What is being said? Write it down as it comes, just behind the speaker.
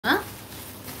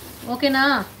ఓకేనా?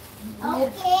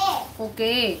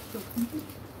 ఓకే.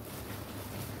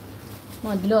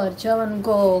 మధ్యలో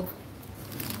అరిచావనుకో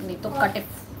నీతో కట్టే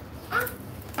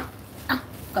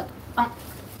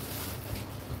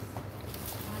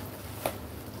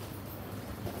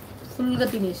ఫుల్గా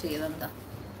తినేసి ఇదంతా.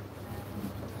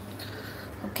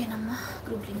 ఓకేనమ్మా.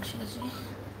 గ్రూప్ లింక్ షేర్ చేయి.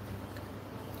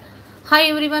 Hi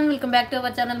everyone, welcome back to our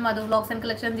channel Madhu Vlogs and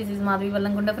Collections. This is Madhavi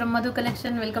Vallamkonda from Madhu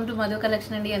Collection. Welcome to Madhu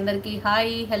Collection అండి అందరికీ.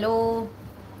 Hi, hello.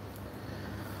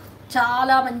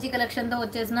 చాలా మంచి కలెక్షన్తో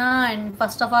వచ్చేసిన. అండ్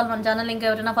ఫస్ట్ ఆఫ్ ఆల్ మన channel ఇంకా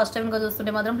ఎవరైనా first టైంగా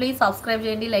చూస్తుంటే మాత్రం ప్లీజ్ సబ్స్క్రైబ్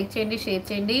చేయండి, లైక్ చేయండి, షేర్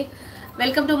చేయండి.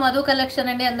 వెల్కమ్ టు మధు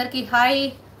కలెక్షన్ అండి అందరికీ. Hi,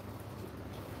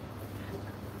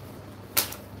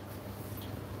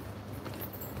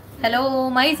 hello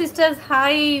my sisters.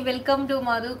 Hi, welcome to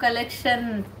Madhu collection.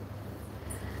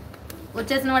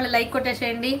 వచ్చేసిన వాళ్ళు లైక్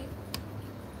కొట్టేసేయండి.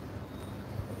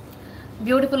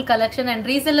 Beautiful collection. అండ్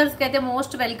రీసెల్లర్స్కి అయితే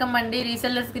మోస్ట్ వెల్కమ్ అండి.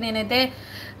 రీసెల్లర్స్కి నేనైతే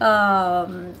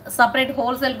సపరేట్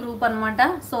హోల్సేల్ గ్రూప్ అనమాట.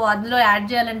 సో అందులో యాడ్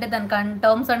చేయాలంటే దానికి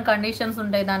టర్మ్స్ అండ్ కండిషన్స్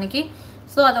ఉంటాయి దానికి.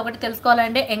 సో అదొకటి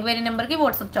తెలుసుకోవాలంటే ఎంక్వైరీ నెంబర్కి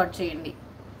వాట్సాప్ చాట్ చేయండి.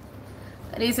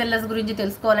 రీసెల్లర్స్ గురించి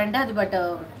తెలుసుకోవాలంటే అది. But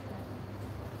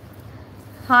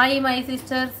hi my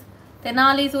sisters.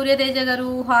 Tenali Surya Teja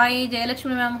గారు hi,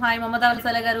 Jayalakshmi ma'am hi, Mamata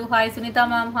వలసల గారు హాయ్, సునీత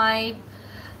మ్యామ్ హాయ్,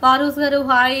 ఫారూస్ గారు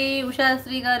హాయ్,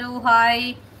 ఉషాశ్రీ గారు hi,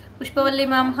 Pushpavalli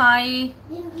ma'am hi,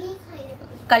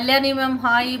 Kalyani ma'am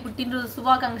hi. పుట్టినరోజు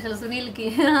శుభాకాంక్షలు సునీల్కి.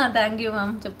 థ్యాంక్ యూ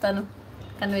మ్యామ్, చెప్తాను,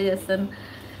 కన్వే చేస్తాను.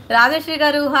 రాజశ్రీ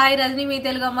గారు హాయ్, రజనీ మీ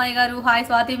తెలుగు అమ్మాయి గారు hi,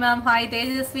 Swathi ma'am hi,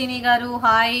 Tejaswini గారు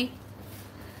హాయ్,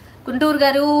 గుంటూరు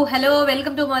గారు hello.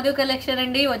 Welcome to Madhu collection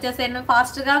అండి. వచ్చేసాను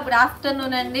ఫాస్ట్గా. గుడ్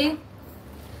ఆఫ్టర్నూన్ అండి.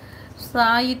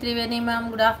 Sai Triveni ma'am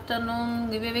good afternoon.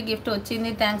 Giveaway gift వచ్చింది,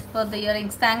 thanks for the ear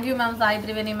rings. Thank you ma'am Sai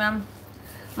Triveni ma'am.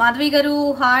 Madhavi గారు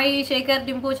హాయ్, శేఖర్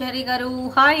డింపు చెహరి గారు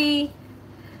hi.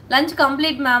 Lunch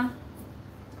complete ma'am.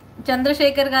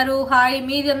 Chandrasekhar గారు హాయ్.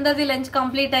 మీది అందరిది లంచ్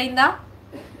కంప్లీట్ అయిందా?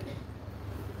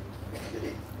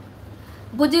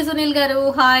 బుజ్జి సునీల్ గారు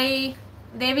హాయ్,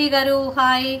 దేవి గారు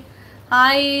హాయ్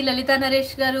హాయ్, లలిత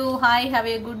నరేష్ గారు hi, have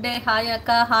a good day. Hi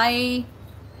అక్క హాయ్.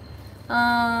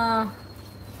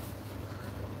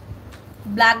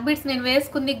 బ్లాక్ బీడ్స్ నేను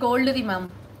వేసుకుంది గోల్డ్ది మ్యామ్.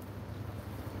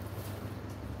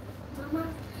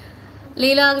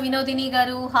 లీలా వినోదిని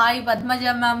గారు హాయ్, పద్మజ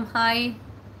మ్యామ్ హాయ్.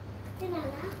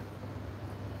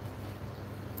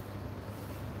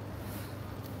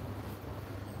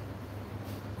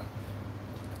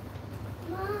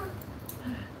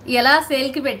 ఎలా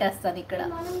సేల్కి పెట్టేస్తాను ఇక్కడ,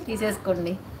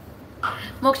 తీసేసుకోండి.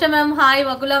 మోక్ష ma'am hi,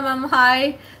 Vakula ma'am hi.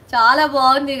 చాలా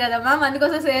బాగుంది కదా మ్యామ్,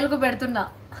 అందుకోసం సేల్కు పెడుతున్నా,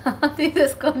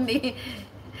 తీసేసుకోండి.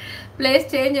 ప్లేస్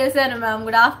చేంజ్ చేశాను ma'am.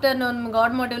 Good afternoon.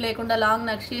 God motive లేకుండా లాంగ్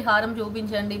నక్షి హారం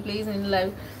చూపించండి please in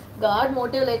live. God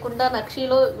motive లేకుండా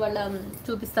నక్షిలో వాళ్ళ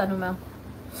చూపిస్తాను మ్యామ్.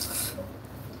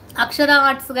 అక్షర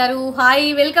ఆర్ట్స్ గారు హాయ్,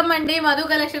 వెల్కమ్ అండి. మధు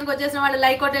కలెక్షన్కి వచ్చేసిన వాళ్ళు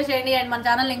లైక్ కొట్టేసేయండి. అండ్ మన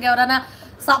ఛానల్ ఇంకెవరైనా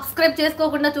సబ్స్క్రైబ్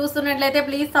చేసుకోకుండా చూస్తున్నట్లయితే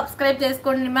ప్లీజ్ సబ్స్క్రైబ్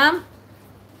చేసుకోండి మ్యామ్.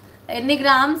 ఎన్ని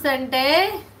గ్రామ్స్ అంటే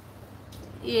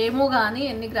ఏమో కానీ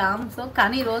ఎన్ని గ్రామ్స్,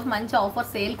 కానీ ఈరోజు మంచి ఆఫర్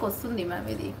సేల్కి వస్తుంది మ్యామ్.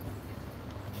 ఇది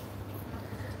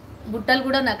బుట్టలు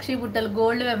కూడా నక్షి బుట్టలు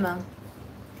గోల్డ్వే ma'am.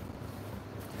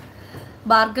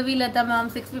 Bhargavi Latha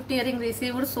ma'am 650 ear ring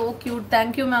received, so cute.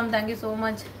 Thank you ma'am, thank you so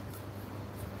much.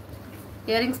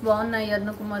 Ear rings బాగున్నాయి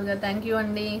అరుణ్ కుమార్ గారు, థ్యాంక్ యూ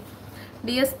అండి.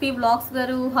 డిఎస్పి బ్లాగ్స్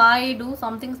గారు hi, do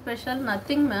something special.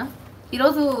 Nothing ma'am.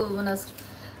 ఈరోజు మన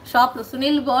షాప్లో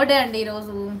సునీల్ బర్త్డే అండి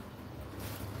ఈరోజు.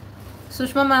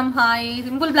 Sushma ma'am hi.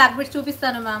 Simple black beads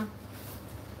చూపిస్తాను మ్యామ్,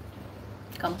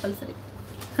 కంపల్సరీ.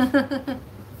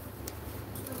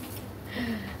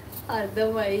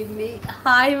 అర్థమైంది.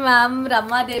 Hi ma'am.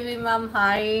 Ramadevi ma'am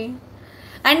hi.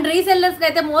 And రీసెల్లర్స్కి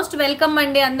అయితే మోస్ట్ వెల్కమ్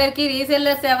అండి అందరికీ.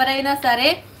 రీసెల్లర్స్ ఎవరైనా సరే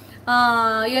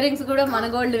ఇయర్ రింగ్స్ కూడా మన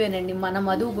గోల్డ్ వేనండి, మన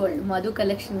Madhu gold, Madhu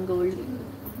collection gold.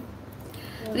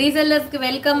 రీసెల్లర్స్కి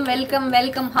welcome welcome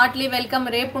welcome, Hartley welcome.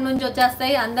 రేపు నుంచి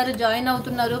వచ్చేస్తాయి, అందరూ జాయిన్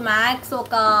అవుతున్నారు. మ్యాక్స్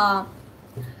ఒక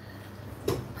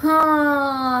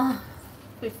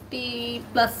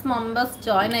 50+ మెంబర్స్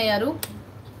జాయిన్ అయ్యారు.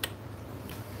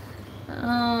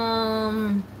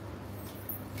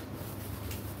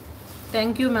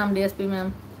 Thank you ma'am. DSP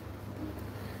ma'am.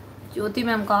 Jyothi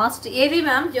ma'am cost ఏది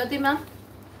మ్యామ్? జ్యోతి ma'am.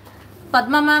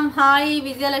 Padma ma'am hi.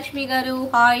 Vijayalakshmi గారు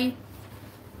హాయ్.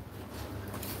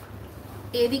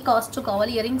 ఏది కాస్ట్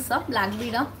కావాలి? Year రింగ్సా black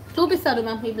బీడా? చూపిస్తారు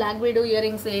మ్యామ్ ఈ బ్లాక్ బీడ్ ఇయర్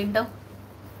రింగ్స్ ఏంటో.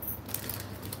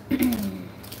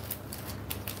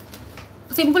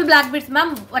 సింపుల్ బ్లాక్ బీడ్స్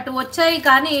మ్యామ్ వాటి వచ్చాయి,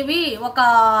 కానీ ఇవి ఒక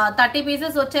 30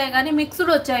 పీసెస్ వచ్చాయి, కానీ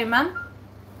మిక్స్డ్ వచ్చాయి మ్యామ్.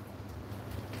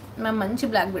 మ్యామ్ మంచి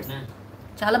బ్లాక్ బీడ్స్,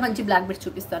 చాలా మంచి బ్లాక్ బీడ్స్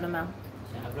చూపిస్తాను మ్యామ్.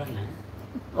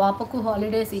 పాపకు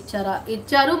హాలిడేస్ ఇచ్చారా?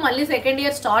 ఇచ్చారు, మళ్ళీ సెకండ్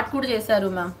ఇయర్ స్టార్ట్ కూడా చేశారు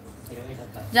మ్యామ్.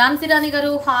 ఝాన్సీ రాణి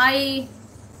గారు హాయ్.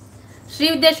 శ్రీ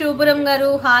విద్య శివపురం గారు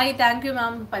హాయ్. Thank you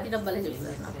ma'am. 10 డబ్బాలే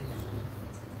చెప్తాను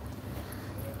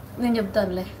నేను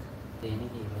చెప్తానులే.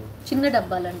 చిన్న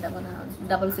డబ్బాలంట మన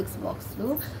 66 బాక్స్లు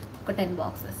ఒక 10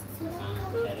 boxes.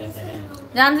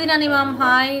 Jhansi Rani ma'am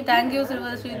hi. Thank you Shri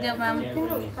Vidya ma'am.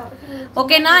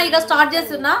 ఓకేనా, ఇక స్టార్ట్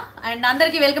చేస్తున్నా. అండ్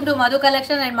అందరికీ welcome to Madhu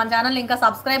collection. And మన ఛానల్ ఇంకా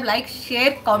subscribe, like,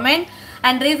 share, comment.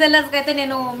 And రీసెల్లర్స్కి అయితే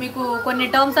నేను మీకు కొన్ని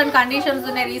టర్మ్స్ అండ్ కండిషన్స్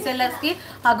ఉన్నాయి. రీసెల్లర్స్కి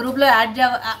ఆ గ్రూప్లో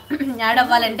యాడ్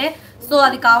అవ్వాలంటే, సో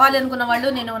అది కావాలి అనుకున్న వాళ్ళు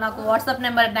నేను నాకు వాట్సాప్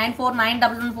నెంబర్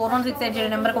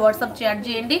 9491411688 నెంబర్కి వాట్సాప్ చాట్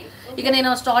చేయండి. ఇక నేను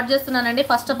స్టార్ట్ చేస్తున్నానండి.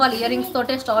 First of all ear rings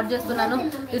తోటే స్టార్ట్ చేస్తున్నాను.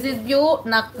 This is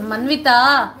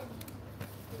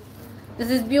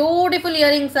beautiful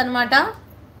ear rings అనమాట.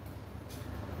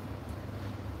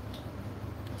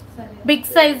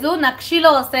 బిగ్ సైజు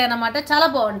నక్షిలో వస్తాయి అన్నమాట. చాలా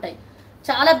బాగుంటాయి,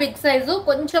 చాలా బిగ్ సైజు,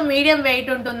 కొంచెం మీడియం వెయిట్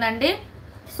ఉంటుందండి.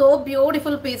 So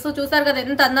beautiful piece. చూసారు కదా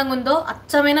ఎంత అందంగా ఉందో.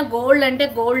 అచ్చమైన గోల్డ్ అంటే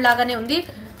గోల్డ్ లాగానే ఉంది.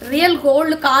 రియల్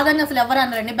గోల్డ్ కాదని అసలు ఎవరు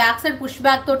అనరండి. బ్యాక్ సైడ్ పుష్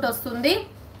బ్యాక్ తోటి వస్తుంది.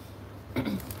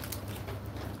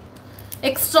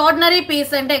 ఎక్స్ట్రాడినరీ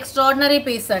పీస్ అంటే ఎక్స్ట్రాడినరీ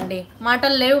పీస్ అండి.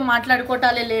 మాటలు లేవు,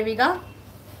 మాట్లాడుకోవటాలే లేవిగా.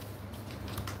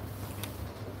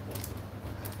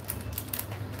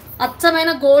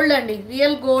 అచ్చమైన గోల్డ్ అండి,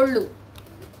 రియల్ గోల్డ్.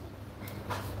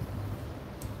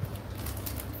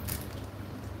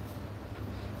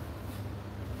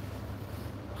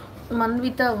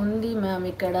 మన్విత ఉంది మ్యామ్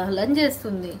ఇక్కడ లంచ్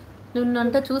చేస్తుంది.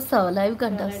 నువ్వంతా చూస్తావా? లైవ్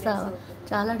కంట వస్తావా?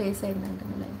 చాలా డేస్ అయిందంట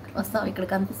లైవ్. వస్తావా? ఇక్కడ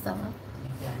కనిపిస్తావా?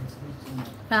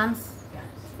 ఫ్యాన్స్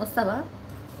వస్తావా?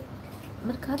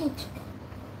 మరి కానీ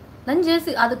లంచ్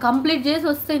చేసి అది కంప్లీట్ చేసి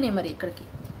వస్తేనే మరి ఇక్కడికి.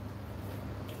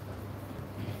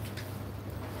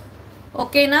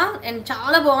 ఓకేనా. అండ్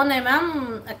చాలా బాగున్నాయి మ్యామ్,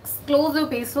 ఎక్స్క్లూజివ్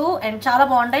పీసు అండ్ చాలా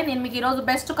బాగుంటాయి. నేను మీకు ఈరోజు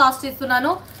బెస్ట్ కాస్ట్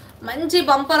ఇస్తున్నాను. మంచి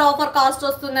బంపర్ ఆఫర్ కాస్ట్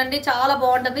వస్తుందండి. చాలా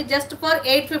బాగుంటుంది. Just for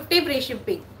 850 free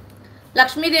shipping.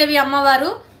 Lakshmidevi అమ్మవారు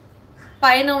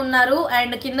పైన ఉన్నారు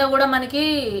అండ్ కింద కూడా మనకి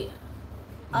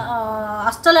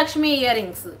Ashtalakshmi ear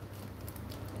rings.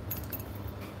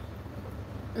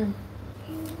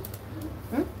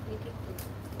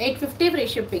 850 free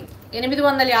shipping.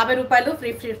 850 రూపాయలు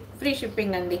ఫ్రీ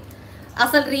షిప్పింగ్ అండి.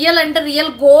 అసలు రియల్ అంటే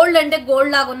రియల్, గోల్డ్ అంటే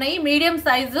గోల్డ్ లాగా ఉన్నాయి. Medium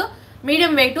size,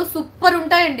 medium wait, super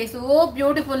ఉంటాయండి. సో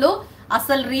బ్యూటిఫుల్,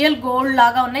 అసలు రియల్ గోల్డ్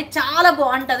లాగా ఉన్నాయి. చాలా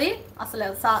బాగుంటుంది అసలు.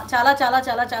 చాలా చాలా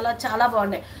చాలా చాలా చాలా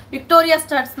బాగున్నాయి. విక్టోరియా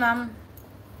స్టడ్స్ మ్యామ్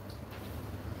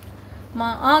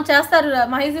చేస్తారు.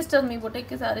 మహి సిస్టర్ మీ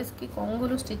బొటెక్కి శారీస్కి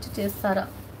కొంగులు స్టిచ్ చేస్తారు.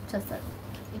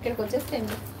 ఇక్కడికి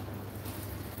వచ్చేసేయండి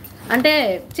అంటే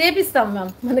చేపిస్తాం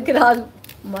మ్యామ్.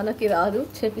 మనకి రాదు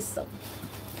చేపిస్తాం.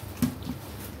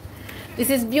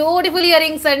 This is beautiful ear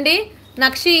rings అండి.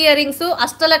 నక్షి ఇయర్ రింగ్స్,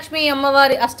 అష్టలక్ష్మి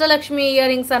అమ్మవారి అష్టలక్ష్మి ఇయర్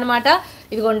రింగ్స్ అనమాట.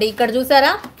 ఇదిగోండి ఇక్కడ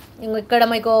చూసారా, ఇక్కడ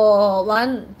మీకు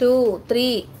 1 2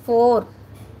 3 4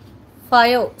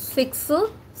 5 6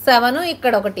 7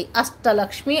 ఇక్కడ ఒకటి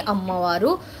అష్టలక్ష్మి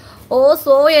అమ్మవారు. ఓ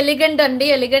సో ఎలిగెంట్ అండి.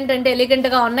 ఎలిగెంట్ అంటే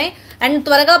ఎలిగెంట్గా ఉన్నాయి. అండ్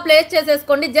త్వరగా ప్లేస్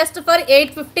చేసేసుకోండి. Just for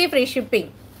 850 free shipping.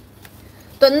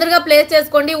 తొందరగా ప్లేస్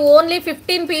చేసుకోండి. Only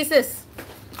 15 pieces,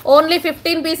 only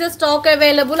 15 pieces stock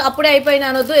available. అప్పుడే అయిపోయిన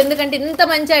అనొద్దు, ఎందుకంటే ఇంత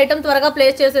మంచి ఐటమ్ త్వరగా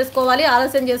ప్లేస్ చేసేసుకోవాలి,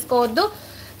 ఆలస్యం చేసుకోవద్దు.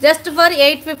 జస్ట్ ఫర్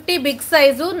 850 బిగ్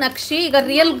సైజు నక్షి. ఇక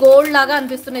రియల్ గోల్డ్ లాగా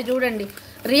అనిపిస్తున్నాయి చూడండి.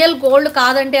 రియల్ గోల్డ్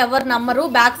కాదంటే ఎవరు నమ్మరు.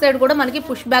 బ్యాక్ సైడ్ కూడా మనకి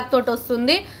పుష్ బ్యాక్ తోటి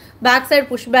వస్తుంది. బ్యాక్ సైడ్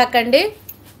పుష్ బ్యాక్ అండి.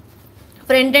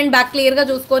 ఫ్రంట్ అండ్ బ్యాక్ క్లియర్గా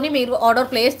చూసుకొని మీరు ఆర్డర్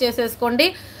ప్లేస్ చేసేసుకోండి.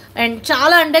 అండ్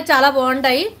చాలా అంటే చాలా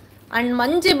బాగుంటాయి అండ్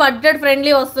మంచి బడ్జెట్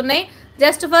ఫ్రెండ్లీ వస్తున్నాయి.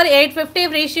 Just for 850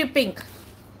 free shipping.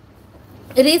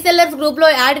 Resellers గ్రూప్లో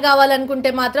యాడ్ కావాలనుకుంటే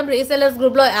మాత్రం రీసెల్లర్స్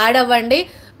గ్రూప్లో యాడ్ అవ్వండి.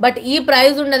 బట్ ఈ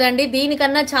ప్రైస్ ఉండదండి,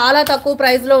 దీనికన్నా చాలా తక్కువ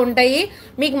ప్రైస్లో ఉంటాయి.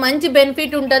 మీకు మంచి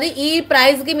బెనిఫిట్ ఉంటుంది. ఈ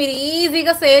ప్రైస్కి మీరు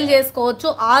ఈజీగా సేల్ చేసుకోవచ్చు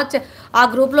ఆ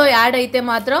గ్రూప్లో యాడ్ అయితే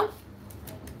మాత్రం.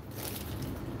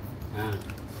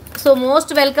 So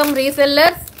most welcome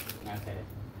resellers.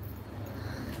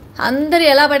 అందరు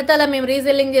ఎలా పడితే అలా మేము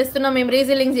రీసెల్లింగ్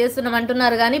చేస్తున్నాం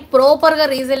అంటున్నారు, కానీ ప్రాపర్గా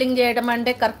రీసెల్లింగ్ చేయడం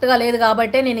అంటే కరెక్ట్గా లేదు.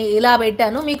 కాబట్టి నేను ఇలా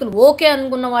పెట్టాను. మీకు ఓకే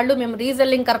అనుకున్న వాళ్ళు మేము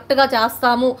రీసెల్లింగ్ కరెక్ట్గా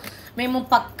చేస్తాము, మేము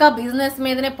పక్కా బిజినెస్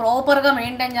మీదనే ప్రాపర్గా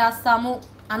మెయింటైన్ చేస్తాము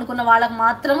అనుకున్న వాళ్ళకి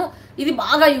మాత్రము ఇది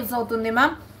బాగా యూస్ అవుతుంది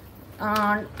మ్యామ్.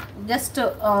 జస్ట్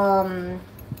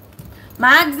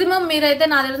మ్యాక్సిమం మీరైతే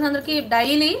నా తెలిసినందరికీ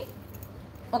డైలీ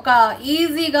ఒక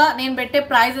ఈజీగా నేను పెట్టే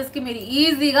ప్రైజెస్కి మీరు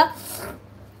ఈజీగా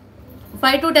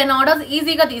 5 to 10 ఆర్డర్స్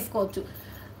ఈజీగా తీసుకోవచ్చు.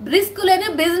 రిస్క్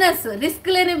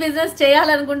లేని బిజినెస్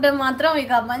చేయాలనుకుంటే మాత్రం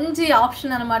ఇక మంచి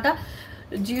ఆప్షన్ అనమాట.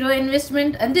 జీరో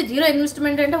ఇన్వెస్ట్మెంట్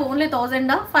అంటే ఓన్లీ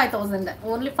 1000 5,000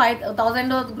 ఓన్లీ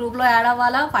 5,000 గ్రూప్లో యాడ్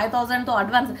అవ్వాలా, 5,000తో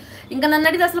అడ్వాన్స్. ఇంకా నన్ను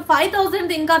అడిగితే అసలు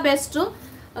 5,000 ఇంకా బెస్ట్.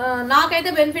 నాకైతే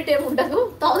బెనిఫిట్ ఏమి ఉండదు.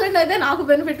 1000 అయితే నాకు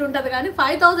బెనిఫిట్ ఉంటుంది, కానీ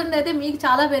 5000 అయితే మీకు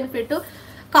చాలా బెనిఫిట్.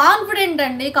 కాన్ఫిడెంట్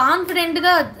అండి,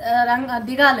 కాన్ఫిడెంట్గా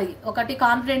దిగాలి. ఒకటి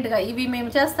కాన్ఫిడెంట్గా ఇవి మేము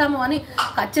చేస్తాము అని,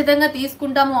 ఖచ్చితంగా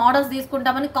తీసుకుంటాము, ఆర్డర్స్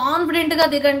తీసుకుంటామని కాన్ఫిడెంట్గా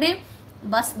దిగండి.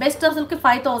 బెస్ట్ అసలుకి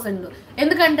 5000.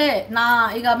 ఎందుకంటే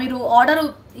ఇక మీరు ఆర్డర్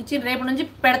ఇచ్చిన రేపు నుంచి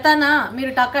పెడతానా,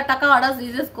 మీరు టక్క ఆర్డర్స్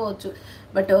తీసేసుకోవచ్చు.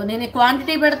 బట్ నేను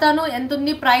క్వాంటిటీ పెడతాను, ఎంత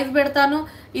ఉంది ప్రైస్ పెడతాను,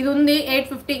 ఇది ఉంది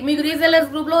 850. మీకు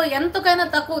రీసెలర్స్ గ్రూప్లో ఎంతకైనా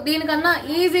తక్కువ, దీనికన్నా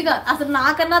ఈజీగా, అసలు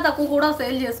నాకన్నా తక్కువ కూడా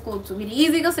సేల్ చేసుకోవచ్చు, మీరు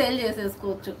ఈజీగా సేల్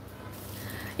చేసేసుకోవచ్చు.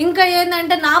 ఇంకా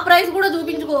ఏంటంటే నా ప్రైస్ కూడా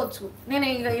చూపించుకోవచ్చు. నేను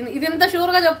ఇది ఎంత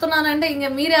షూర్గా చెప్తున్నానంటే ఇంకా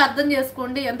మీరే అర్థం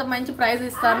చేసుకోండి ఎంత మంచి ప్రైస్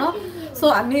ఇస్తానో. సో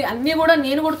అన్నీ కూడా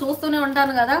నేను కూడా చూస్తూనే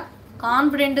ఉంటాను కదా.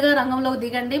 కాన్ఫిడెంట్గా రంగంలోకి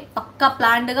దిగండి, పక్కా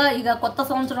ప్లాన్డ్గా. ఇక కొత్త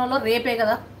సంవత్సరంలో రేపే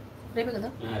కదా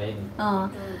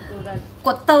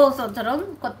కొత్త సంవత్సరం,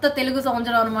 కొత్త తెలుగు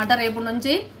సంవత్సరం అనమాట రేపు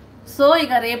నుంచి. సో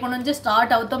ఇక రేపు నుంచి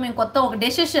స్టార్ట్ అవుతాం మేము కొత్త ఒక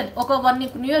డెసిషన్, ఒక 1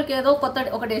 న్యూ ఇయర్కి ఏదో కొత్త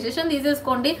ఒక డెసిషన్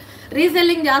తీసేసుకోండి.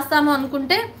 రీసెల్లింగ్ చేస్తాము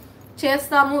అనుకుంటే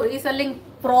చేస్తాము, రీసెల్లింగ్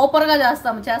ప్రాపర్గా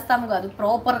చేస్తాము కాదు,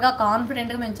 ప్రాపర్గా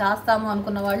కాన్ఫిడెంట్గా మేము చేస్తాము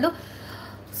అనుకున్న వాళ్ళు.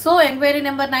 సో ఎంక్వైరీ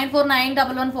నెంబర్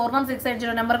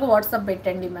 9491141680 నెంబర్కి వాట్సాప్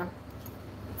పెట్టండి ma'am.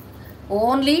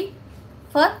 Only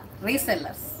for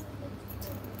resellers,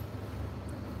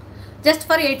 just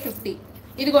for 850.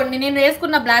 ఇదిగోండి నేను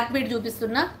వేసుకున్న బ్లాక్ బీడ్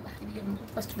చూపిస్తున్నా.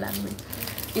 ఫస్ట్ బ్లాక్ బీడ్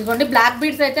ఇదిగోండి. బ్లాక్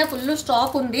బీడ్స్ అయితే ఫుల్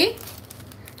స్టాక్ ఉంది,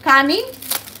 కానీ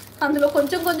అందులో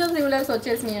కొంచెం సిమిలర్స్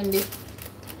వచ్చేసినాయండి.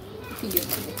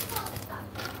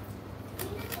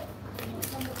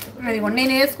 ఇదిగోండి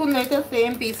నేను వేసుకుంది అయితే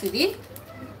సేమ్ పీస్ ఇది.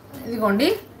 ఇదిగోండి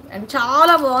అండ్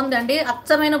చాలా బాగుందండి.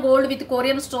 అచ్చమైన gold with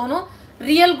Korean stone,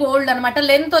 real gold అనమాట.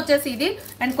 లెంత్ వచ్చేసి ఇది,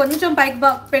 అండ్ కొంచెం పైకి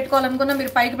పెట్టుకోవాలనుకున్నా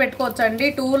మీరు పైకి పెట్టుకోవచ్చు అండి.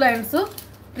 2 లైన్స్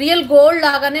రియల్ గోల్డ్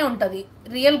లాగానే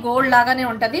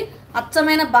ఉంటుంది.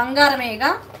 అచ్చమైన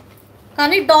బంగారమేగా,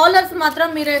 కానీ డాలర్స్ మాత్రం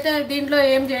మీరైతే దీంట్లో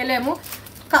ఏం చేయలేము.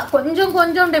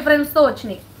 కొంచెం డిఫరెన్స్తో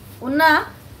వచ్చినాయి. ఉన్న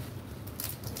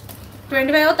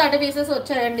 25-30 పీసెస్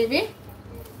వచ్చాయండి ఇవి,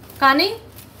 కానీ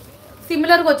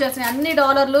సిమిలర్గా వచ్చేసినాయి అన్ని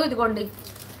డాలర్లు. ఇదిగోండి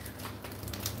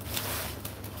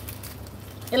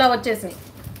ఇలా వచ్చేసినాయి.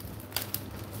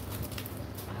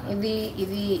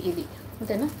 ఇది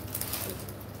అంతేనా?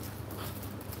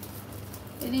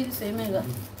 ఇది సేమేగా,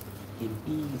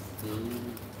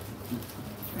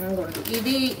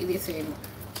 ఇది సేమ్.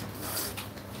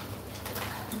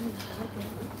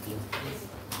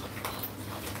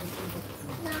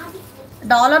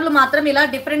 డాలర్లు మాత్రం ఇలా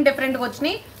డిఫరెంట్గా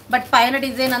వచ్చినాయి, బట్ పైన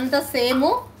డిజైన్ అంతా సేము.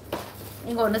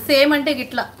 ఇదిగోండి సేమ్ అంటే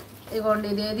ఇట్లా, ఇదిగోండి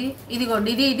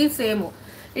ఇదిగోండి ఇది సేము.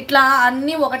 ఇట్లా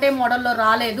అన్నీ ఒకటే మోడల్లో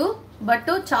రాలేదు, బట్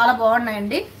చాలా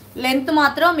బాగున్నాయండి. లెంత్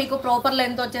మాత్రం మీకు ప్రాపర్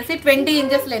లెంత్ వచ్చేసి 20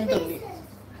 ఇంచెస్ లెంత్ ఉంది.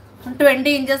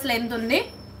 20 ఇంచెస్ లెంత్ ఉంది.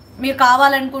 మీరు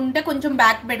కావాలనుకుంటే కొంచెం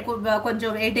బ్యాక్ కొంచెం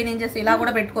 18 ఇంచెస్ ఇలా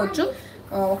కూడా పెట్టుకోవచ్చు.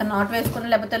 ఒక నాట్ వేసుకొని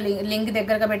లేకపోతే లింక్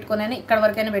దగ్గరగా పెట్టుకొని ఇక్కడ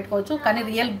వరకైనా పెట్టుకోవచ్చు. కానీ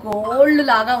రియల్ గోల్డ్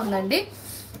లాగా ఉందండి.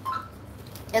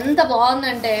 ఎంత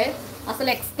బాగుందంటే అసలు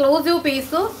exclusive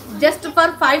piece. Just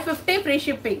for 550 free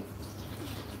shipping.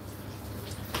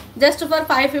 Just for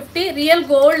 550. Real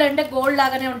gold అంటే గోల్డ్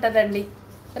లాగానే ఉంటుందండి,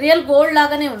 రియల్ గోల్డ్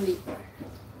లాగానే ఉంది.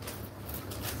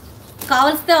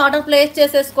 కావాల్సితే ఆర్డర్ ప్లేస్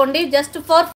చేసేసుకోండి. Just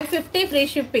for 550 free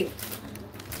shipping.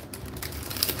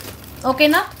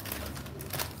 ఓకేనా?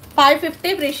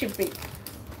 550 ఫ్రీ షిప్పింగ్.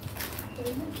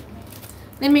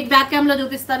 నేను మీకు బ్యాక్ క్యామ్లో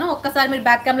చూపిస్తాను, ఒక్కసారి మీరు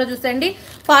బ్యాక్ క్యామ్లో చూసేయండి.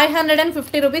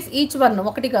 550 రూపీస్ ఈచ్ వన్,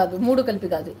 ఒకటి కాదు 3 కలిపి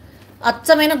కాదు.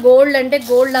 అచ్చమైన గోల్డ్ అంటే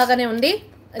గోల్డ్ లాగానే ఉంది.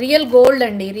 రియల్ గోల్డ్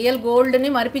అండి, రియల్ గోల్డ్ని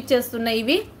మరిపిచ్చేస్తున్నాయి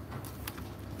ఇవి.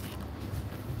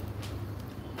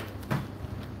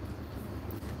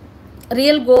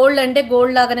 రియల్ గోల్డ్ అంటే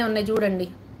గోల్డ్ లాగానే ఉన్నాయి చూడండి.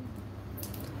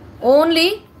 ఓన్లీ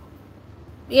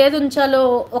ఏది ఉంచాలో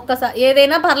ఒక్కసారి,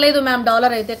 ఏదైనా పర్లేదు మ్యామ్.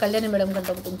 డాలర్ అయితే కళ్యాణి మేడం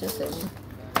కంటే ఒకటి ఉంచేసేది.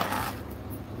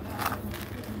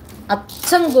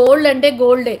 అచ్చం గోల్డ్ అంటే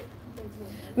గోల్డే.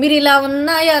 మీరు ఇలా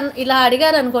ఉన్నాయా ఇలా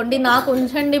అడిగారు అనుకోండి, నాకు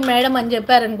ఉంచండి మేడం అని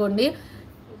చెప్పారనుకోండి,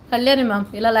 కళ్యాణి మ్యామ్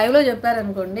ఇలా లైవ్లో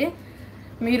చెప్పారనుకోండి,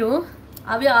 మీరు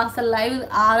అవి అసలు లైవ్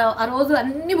ఆ రోజు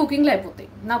అన్ని బుకింగ్లు అయిపోతాయి.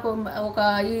 నాకు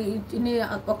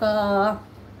ఒక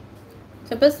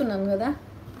చెప్పేస్తున్నాను కదా,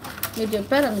 మీరు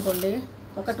చెప్పారనుకోండి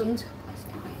ఒకటి ఉంచ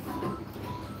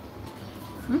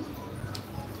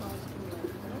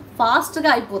ఫాస్ట్గా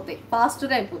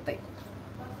అయిపోతాయి.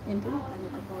 ఏంటి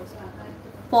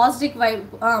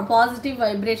పాజిటివ్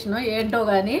వైబ్రేషన్ ఏంటో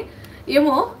కానీ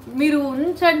ఏమో. మీరు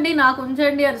ఉంచండి, నాకు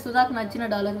ఉంచండి అని సుధాకు నచ్చిన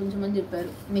డాలర్ ఉంచమని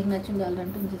చెప్పారు. మీకు నచ్చిన డాలర్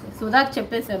అంటే ఉంచేసారు. సుధాకు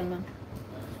చెప్పేశాను మ్యామ్.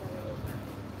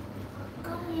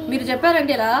 మీరు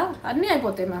చెప్పారంటే ఇలా అన్నీ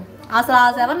అయిపోతాయి మ్యామ్. అసలు ఆ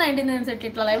 799 సెట్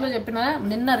ఇట్లా లైవ్లో చెప్పిన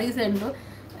నిన్న రీసెంట్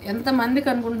ఎంతమందికి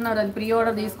అనుకుంటున్నారు అది ప్రీ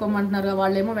ఆర్డర్ తీసుకోమంటున్నారు,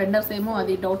 వాళ్ళేమో వెండర్స్ ఏమో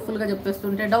అది డౌట్ఫుల్గా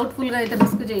చెప్పేస్తుంటే, డౌట్ఫుల్గా అయితే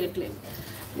రిస్క్ చేయట్లేదు.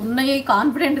 ఉన్నాయి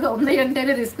కాన్ఫిడెంట్గా ఉన్నాయి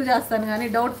అంటేనే రిస్క్ చేస్తాను, కానీ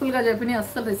డౌట్ఫుల్గా చెప్పిన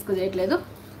అస్సలు రిస్క్ చేయట్లేదు.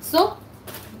 So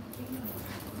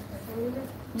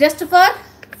just for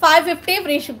 550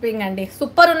 free shipping అండి.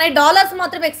 సూపర్ ఉన్నాయి. డాలర్స్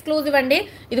మాత్రం ఎక్స్క్లూజివ్ అండి.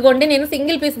 ఇదిగోండి నేను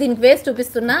సింగిల్ పీస్ దీనికి వేస్ట్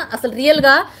చూపిస్తున్నా. అసలు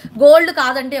రియల్గా గోల్డ్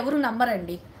కాదంటే ఎవరు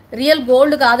నమ్మరండి. రియల్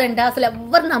గోల్డ్ కాదంటే అసలు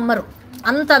ఎవరు నమ్మరు.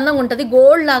 అంత అందంగా ఉంటుంది,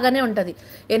 గోల్డ్ లాగానే ఉంటుంది.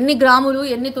 ఎన్ని గ్రాములు,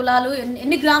 ఎన్ని తులాలు,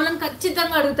 ఎన్ని గ్రాములను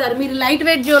ఖచ్చితంగా అడుగుతారు. మీరు లైట్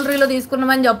వెయిట్ జ్యువెలరీలో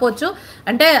తీసుకున్నామని చెప్పొచ్చు.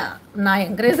 అంటే నా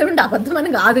ఎంకరేజ్మెంట్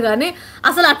అబద్ధమని కాదు, కానీ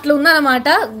అసలు అట్లా ఉందన్నమాట.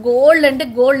 గోల్డ్ అంటే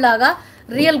గోల్డ్ లాగా,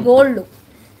 రియల్ గోల్డ్.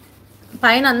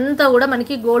 పైన అంతా కూడా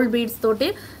మనకి గోల్డ్ బీడ్స్ తోటి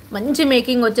మంచి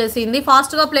మేకింగ్ వచ్చేసింది.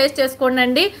 ఫాస్ట్గా ప్లేస్ చేసుకోండి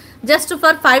అండి. Just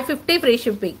for 550 free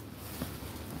shipping.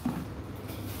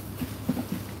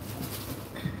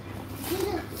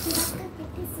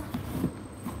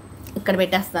 ఇక్కడ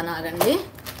పెట్టేస్తాను ఆగండి.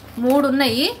 3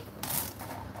 ఉన్నాయి,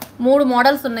 3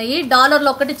 మోడల్స్ ఉన్నాయి. డాలర్లో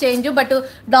ఒకటి చేంజ్, బట్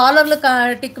డాలర్లు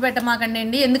టిక్ పెట్టమాకండి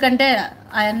అండి, ఎందుకంటే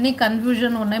అవన్నీ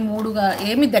కన్ఫ్యూజన్ ఉన్నాయి. 3గా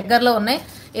ఏమి దగ్గరలో ఉన్నాయి.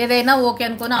 ఏదైనా ఓకే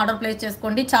అనుకొని ఆర్డర్ ప్లేస్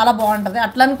చేసుకోండి, చాలా బాగుంటుంది.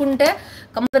 అట్లా అనుకుంటే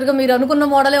కంపల్సరీగా మీరు అనుకున్న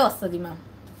మోడలే వస్తుంది మ్యామ్.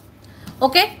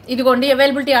 ఓకే, ఇదిగోండి.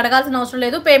 అవైలబిలిటీ అడగాల్సిన అవసరం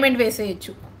లేదు, పేమెంట్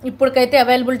వేసేయచ్చు. ఇప్పటికైతే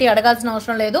అవైలబిలిటీ అడగాల్సిన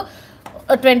అవసరం లేదు.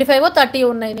 25 or 30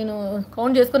 ఉన్నాయి. నేను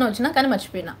కౌంట్ చేసుకుని వచ్చిన కానీ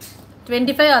మర్చిపోయినా.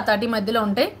 25 or 30 మధ్యలో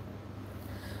ఉంటాయి.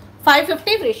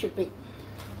 550 free shipping.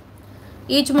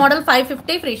 Each model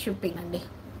 550 free shipping అండి.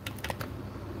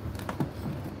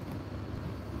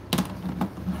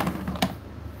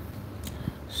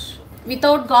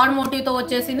 వితౌట్ గాడ్ మోటివ్తో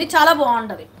వచ్చేసింది, చాలా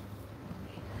బాగుంటుంది.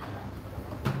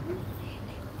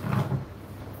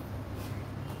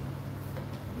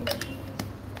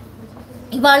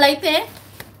 ఇవాళ అయితే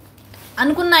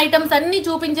అనుకున్న ఐటమ్స్ అన్నీ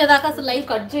చూపించేదాకా అసలు లైవ్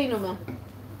కట్ చేయను మ్యామ్,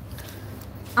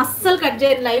 అస్సలు కట్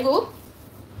చేయను లైవ్.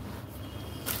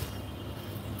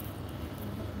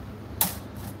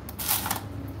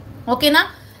 ఓకేనా?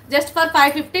 Just for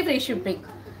 550 free shipping.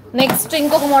 Next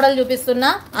ఇంకొక మోడల్ చూపిస్తున్నా.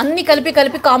 అన్ని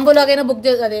కలిపి కాంబోలాగైనా బుక్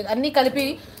అదే అన్ని కలిపి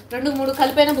 2-3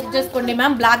 కలిపైనా బుక్ చేసుకోండి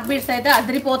మ్యామ్. బ్లాక్ బీడ్స్ అయితే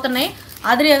అదిరిపోతున్నాయి,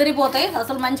 అదిరిపోతాయి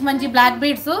అసలు. మంచి మంచి black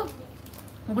beads.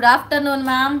 Good afternoon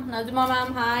ma'am, Najma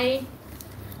ma'am, hi.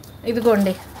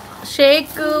 ఇదిగోండి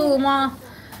షేక్ ఉమా,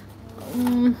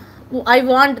 ఐ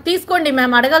వాంట్ తీసుకోండి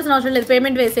మ్యామ్, అడగాల్సిన అవసరం లేదు,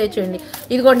 పేమెంట్ వేసేయచ్చండి.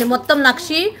 ఇదిగోండి మొత్తం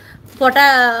నక్షి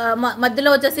మధ్యలో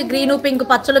వచ్చేసి గ్రీను పింక్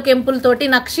పచ్చలు కెంపులతోటి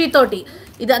నక్షితోటి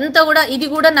ఇదంతా కూడా. ఇది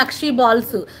కూడా నక్షి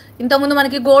బాల్స్. ఇంతకుముందు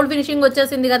మనకి గోల్డ్ ఫినిషింగ్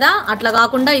వచ్చేసింది కదా, అట్లా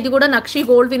కాకుండా ఇది కూడా నక్షి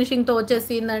గోల్డ్ ఫినిషింగ్తో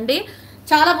వచ్చేసిందండి.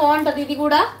 చాలా బాగుంటుంది. ఇది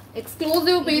కూడా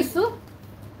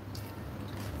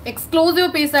ఎక్స్క్లూజివ్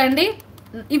పీస్ అండి.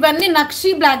 ఇవన్నీ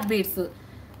నక్షి బ్లాక్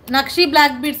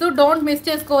బీడ్స్, డోంట్ మిస్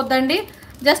చేసుకోవద్దండి.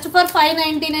 Just for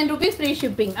 599 rupees free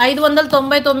shipping.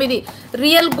 599.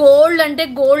 Real gold అంటే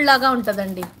గోల్డ్ లాగా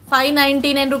ఉంటుందండి.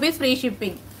 599 rupees free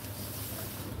shipping.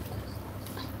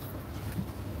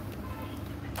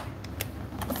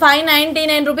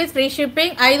 Rupees free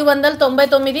shipping.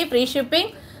 599 free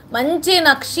shipping. మంచి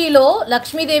నక్షిలో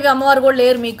లక్ష్మీదేవి అమ్మవారు కూడా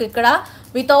లేరు మీకు ఇక్కడ.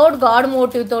 వితౌట్ గాడ్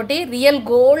మోటివ్ తోటి రియల్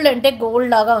గోల్డ్ అంటే గోల్డ్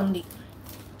లాగా ఉంది.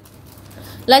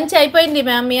 లంచ్ అయిపోయింది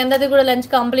మ్యామ్, మీ అందరిది కూడా లంచ్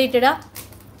కంప్లీటెడా?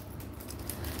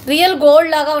 రియల్ గోల్డ్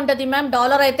లాగా ఉంటుంది మ్యామ్.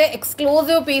 డాలర్ అయితే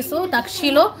ఎక్స్క్లూజివ్ పీసు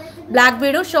నక్షిలో బ్లాక్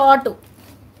బీడు షార్ట్.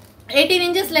 18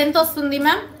 ఇంచెస్ లెంత్ వస్తుంది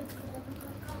మ్యామ్,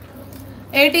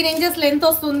 18 ఇంచెస్ లెంత్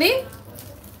వస్తుంది.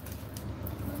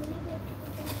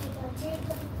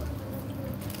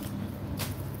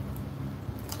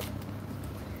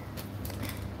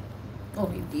 ఓ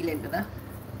ఇది లేదు కదా.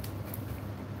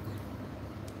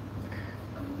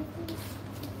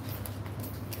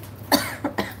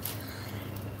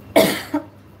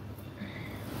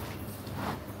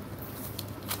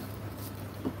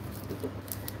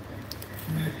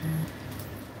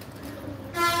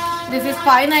 This is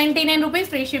 599 rupees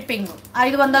free shipping.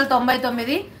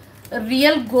 599.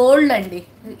 Real gold అండి.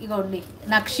 ఇగోండి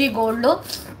నక్షి గోల్డ్,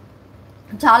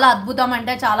 చాలా అద్భుతం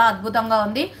అంటే చాలా అద్భుతంగా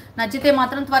ఉంది. నచ్చితే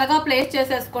మాత్రం త్వరగా ప్లేస్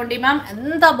చేసేసుకోండి మ్యామ్.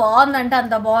 ఎంత బాగుందంటే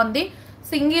అంత బాగుంది.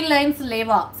 సింగిల్ లైన్స్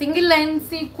లేవా? సింగిల్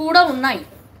లైన్స్ కూడా ఉన్నాయి.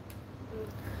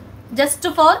 Just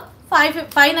for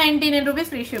 599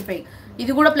 rupees free shipping.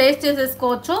 ఇది కూడా ప్లేస్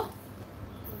చేసేసుకోవచ్చు.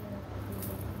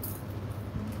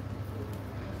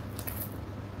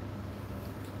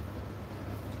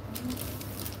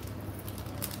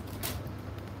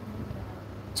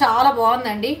 చాలా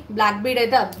బాగుందండి. బ్లాక్ బీడ్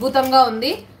అయితే అద్భుతంగా ఉంది,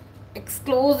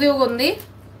 ఎక్స్క్లూజివ్గా ఉంది.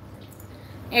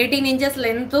 18 inches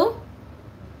length.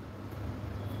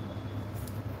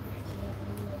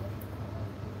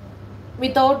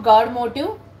 Without God motive.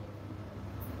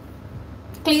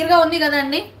 క్లియర్గా ఉంది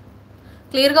కదండి,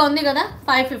 క్లియర్గా ఉంది కదా.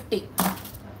 550.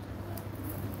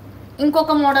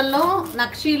 ఇంకొక మోడల్లో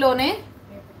నక్షీలోనే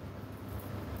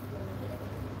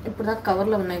ఇప్పుడు దాకా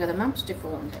కవర్లో ఉన్నాయి కదా మ్యామ్,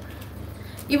 స్టిఫ్గా ఉంటాయి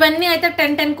ఇవన్నీ. అయితే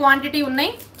 10 క్వాంటిటీ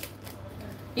ఉన్నాయి.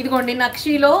 ఇదిగోండి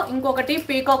నక్షీలో ఇంకొకటి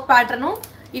పీకాక్ ప్యాటర్ను,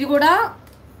 ఇది కూడా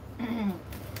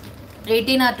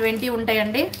 18 or 20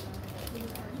 ఉంటాయండి.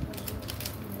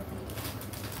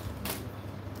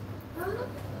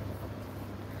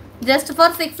 Just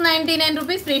for 699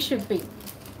 rupees free shipping.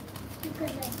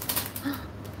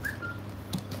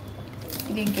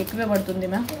 ఇది ఇంకెక్కువే పడుతుంది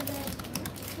మ్యామ్.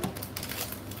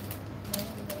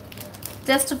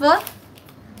 జస్ట్ ఫర్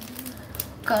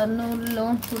కర్నూలులో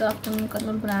good afternoon.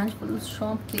 Kurnool branch full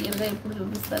shop క్లియర్గా ఎప్పుడు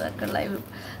చూపిస్తారు అక్కడ లైవ్.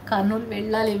 కర్నూలు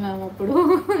వెళ్ళాలి మ్యామ్ అప్పుడు.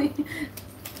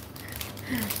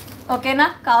 ఓకేనా,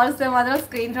 కావాల్సిన మాత్రం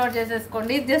స్క్రీన్ షాట్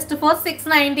చేసేసుకోండి. Just for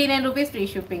 699 rupees free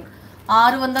shipping.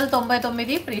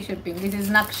 699 free shipping. This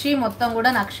is నక్షి, మొత్తం కూడా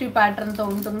నక్షి ప్యాటర్న్తో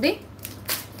ఉంటుంది.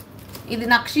 ఇది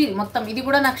నక్షి మొత్తం, ఇది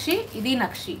కూడా నక్షి, ఇది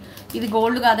నక్షి. ఇది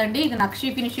గోల్డ్ కాదండి, ఇది నక్షి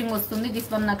ఫినిషింగ్ వస్తుంది. This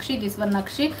one nakshi, this one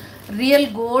nakshi. Real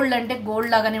gold అంటే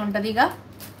గోల్డ్ లాగానే ఉంటుంది. ఇక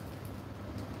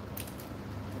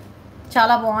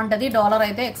చాలా బాగుంటుంది. డాలర్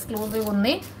అయితే ఎక్స్క్లూజివ్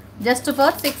ఉంది. Just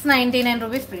for 699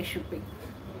 rupees free shipping.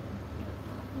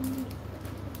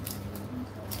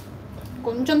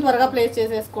 కొంచెం త్వరగా ప్లేస్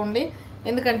చేసేసుకోండి,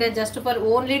 ఎందుకంటే just for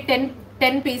only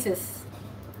 10 pieces.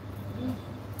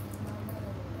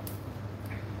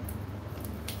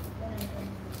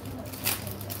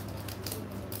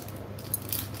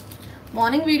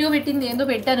 Morning video పెట్టింది ఏందో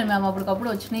పెట్టాను మ్యామ్, అప్పటికప్పుడు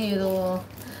వచ్చినాయి ఏదో.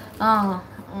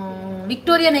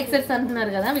 విక్టోరియా నెక్సెట్స్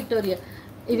అంటున్నారు కదా, విక్టోరియా.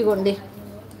 ఇదిగోండి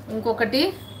ఇంకొకటి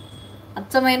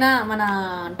అచ్చమైన మన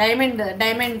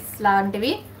డైమండ్స్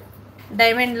లాంటివి,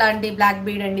 డైమండ్ లాంటి బ్లాక్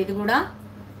బీడ్ అండి. ఇది కూడా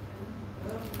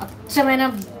అచ్చమైన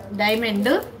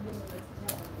డైమండ్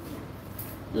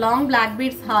లాంగ్ బ్లాక్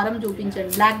బీడ్స్ హారం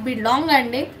చూపించండి. బ్లాక్ బీడ్ లాంగ్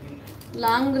అండి,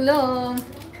 లాంగ్లో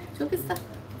చూపిస్తా.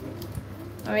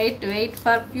 Wait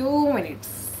for few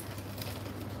minutes.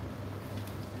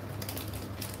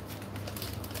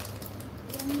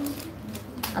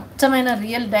 అచ్చమైన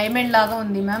రియల్ డైమండ్ లాగా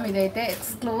ఉంది మ్యామ్. ఇదైతే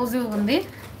ఎక్స్క్లూజివ్ ఉంది.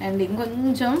 అండ్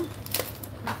ఇంకొంచెం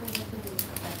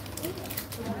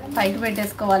పైకి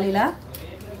పెట్టేసుకోవాలి ఇలా.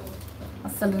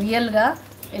 అసలు రియల్గా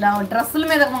ఇలా డ్రెస్సుల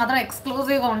మీద మాత్రం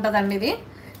ఎక్స్క్లూజివ్గా ఉంటుందండి ఇది.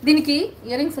 దీనికి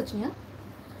ఇయర్ రింగ్స్ వచ్చినాయా,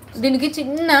 దీనికి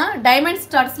చిన్న డైమండ్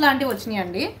స్టడ్స్ లాంటివి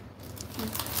వచ్చినాయండి.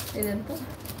 ఇదంతా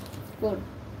గోల్డ్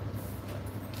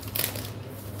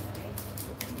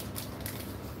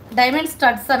డైమండ్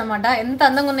స్టడ్స్ అనమాట. ఎంత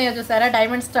అందంగా ఉన్నాయో చూసారా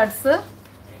diamond studs.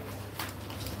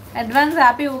 Advance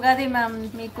happy Ugadi ma'am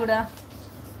మీకు కూడా.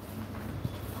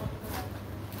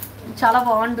 చాలా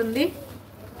బాగుంటుంది.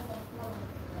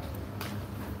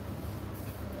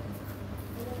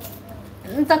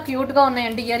 ఎంత క్యూట్గా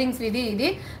ఉన్నాయండి ఇయర్ రింగ్స్. ఇది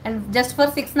and just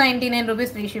for 699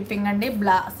 rupees free shipping అండి.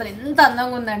 అసలు ఎంత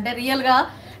అందంగా ఉందంటే రియల్గా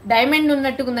డైమండ్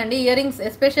ఉన్నట్టుగా ఉందండి ear rings.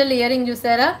 Special ear ring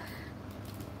చూసారా,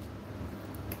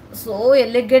 సో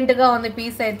ఎలిగెంట్గా ఉంది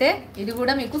పీస్ అయితే. ఇది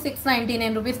కూడా మీకు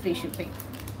 699 రూపీస్ ఫ్రీ షిప్పింగ్.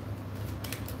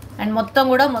 అండ్ మొత్తం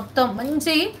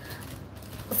మంచి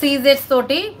సీజెట్స్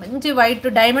తోటి, మంచి వైట్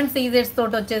డైమండ్ సీజెట్స్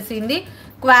తోటి వచ్చేసింది.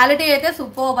 క్వాలిటీ అయితే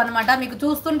సూపర్బ్ అనమాట. మీకు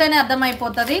చూస్తుంటేనే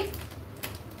అర్థమైపోతుంది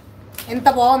ఎంత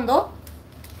బాగుందో.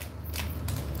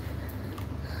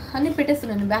 అన్నీ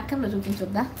పెట్టేస్తున్నాను, బ్యాక్ కెమెరా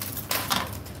చూపించొద్దా?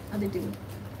 అది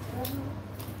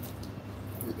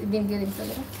దీనికి రింగ్స్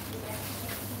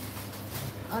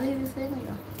అది ఇది సేమ్.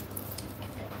 ఇక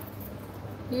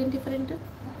ఏం డిఫరెంట్,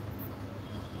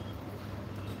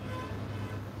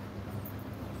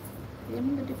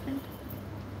 ఏముంది డిఫరెంట్?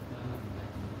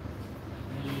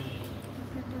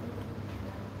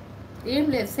 ఏం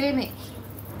లేదు, సేమే.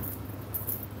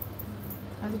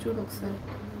 అది చూడు ఒకసారి.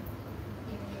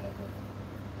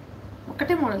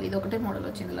 ఒకటే మోడల్, ఇది ఒకటే మోడల్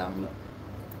వచ్చింది లాంగ్లో.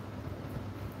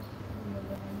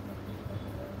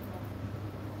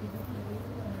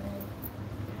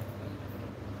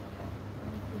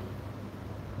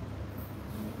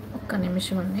 ఒక్క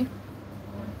నిమిషం అండి.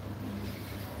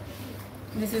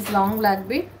 This is long black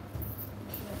bead.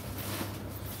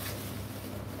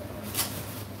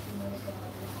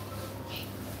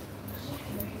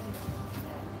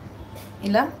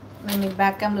 ఇలా నేను మీకు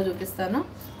బ్యాక్ క్యామ్లో చూపిస్తాను,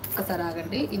 ఒక్కసారి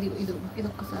ఆగండి. ఇది ఇది ఇది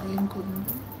ఒక్కసారి లింక్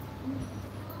ఉంది.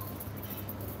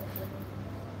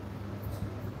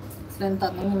 అసలు ఎంత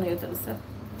అందంగా ఉన్నాయో తెలుసా.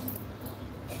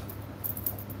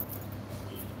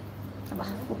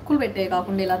 ఉక్కులు పెట్టే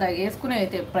కాకుండా ఇలా వేసుకునేది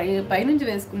అయితే, పైనుంచి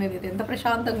వేసుకునేది అయితే ఎంత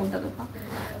ప్రశాంతంగా ఉంటుందో.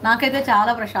 నాకైతే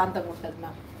చాలా ప్రశాంతంగా ఉంటుంది నా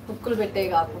ఉక్కులు పెట్టే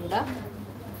కాకుండా.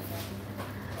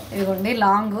 ఇదిగోండి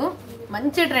లాంగ్,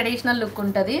 మంచి ట్రెడిషనల్ లుక్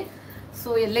ఉంటుంది. సో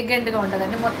ఎలిగెంట్గా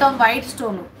ఉంటుందండి. మొత్తం వైట్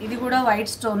స్టోన్, ఇది కూడా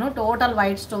white stone, total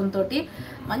white stone తోటి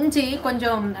మంచి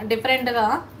కొంచెం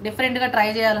డిఫరెంట్గా ట్రై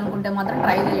చేయాలనుకుంటే మాత్రం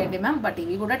ట్రై చేయండి మ్యామ్. బట్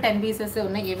ఇవి కూడా 10 పీసెస్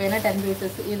ఉన్నాయి, ఏవైనా 10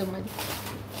 పీసెస్.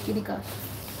 ఇది కాదు,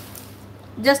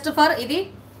 జస్ట్ ఫర్ ఇది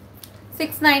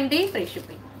 690 ఫ్రీ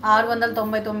షిప్పింగ్,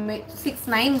 699,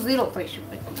 690 ఫ్రీ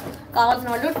షిప్పింగ్. కావాల్సిన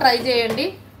వాళ్ళు ట్రై చేయండి,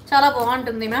 చాలా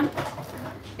బాగుంటుంది మ్యామ్.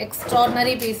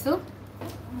 ఎక్స్ట్రాడినరీ పీసు,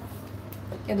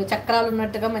 ఏదో చక్రాలు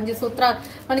ఉన్నట్టుగా మంచి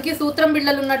మనకి సూత్రం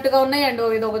బిళ్ళలు ఉన్నట్టుగా ఉన్నాయి. అండ్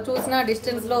ఇది ఒక చూసిన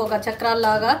డిస్టెన్స్లో ఒక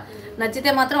చక్రాల్లాగా. నచ్చితే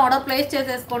మాత్రం ఆర్డర్ ప్లేస్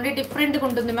చేసేసుకోండి, డిఫరెంట్గా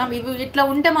ఉంటుంది మ్యామ్. ఇవి ఇట్లా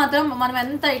ఉంటే మాత్రం మనం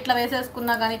ఎంత ఇట్లా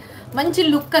వేసేసుకున్నా కానీ మంచి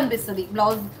లుక్ అనిపిస్తుంది.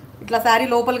 బ్లౌజ్ ఇట్లా శారీ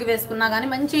లోపలికి వేసుకున్నా కానీ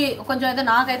మంచి కొంచెం అయితే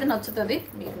నాకైతే నచ్చుతుంది.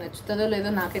 మీకు నచ్చుతుందో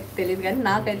లేదో నాకైతే తెలియదు, కానీ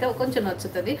నాకైతే కొంచెం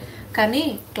నచ్చుతుంది. కానీ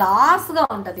క్లాస్గా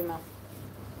ఉంటుంది మ్యామ్,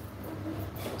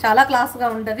 చాలా క్లాస్గా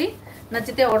ఉంటుంది.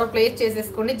 నచ్చితే ఆర్డర్ ప్లేస్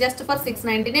చేసేసుకోండి, జస్ట్ ఫర్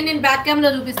 690. నేను బ్యాక్ క్యామ్లో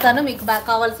చూపిస్తాను, మీకు బ్యాక్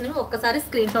కావాల్సినవి ఒక్కసారి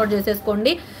స్క్రీన్ షాట్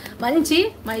చేసేసుకోండి. మంచి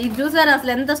ఇది చూసారు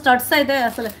అసలు ఎంత స్టడ్స్ అయితే,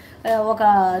 అసలు ఒక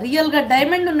రియల్గా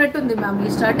డైమండ్ ఉన్నట్టుంది మ్యామ్. ఈ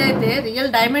స్టడ్ అయితే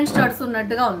రియల్ డైమండ్ స్టడ్స్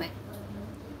ఉన్నట్టుగా ఉన్నాయి,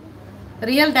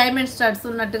 రియల్ డైమండ్ స్టడ్స్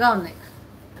ఉన్నట్టుగా ఉన్నాయి,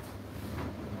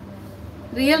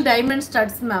 రియల్ డైమండ్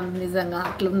స్టడ్స్ మ్యామ్, నిజంగా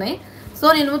అట్లున్నాయి. సో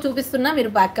నేను చూపిస్తున్నా,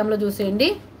 మీరు బ్యాక్ క్యామ్లో చూసేయండి.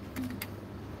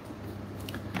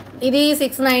 ఇది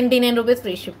 699 రూపీస్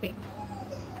ఫ్రీ షిప్పింగ్.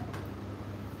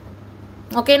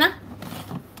 ఓకేనా?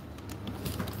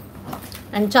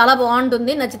 అండ్ చాలా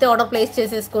బాగుంటుంది, నచ్చితే ఆర్డర్ ప్లేస్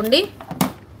చేసేసుకోండి.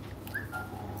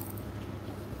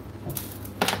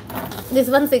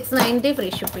 This one 690 free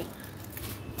shipping.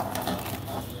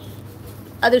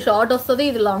 అది షార్ట్ వస్తుంది,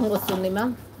 ఇది లాంగ్ వస్తుంది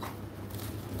మ్యామ్.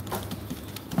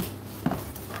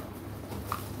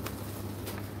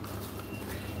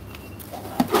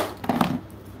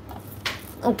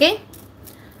 ఓకే,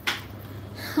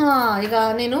 ఇక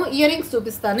నేను ఇయర్ రింగ్స్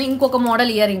చూపిస్తాను. ఇంకొక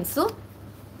మోడల్ ఇయర్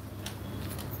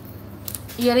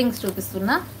రింగ్స్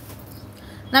చూపిస్తున్నా.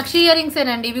 నక్షి ఇయర్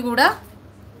రింగ్సేనండి ఇవి కూడా,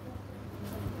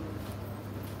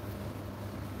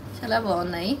 చాలా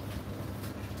బాగున్నాయి.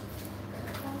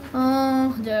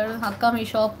 అక్క మీ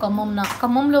షాప్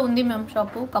ఖమ్మంలో ఉంది మ్యామ్.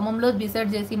 షాపు ఖమ్మంలో డిసైడ్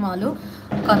చేసి మాలు,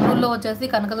 కర్నూలులో వచ్చేసి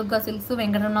Kanakadurga silks,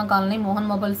 Venkataramana colony, Mohan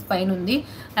mobiles పైన ఉంది.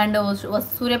 అండ్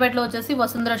సూర్యాపేటలో వచ్చేసి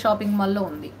వసుంధర షాపింగ్ మాల్లో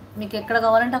ఉంది. మీకు ఎక్కడ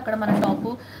కావాలంటే అక్కడ మన షాపు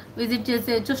విజిట్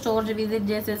చేసేయచ్చు, స్టోర్ విజిట్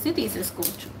చేసేసి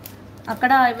తీసేసుకోవచ్చు.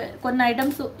 అక్కడ కొన్ని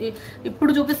ఐటమ్స్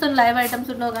ఇప్పుడు చూపిస్తున్న లైవ్ ఐటమ్స్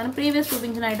ఉండవు, కానీ ప్రీవియస్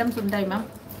చూపించిన ఐటమ్స్ ఉంటాయి మ్యామ్.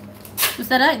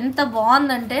 చూసారా ఎంత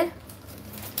బాగుందంటే,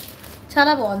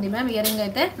 చాలా బాగుంది మ్యామ్. ఇయర్ రింగ్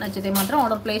అయితే నచ్చితే మాత్రం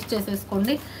ఆర్డర్ ప్లేస్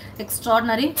చేసేసుకోండి.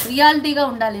 ఎక్స్ట్రాడినరీ రియాలిటీగా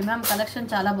ఉండాలి మ్యామ్. కలెక్షన్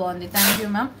చాలా బాగుంది. Thank you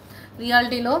ma'am.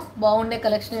 రియాలిటీలో బాగుండే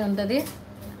కలెక్షన్ ఉంటుంది.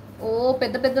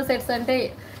 పెద్ద పెద్ద సెట్స్ అంటే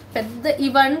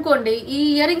ఇవి అనుకోండి. ఈ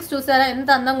ఇయర్ రింగ్స్ చూసారా ఎంత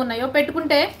అందంగా ఉన్నాయో.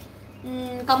 పెట్టుకుంటే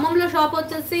ఖమ్మంలో షాప్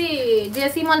వచ్చేసి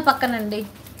జేసీ మాల్ పక్కనండి.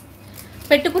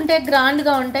 పెట్టుకుంటే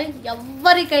గ్రాండ్గా ఉంటాయి,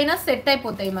 ఎవరికైనా సెట్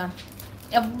అయిపోతాయి మ్యామ్,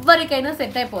 ఎవరికైనా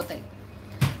సెట్ అయిపోతాయి.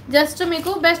 జస్ట్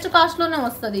మీకు బెస్ట్ కాస్ట్లోనే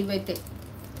వస్తుంది. ఇవైతే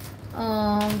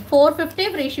 450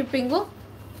 ఫ్రీ షిప్పింగ్,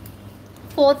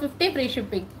 450 ఫ్రీ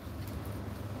షిప్పింగ్.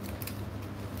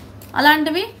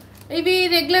 అలాంటివి ఇవి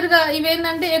రెగ్యులర్గా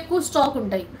ఇవేంటంటే ఎక్కువ స్టాక్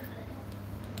ఉంటాయి.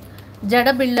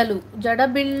 జడబిళ్ళలు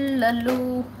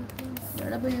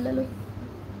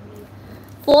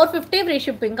 450 ఫ్రీ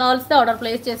షిప్పింగ్. కావాల్సితే ఆర్డర్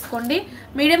ప్లేస్ చేసుకోండి.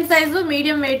 Medium size,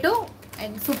 medium wait,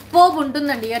 and superb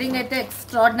ఉంటుందండి. ఇయర్ రింగ్ అయితే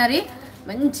ఎక్స్ట్రాడినరీ,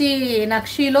 మంచి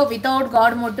నక్షీలో వితౌట్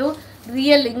గాడ్ మోటు.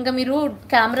 రియల్, ఇంకా మీరు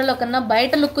కెమెరాలో కన్నా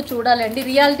బయట లుక్ చూడాలండి,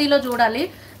 రియాలిటీలో చూడాలి.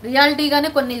 రియాలిటీగానే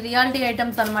కొన్ని రియాలిటీ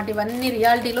ఐటమ్స్ అనమాట. ఇవన్నీ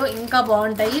రియాలిటీలో ఇంకా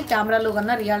బాగుంటాయి, కెమెరాలో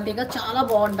కన్నా రియాలిటీగా చాలా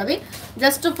బాగుంటుంది.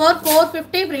 Just for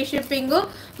 450 free shipping.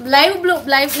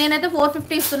 Live నేనైతే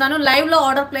 450 ఇస్తున్నాను. లైవ్లో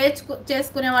ఆర్డర్ ప్లేస్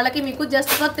చేసుకునే వాళ్ళకి మీకు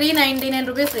just for 399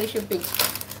 rupees free shipping,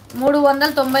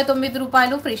 399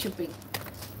 రూపాయలు ఫ్రీ షిప్పింగ్.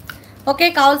 ఓకే,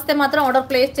 కావాల్సితే మాత్రం ఆర్డర్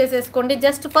ప్లేస్ చేసేసుకోండి.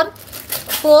 Just for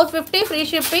 450 free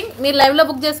shipping. మీరు లైవ్లో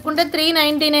బుక్ చేసుకుంటే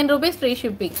 399 rupees free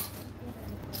shipping,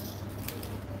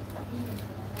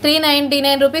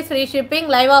 399 rupees free shipping.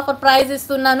 Live offer price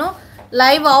ఇస్తున్నాను,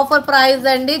 లైవ్ ఆఫర్ ప్రైస్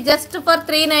అండి. Just for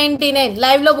 399.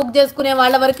 లైవ్లో బుక్ చేసుకునే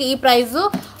వాళ్ళ వరకు ఈ ప్రైజు,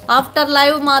 ఆఫ్టర్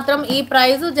లైవ్ మాత్రం ఈ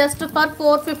price. Just for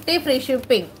 450 free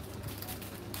shipping.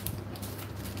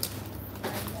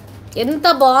 ఎంత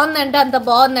బాగుందంటే అంత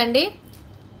బాగుందండి.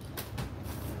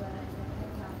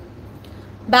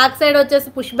 బ్యాక్ సైడ్ వచ్చేసి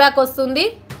పుష్ బ్యాక్ వస్తుంది.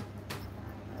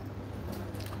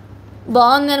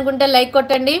 బాగుంది అనుకుంటే లైక్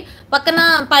కొట్టండి. పక్కన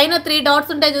పైన 3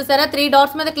 డాట్స్ ఉంటాయి చూసారా, 3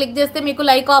 డాట్స్ మీద క్లిక్ చేస్తే మీకు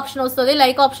లైక్ ఆప్షన్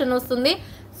వస్తుంది,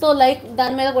 సో లైక్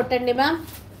దాని మీద కొట్టండి మ్యామ్.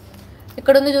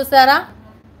 ఇక్కడ ఉంది చూసారా,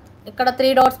 ఇక్కడ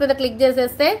 3 డాట్స్ మీద క్లిక్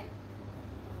చేసేస్తే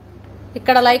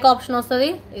ఇక్కడ లైక్ ఆప్షన్ వస్తుంది.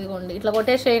 ఇదిగోండి, ఇట్లా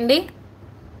కొట్టేసేయండి.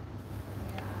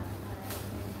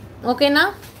 ఓకేనా?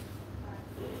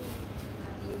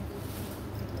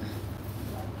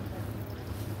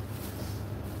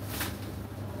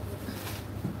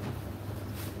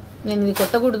 నేను ఇది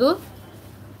కొట్టకూడదు,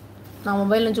 నా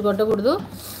మొబైల్ నుంచి కొట్టకూడదు.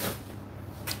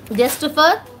 జస్ట్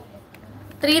ఫర్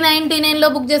 399లో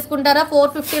బుక్ చేసుకుంటారా,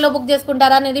 450లో బుక్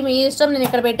చేసుకుంటారా అనేది మీ ఇష్టం. నేను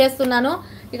ఇక్కడ పెట్టేస్తున్నాను,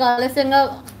 ఇక ఆలస్యంగా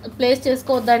ప్లేస్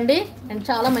చేసుకోవద్దండి. అండ్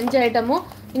చాలా మంచి ఐటము.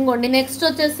 ఇంకోండి నెక్స్ట్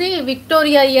వచ్చేసి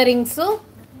విక్టోరియా ఇయర్ రింగ్స్.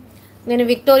 నేను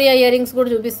విక్టోరియా ఇయర్ రింగ్స్ కూడా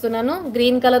చూపిస్తున్నాను.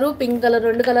 గ్రీన్ కలరు, పింక్ కలర్,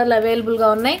 2 కలర్లు అవైలబుల్గా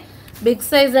ఉన్నాయి. బిగ్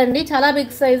సైజ్ అండి, చాలా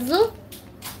big size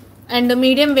and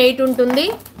medium wait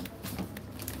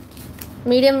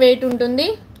ఉంటుంది.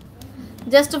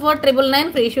 Just for 999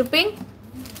 free shipping.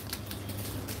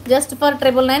 Just for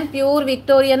 999 pure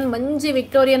Victorian, మంచి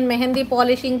విక్టోరియన్ మెహందీ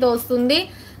పాలిషింగ్తో వస్తుంది.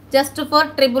 Just for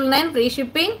 999 free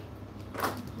shipping.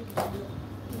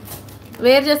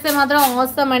 Wear చేస్తే మాత్రం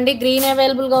అవసరం అండి. గ్రీన్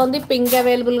అవైలబుల్గా ఉంది, పింక్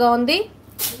అవైలబుల్గా ఉంది.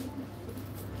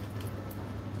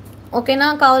 ఓకేనా,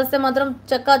 కావాల్స్తే మాత్రం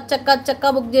చక్క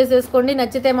బుక్ చేసేసుకోండి.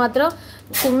 నచ్చితే మాత్రం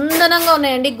కుందనంగా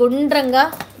ఉన్నాయండి, గుండ్రంగా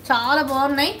చాలా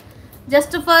బాగున్నాయి.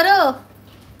 జస్ట్ ఫర్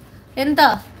ఎంత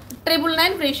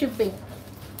 999 free shipping.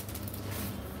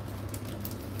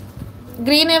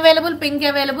 Green available, pink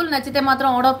available. నచ్చితే మాత్రం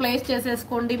ఆర్డర్ ప్లేస్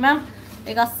చేసేసుకోండి మ్యామ్,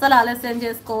 ఇక అస్సలు ఆలస్యం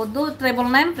చేసుకోవద్దు.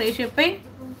 999 ఫ్రీ షిప్పింగ్.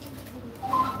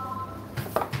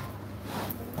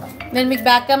 నేను మీకు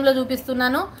బ్యాక్ క్యామ్లో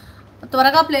చూపిస్తున్నాను,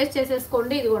 త్వరగా ప్లేస్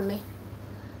చేసేసుకోండి. ఇదిగోండి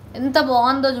ఎంత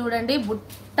బాగుందో చూడండి.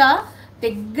 బుట్ట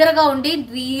దగ్గరగా ఉండి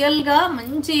రియల్గా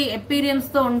మంచి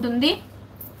ఎపీరియన్స్తో ఉంటుంది.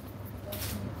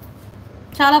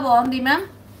 చాలా బాగుంది మ్యామ్.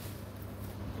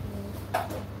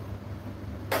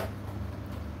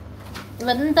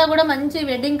 ఇవంతా కూడా మంచి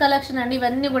వెడ్డింగ్ కలెక్షన్ అండి.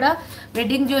 ఇవన్నీ కూడా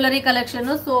wedding jewellery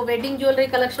collection. So wedding jewellery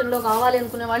కలెక్షన్లో కావాలి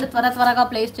అనుకునే వాళ్ళు త్వరగా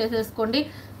ప్లేస్ చేసేసుకోండి.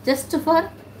 Just for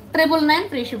 999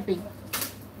 free shipping.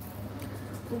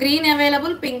 Green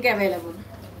available, pink available.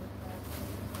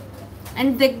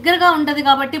 And దగ్గరగా ఉంటుంది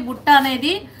కాబట్టి బుట్ట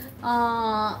అనేది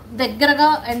దగ్గరగా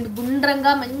అండ్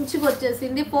గుండ్రంగా మంచిగా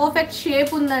వచ్చేసింది. పర్ఫెక్ట్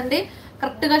షేప్ ఉందండి,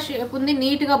 కరెక్ట్గా షేప్ ఉంది,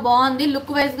 నీట్గా బాగుంది.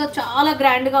 లుక్ వైజ్గా చాలా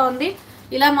గ్రాండ్గా ఉంది.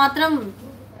 ఇలా మాత్రం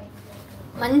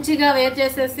మంచిగా వేర్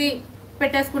చేసేసి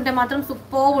పెట్టేసుకుంటే మాత్రం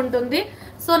సూపర్ ఉంటుంది.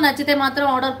 సో నచ్చితే మాత్రం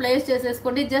ఆర్డర్ ప్లేస్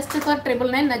చేసేసుకోండి. Just for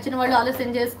 999. నచ్చిన వాళ్ళు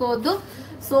ఆలస్యం చేసుకోవద్దు.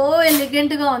 సో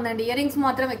ఎలిగెంట్గా ఉందండి. ఇయర్ రింగ్స్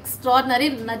మాత్రం ఎక్స్ట్రాడినరీ.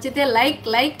 నచ్చితే లైక్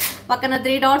పక్కన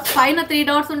 3 డాట్స్, పైన 3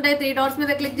 డాట్స్ ఉంటాయి. 3 డాట్స్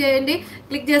మీద క్లిక్ చేయండి.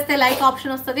 క్లిక్ చేస్తే లైక్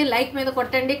ఆప్షన్ వస్తుంది. లైక్ మీద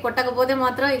కొట్టండి. కొట్టకపోతే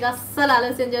మాత్రం ఇక అస్సలు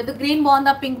ఆలస్యం చేయొద్దు. గ్రీన్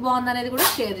బాగుందా, పింక్ బాగుందా అనేది కూడా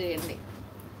షేర్ చేయండి.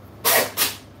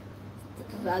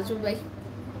 రాజు బాయ్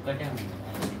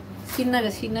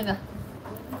చిన్నగా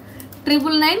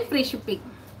 999 free shipping.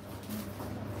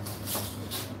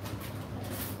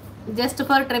 Just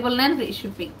for 999 free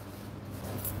shipping.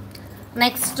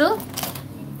 Next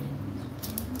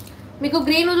మీకు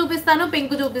గ్రీన్ చూపిస్తాను,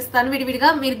 పింక్ చూపిస్తాను విడివిడిగా.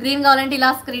 మీరు గ్రీన్ కావాలంటే ఇలా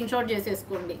స్క్రీన్ షాట్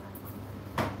చేసేసుకోండి.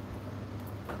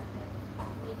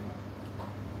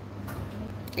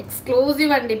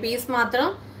 ఎక్స్క్లూజివ్ అండి, పీస్ మాత్రం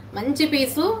మంచి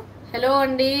పీసు. హలో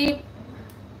అండి,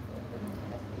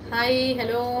 హాయ్,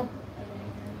 హలో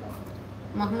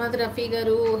మహమ్మద్ రఫీ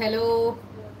గారు, hello.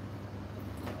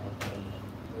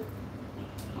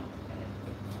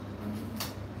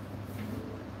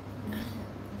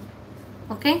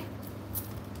 Okay,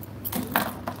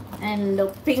 and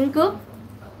pink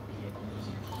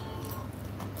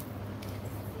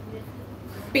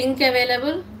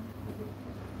available.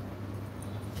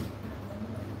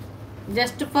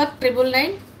 Just for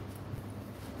 999.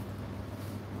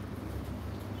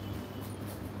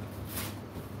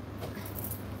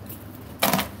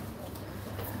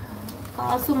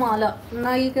 కాసుమాల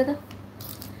ఉన్నాయి కదా,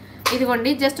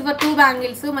 ఇదిగోండి. జస్ట్ ఫర్ 2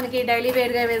 బ్యాంగిల్స్, మనకి డైలీ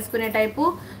వేర్గా వేసుకునే టైపు,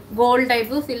 గోల్డ్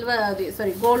టైపు, సిల్వర్ అది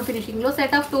గోల్డ్ ఫినిషింగ్లో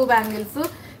సెట్ ఆఫ్ 2 బ్యాంగిల్స్.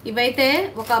 ఇవైతే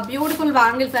ఒక బ్యూటిఫుల్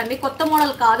బ్యాంగిల్స్ అండి, కొత్త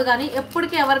మోడల్ కాదు కానీ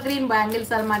ఎప్పటికీ ఎవర్ గ్రీన్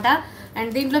బ్యాంగిల్స్ అనమాట.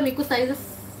 అండ్ దీంట్లో మీకు సైజెస్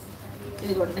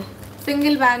ఇదిగోండి,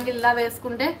 సింగిల్ బ్యాంగిల్ లా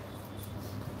వేసుకుంటే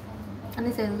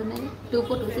అన్ని సైజెస్ ఉన్నాయి. 2,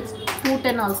 4, 2, 6,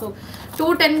 210 ఆల్సో.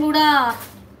 210 కూడా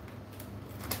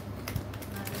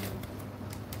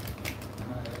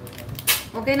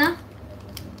ఓకేనా.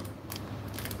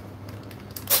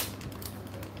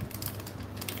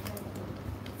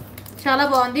 చాలా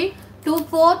బాగుంది. 2,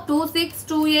 4, 2, 6,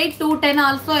 2, 8, 210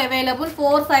 ఆల్సో అవైలబుల్.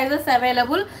 4 sizes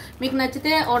available. మీకు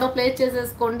నచ్చితే ఆర్డర్ ప్లేస్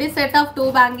చేసేసుకోండి. సెట్ ఆఫ్ 2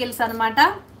 బ్యాంగిల్స్ అనమాట.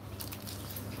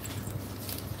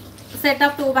 సెట్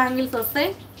ఆఫ్ 2 బ్యాంగిల్స్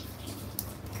వస్తాయి.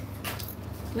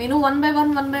 నేను 1 by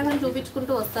 1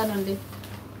 చూపించుకుంటూ వస్తానండి.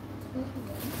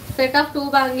 Set of 2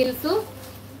 bangles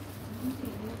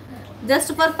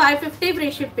just for 550 free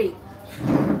shipping.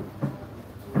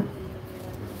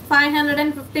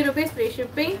 550 rupees free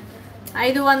shipping.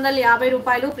 550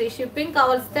 రూపాయలు ఫ్రీ షిప్పింగ్.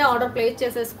 కావాల్సితే ఆర్డర్ ప్లేస్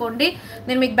చేసేసుకోండి.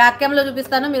 నేను మీకు బ్యాక్ క్యామ్లో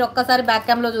చూపిస్తాను, మీరు ఒక్కసారి బ్యాక్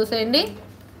క్యామ్లో చూసేయండి.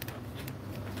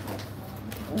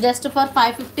 Just for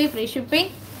 550 free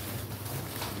shipping.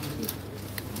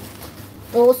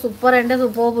 Oh super అంటే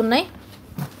సూపర్ ఉన్నాయి.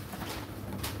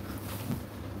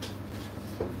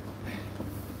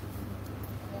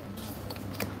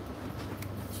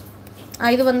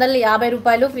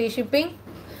 ₹550 ఫ్రీ షిప్పింగ్.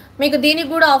 మీకు దీనికి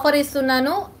కూడా ఆఫర్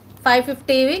ఇస్తున్నాను.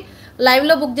 550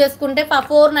 లైవ్లో బుక్ చేసుకుంటే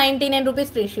 ₹499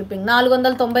 ఫ్రీ షిప్పింగ్.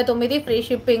 499 free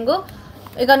shipping.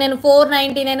 ఇక నేను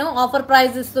 499 ఆఫర్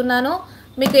ప్రైస్ ఇస్తున్నాను.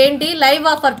 మీకు ఏంటి లైవ్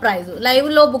ఆఫర్ ప్రైస్.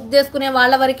 లైవ్లో బుక్ చేసుకునే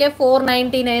వాళ్ళ వరకే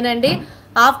 499 అండి.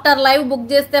 ఆఫ్టర్ లైవ్ బుక్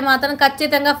చేస్తే మాత్రం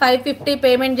ఖచ్చితంగా 550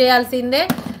 పేమెంట్ చేయాల్సిందే.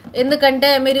 ఎందుకంటే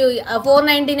మీరు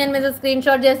 499 మీద స్క్రీన్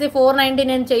షాట్ చేసి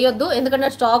 499 చేయొద్దు. ఎందుకంటే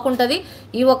స్టాక్ ఉంటుంది.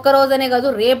 ఈ ఒక్క రోజనే కాదు,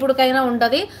 రేపుడికైనా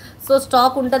ఉంటుంది. సో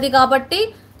స్టాక్ ఉంటుంది కాబట్టి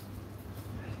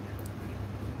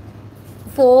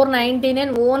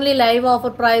 499 ఓన్లీ లైవ్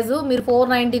ఆఫర్ ప్రైస్. మీరు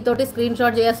 490 తోటి స్క్రీన్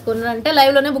షాట్ చేసుకున్నారంటే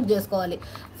లైవ్లోనే బుక్ చేసుకోవాలి.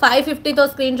 550తో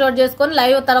స్క్రీన్ షాట్ చేసుకొని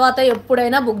లైవ్ తర్వాత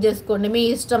ఎప్పుడైనా బుక్ చేసుకోండి, మీ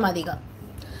ఇష్టం. అదిగా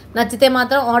నచ్చితే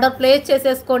మాత్రం ఆర్డర్ ప్లేస్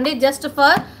చేసేసుకోండి. జస్ట్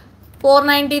ఫర్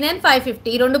 499,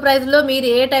 550 ఈ రెండు ప్రైస్లో మీరు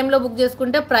ఏ టైంలో బుక్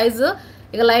చేసుకుంటే ప్రైస్.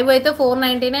 ఇక లైవ్ అయితే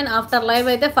 499, ఆఫ్టర్ లైవ్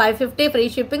అయితే 550 free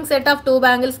shipping. Set of 2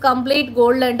 bangles complete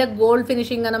gold అంటే గోల్డ్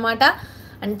ఫినిషింగ్ అనమాట.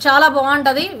 అండ్ చాలా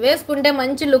బాగుంటుంది, వేసుకుంటే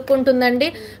మంచి లుక్ ఉంటుందండి.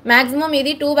 మ్యాక్సిమం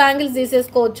ఇది 2 బ్యాంగిల్స్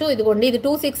తీసేసుకోవచ్చు. ఇదిగోండి, ఇది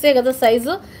 2.6 కదా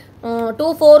సైజు.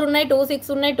 2.4 ఉన్నాయి, 2.6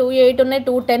 ఉన్నాయి, 2.8 ఉన్నాయి,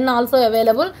 2.10 ఆల్సో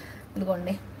అవైలబుల్.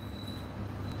 ఇదిగోండి,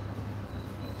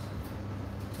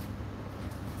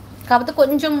 కాకపోతే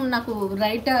కొంచెం నాకు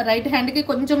రైట్ హ్యాండ్కి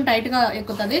కొంచెం టైట్గా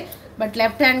ఎక్కుతుంది, బట్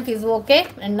లెఫ్ట్ హ్యాండ్కి ఈజ్ ఓకే.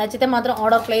 అండ్ నచ్చితే మాత్రం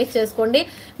ఆర్డర్ ప్లేస్ చేసుకోండి.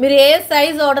 మీరు ఏ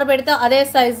సైజ్ ఆర్డర్ పెడితే అదే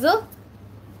సైజు.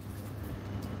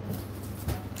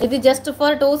 ఇది జస్ట్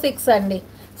ఫర్ 2.6 అండి.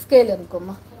 స్కేల్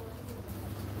అనుకోమ్మా,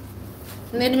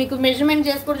 నేను మీకు మెజర్మెంట్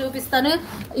చేసి కూడా చూపిస్తాను.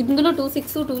 ఇందులో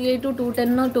 2.6, 2.8,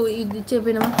 2.10 ఇది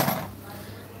చెప్పినాము.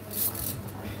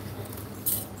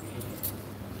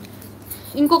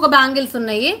 ఇంకొక బ్యాంగిల్స్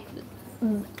ఉన్నాయి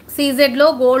సీజెడ్లో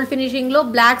గోల్డ్ ఫినిషింగ్లో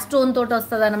బ్లాక్ స్టోన్ తోటి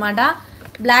వస్తుంది అనమాట.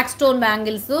 Black stone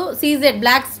bangles CZ,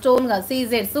 black stone కాదు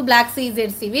సీజెడ్స్, బ్లాక్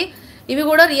సీజెడ్స్. ఇవి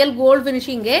కూడా రియల్ గోల్డ్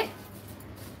ఫినిషింగే,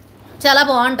 చాలా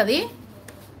బాగుంటుంది.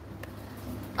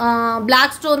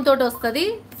 బ్లాక్ స్టోన్ తోటి వస్తుంది.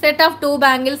 Set of 2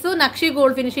 bangles nakshi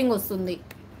gold finishing వస్తుంది.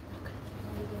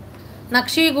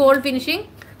 నక్షి గోల్డ్ ఫినిషింగ్.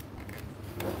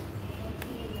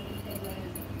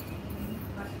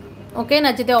 ఓకే,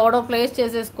 నచ్చితే ఆర్డర్ ప్లేస్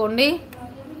చేసేసుకోండి.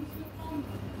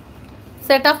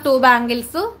 సెట్ ఆఫ్ 2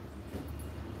 బ్యాంగిల్స్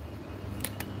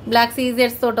బ్లాక్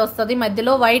సీజెడ్స్ తోటి వస్తుంది.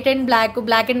 మధ్యలో white and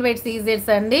black and white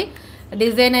సీజెడ్స్ అండి.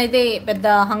 డిజైన్ అయితే పెద్ద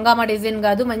హంగామా డిజైన్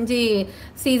కాదు, మంచి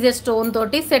సీజెడ్ స్టోన్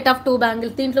తోటి. Set of 2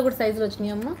 bangles. దీంట్లో కూడా సైజులు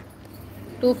వచ్చినాయి అమ్మ.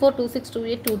 2.4, 2.6,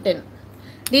 2.8, 2.10.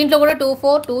 దీంట్లో కూడా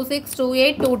 2.4, 2.6,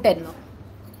 2.8, 2.10.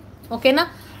 ఓకేనా,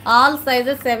 ఆల్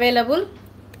సైజెస్ అవైలబుల్.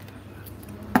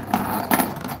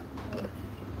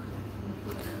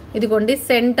 ఇదిగోండి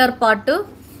సెంటర్ పార్ట్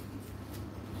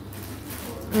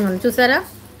చూసారా,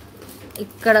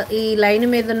 ఇక్కడ ఈ లైన్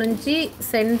మీద నుంచి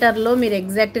సెంటర్లో మీరు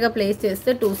ఎగ్జాక్ట్గా ప్లేస్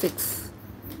చేస్తే 2.6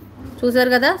 చూసారు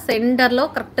కదా. సెంటర్లో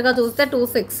కరెక్ట్గా చూస్తే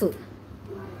 2.6.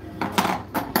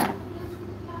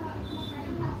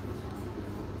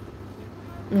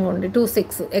 ఇదిగోండి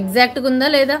 2.6 ఎగ్జాక్ట్గా ఉందా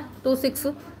లేదా.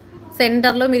 2.6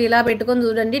 సెంటర్లో మీరు ఇలా పెట్టుకొని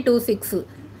చూడండి. 2.6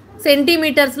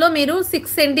 సెంటీమీటర్స్లో మీరు 6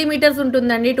 సెంటీమీటర్స్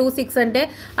ఉంటుందండి. 2.6 అంటే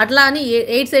అట్లా అని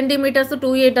 8 సెంటీమీటర్స్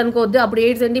 2.8 అనుకోవద్దు. అప్పుడు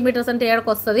 8 సెంటీమీటర్స్ అంటే ఏడకు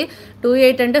వస్తుంది.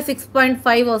 2.8 అంటే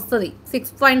 6.5 వస్తుంది.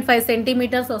 6.5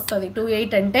 సెంటీమీటర్స్ వస్తుంది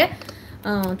 2.8 అంటే.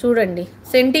 చూడండి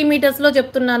సెంటీమీటర్స్లో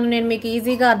చెప్తున్నాను నేను మీకు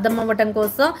ఈజీగా అర్థం అవ్వటం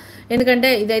కోసం. ఎందుకంటే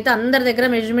ఇదైతే అందరి దగ్గర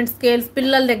మెజర్మెంట్ స్కేల్స్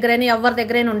పిల్లల దగ్గరైనా ఎవరి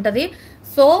దగ్గరైనా ఉంటుంది.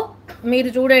 సో మీరు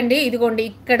చూడండి, ఇదిగోండి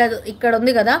ఇక్కడ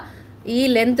ఉంది కదా, ఈ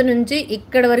లెంత్ నుంచి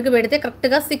ఇక్కడ వరకు పెడితే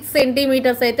కరెక్ట్గా 6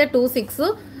 సెంటీమీటర్స్ అయితే 2.6.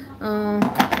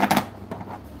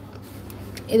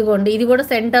 ఇదిగోండి, ఇది కూడా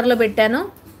సెంటర్లో పెట్టాను.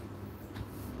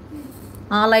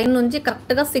 ఆ లైన్ నుంచి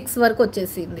కరెక్ట్గా 6 వరకు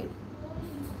వచ్చేసింది.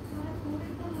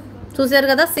 చూసారు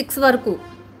కదా, 6 వరకు.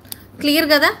 క్లియర్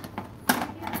కదా.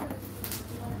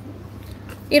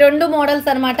 ఈ రెండు మోడల్స్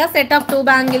అనమాట. Set of 2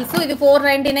 bangles. ఇది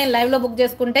 499 లైవ్లో బుక్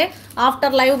చేసుకుంటే.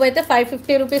 ఆఫ్టర్ లైవ్ అయితే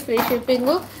 550 rupees free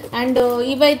shipping. And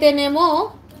ఇవైతేనేమో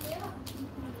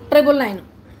 999.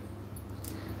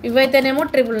 ఇవైతేనేమో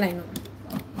 999.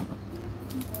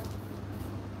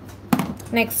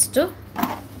 Next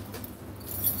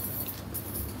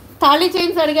thali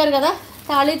chains అడిగారు కదా.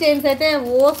 తాళీ చైన్స్ అయితే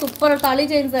సూపర్ తాళీ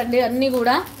చైన్స్ అండి. అన్నీ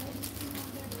కూడా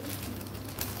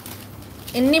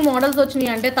ఎన్ని మోడల్స్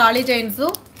వచ్చినాయి అంటే తాళీ చైన్స్.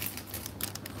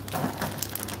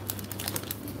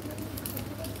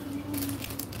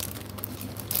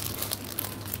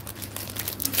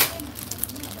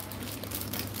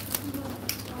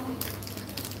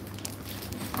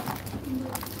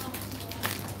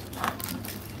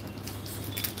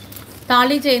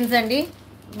 తాళీ చైన్స్ అండి.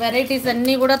 వెరైటీస్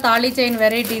అన్నీ కూడా తాళీ చైన్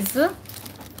వెరైటీస్.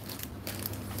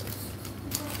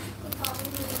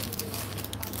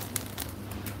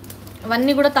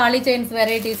 అవన్నీ కూడా తాళీ చైన్స్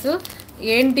వెరైటీస్.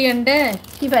 ఏంటి అంటే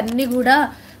ఇవన్నీ కూడా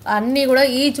అన్నీ కూడా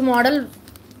ఈచ్ మోడల్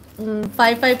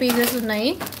 5 పీసెస్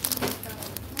ఉన్నాయి.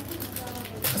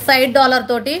 సైడ్ డాలర్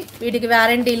తోటి. వీటికి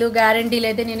గ్యారంటీలు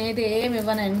అయితే నేనైతే ఏమి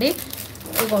ఇవ్వనండి.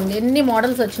 ఇదిగోండి ఎన్ని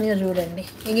మోడల్స్ వచ్చినాయో చూడండి.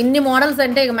 ఇన్ని మోడల్స్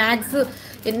అంటే ఇక మ్యాక్స్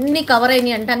ఎన్ని కవర్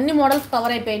అయినాయి అంటే అన్ని మోడల్స్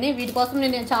కవర్ అయిపోయినాయి. వీటి కోసం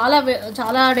నేను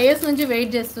చాలా డేస్ నుంచి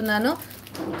వెయిట్ చేస్తున్నాను.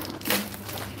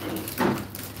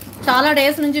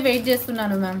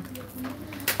 మ్యామ్.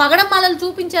 పగడం మాలలు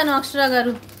చూపించాను అక్షర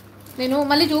గారు, నేను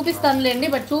మళ్ళీ చూపిస్తానులేండి.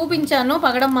 బట్ చూపించాను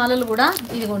పగడం మాలలు కూడా.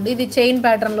 ఇదిగోండి ఇది చైన్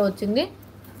ప్యాటర్న్లో వచ్చింది.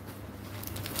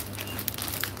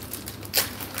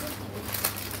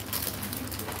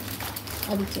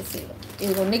 అది ఇచ్చేసి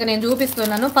ఇదిగోండి ఇక నేను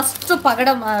చూపిస్తున్నాను. ఫస్ట్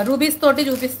పగడం రూబీస్ తోటి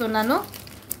చూపిస్తున్నాను.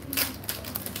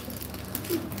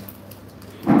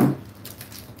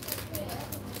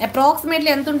 అప్రాక్సిమేట్లీ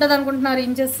ఎంత ఉంటుంది అనుకుంటున్నారు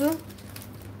ఇంచెస్?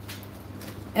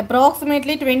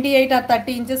 అప్రాక్సిమేట్లీ 28 or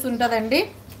 30 ఇంచెస్ ఉంటుందండి.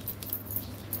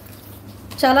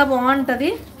 చాలా బాగుంటుంది.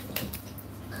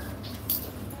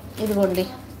 ఇదిగోండి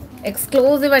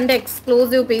ఎక్స్క్లూజివ్ అంటే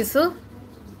ఎక్స్క్లూజివ్ పీసు.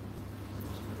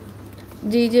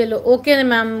 జీజేలో ఓకే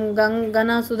మ్యామ్.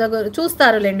 గనా సుధా గారు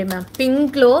చూస్తారులేండి మ్యామ్.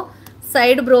 పింక్లో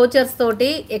సైడ్ బ్రోచర్స్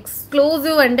తోటి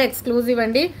ఎక్స్క్లూజివ్ అంటే ఎక్స్క్లూజివ్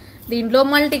అండి. దీంట్లో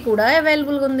మల్టీ కూడా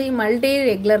అవైలబుల్గా ఉంది. మల్టీ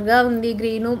రెగ్యులర్గా ఉంది.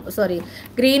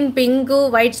 గ్రీన్ పింక్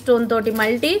వైట్ స్టోన్ తోటి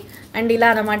మల్టీ అండ్ ఇలా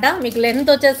అనమాట. మీకు లెంత్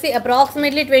వచ్చేసి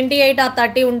అప్రాక్సిమేట్లీ 28 or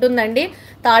 30 ఉంటుందండి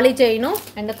తాళీ చైను.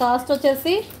 అండ్ కాస్ట్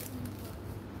వచ్చేసి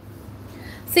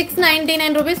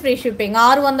 699 రూపీస్ ఫ్రీ షిప్పింగ్.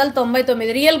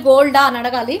 699. రియల్ గోల్డా అని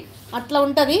అడగాలి, అట్లా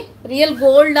ఉంటుంది. రియల్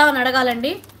గోల్డా అని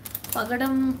అడగాలండి.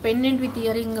 పగడం pendant with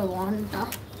earring వాంటా?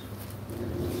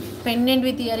 Pendant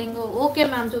with earring okay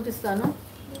ma'am చూపిస్తాను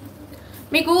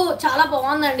మీకు. చాలా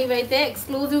బాగుందండి. ఇవైతే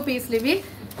ఎక్స్క్లూజివ్ పీస్లు ఇవి.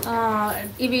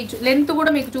 ఇవి లెంత్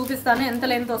కూడా మీకు చూపిస్తాను ఎంత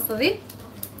లెంత్ వస్తుంది.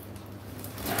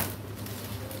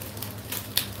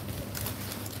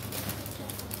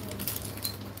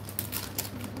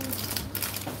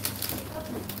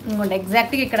 ఇంకోటి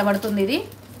ఎగ్జాక్ట్గా ఇక్కడ పడుతుంది ఇది.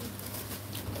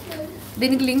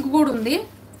 దీనికి లింక్ కూడా ఉంది,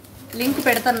 లింక్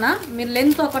పెడతాన్నా. మీరు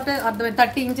లెంత్ ఒకటే అర్థమైంది.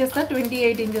 30 ఇంచెస్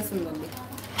 28 ఇంచెస్ ఉంటుంది.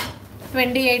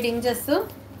 28 ఇంచెస్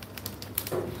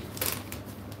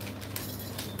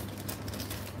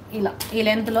ఇలా ఈ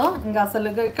లెంత్లో. ఇంకా అసలు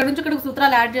ఇక్కడ నుంచి ఇక్కడికి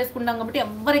సూత్రాలు యాడ్ చేసుకుంటాం కాబట్టి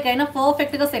ఎవరికైనా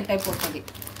పర్ఫెక్ట్గా సెట్ అయిపోతుంది.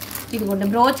 ఇదిగోండి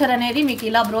బ్రోచర్ అనేది మీకు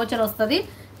ఇలా బ్రోచర్ వస్తుంది.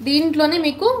 దీంట్లోనే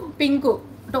మీకు పింక్,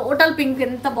 టోటల్ పింక్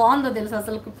ఎంత బాగుందో తెలుసు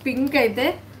అసలు. పింక్ అయితే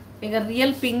ఇక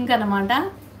రియల్ పింక్ అనమాట.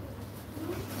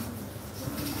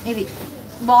 ఇది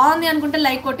బాగుంది అనుకుంటే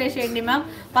లైక్ కొట్టేసేయండి మ్యామ్.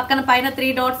 పక్కన పైన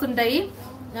 3 డాట్స్ ఉంటాయి.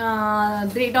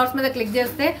 3 డాట్స్ మీద క్లిక్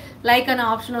చేస్తే లైక్ అనే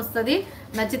ఆప్షన్ వస్తుంది.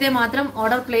 నచ్చితే మాత్రం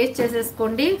ఆర్డర్ ప్లేస్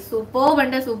చేసేసుకోండి. సూపర్బ్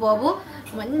అంటే సూపర్బ్,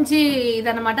 మంచి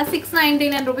ఇదనమాట.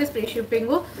 699 రూపీస్ ఫ్రీ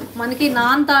షిప్పింగ్. మనకి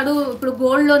నాన్ తాడు, ఇప్పుడు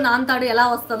గోల్డ్లో నాన్ తాడు ఎలా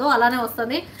వస్తుందో అలానే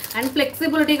వస్తుంది. అండ్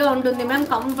ఫ్లెక్సిబిలిటీగా ఉంటుంది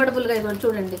మ్యామ్, కంఫర్టబుల్గా. ఇవ్వండి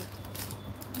చూడండి.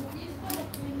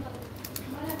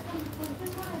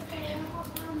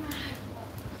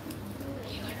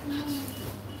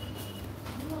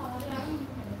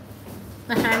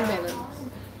 హ్యాండ్ బ్యాగ్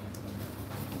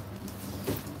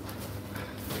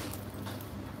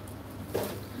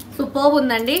సూపర్బ్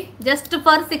ఉందండి. Just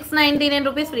for 699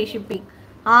 rupees free shipping.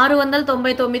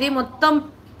 699. మొత్తం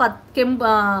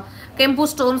కెంపు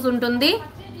స్టోన్స్ ఉంటుంది.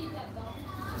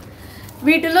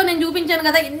 వీటిల్లో నేను చూపించాను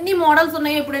కదా ఎన్ని మోడల్స్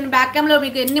ఉన్నాయో. ఇప్పుడు నేను బ్యాక్ క్యామ్లో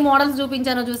మీకు ఎన్ని మోడల్స్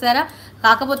చూపించానో చూసారా.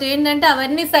 కాకపోతే ఏంటంటే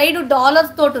అవన్నీ సైడ్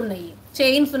డాలర్స్ తోటి ఉన్నాయి,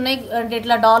 చైన్స్ ఉన్నాయి, అంటే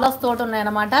ఇట్లా డాలర్స్ తోటి ఉన్నాయి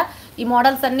అనమాట. ఈ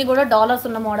మోడల్స్ అన్నీ కూడా డాలర్స్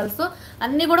ఉన్న మోడల్స్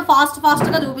అన్నీ కూడా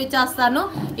ఫాస్ట్గా చూపించేస్తాను.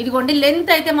 ఇదిగోండి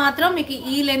లెంత్ అయితే మాత్రం మీకు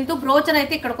ఈ లెంత్ బ్రోచర్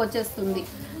అయితే ఇక్కడికి వచ్చేస్తుంది.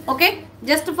 Okay,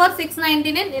 just for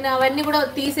 699. నేను అవన్నీ కూడా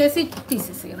తీసేసి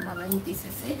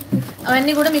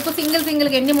అవన్నీ కూడా మీకు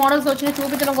సింగిల్గా ఎన్ని మోడల్స్ వచ్చినాయి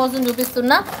చూపించడం కోసం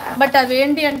చూపిస్తున్నా. బట్ అవి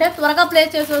ఏంటి అంటే త్వరగా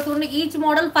ప్లేస్ చేసేసుకోండి. Each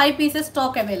model 5 pieces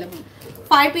stock available.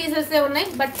 5 pieces ఉన్నాయి.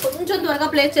 బట్ కొంచెం త్వరగా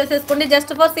ప్లేస్ చేసేసుకోండి.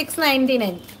 Just for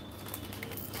 699.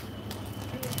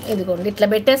 ఇదిగోండి ఇట్లా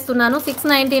పెట్టేస్తున్నాను.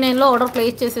 699లో ఆర్డర్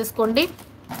ప్లేస్ చేసేసుకోండి.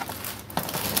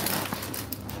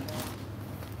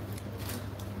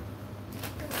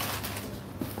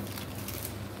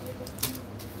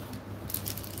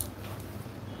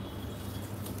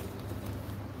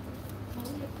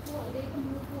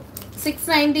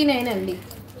 $699 అండి.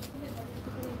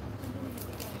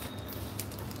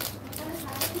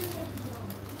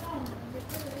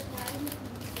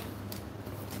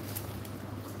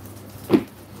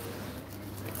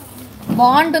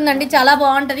 బాగుంటుందండి, చాలా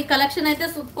బాగుంటుంది. కలెక్షన్ అయితే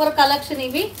సూపర్ కలెక్షన్.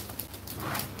 ఇవి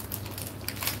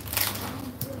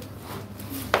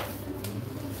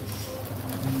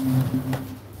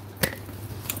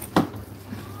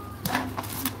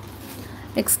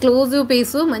ఎక్స్క్లూజివ్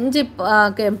పీసు, మంచి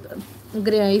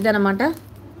ఇదనమాట.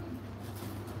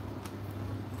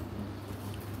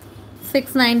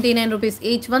 699 rupees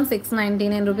each one,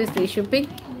 699 rupees free shipping.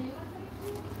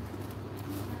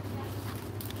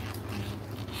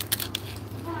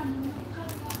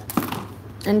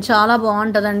 And చాలా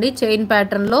బాగుంటుందండి చైన్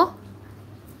ప్యాటర్న్లో.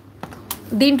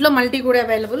 దీంట్లో మల్టీ కూడా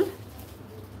అవైలబుల్.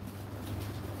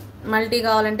 మల్టీ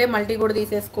కావాలంటే మల్టీ కూడా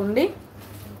తీసేసుకోండి.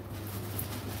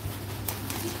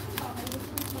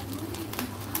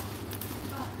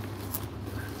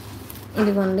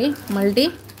 ఇదిగోండి మల్టీ.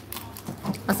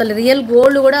 అసలు రియల్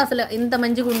గోల్డ్ కూడా అసలు ఇంత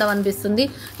మంచిగా ఉండవనిపిస్తుంది.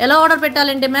 ఎలా ఆర్డర్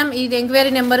పెట్టాలంటే మ్యామ్, ఇది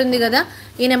ఎంక్వైరీ నెంబర్ ఉంది కదా,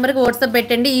 ఈ నెంబర్కి వాట్సాప్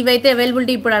పెట్టండి. ఇవైతే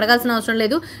అవైలబిలిటీ ఇప్పుడు అడగాల్సిన అవసరం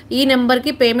లేదు. ఈ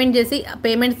నెంబర్కి పేమెంట్ చేసి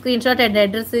payment screen shot and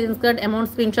address screen shot, amount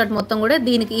screen shot మొత్తం కూడా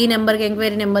దీనికి ఈ నెంబర్కి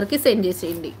ఎంక్వైరీ నెంబర్కి సెండ్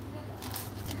చేసేయండి.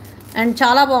 అండ్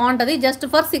చాలా బాగుంటుంది. Just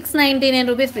for 699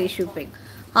 rupees free shipping.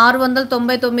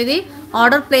 699.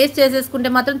 Order place చేసేసుకుంటే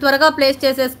మాత్రం త్వరగా ప్లేస్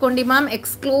చేసేసుకోండి ma'am.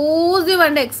 Exclusive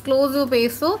and exclusive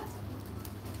piece.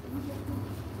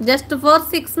 Just for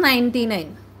 699.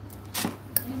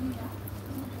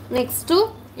 Next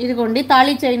ఇదిగోండి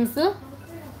తాళీ చైన్స్.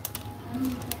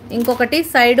 ఇంకొకటి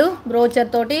సైడు బ్రోచర్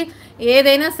తోటి.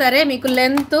 ఏదైనా సరే మీకు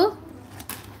లెంత్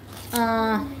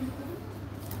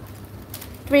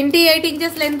 28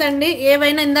 ఇంచెస్ లెంత్ అండి.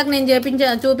 ఏవైనా ఇందాక నేను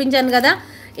చూపించాను కదా,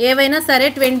 ఏవైనా సరే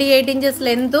 28 ఇంచెస్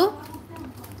లెంత్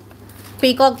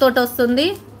పీకాక్ తోటి వస్తుంది.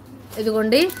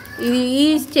 ఇదిగోండి ఇది ఈ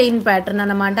చైన్ ప్యాటర్న్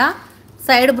అన్నమాట.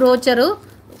 Side brochure.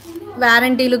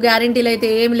 వారంటీలు గ్యారంటీలు అయితే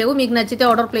ఏం లేవు. మీకు నచ్చితే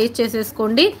ఆర్డర్ ప్లేస్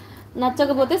చేసేసుకోండి,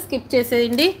 నచ్చకపోతే స్కిప్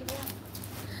చేసేయండి.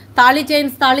 Thali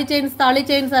chains thali chains thali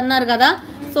chains అన్నారు కదా,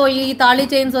 సో ఈ తాళీ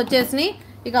చైన్స్ వచ్చేసినాయి.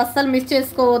 ఇక అస్సలు మిస్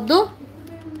చేసుకోవద్దు.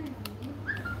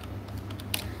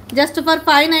 Just for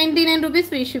 599 rupees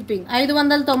free shipping.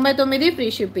 599 free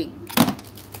shipping.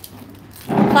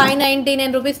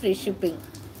 599 rupees free shipping.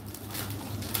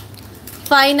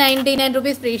 599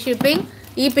 rupees free shipping.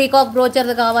 ఈ పీకాక్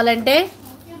బ్రోచర్ కావాలంటే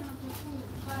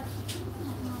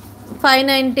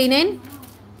 599.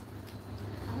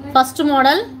 First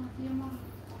model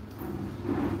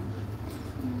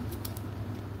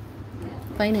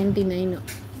 599.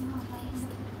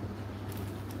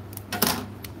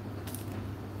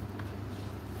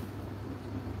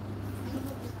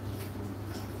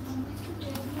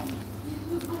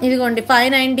 ఇదిగోండి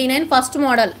 599 ఫస్ట్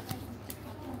మోడల్.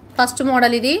 ఫస్ట్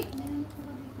మోడల్ ఇది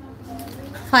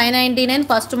 599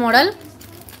 ఫస్ట్ మోడల్.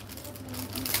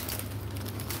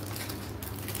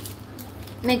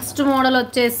 నెక్స్ట్ మోడల్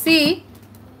వచ్చేసి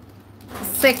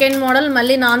సెకండ్ మోడల్.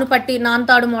 మళ్ళీ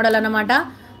నాన్తాడు మోడల్ అన్నమాట.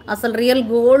 అసలు రియల్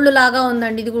గోల్డ్ లాగా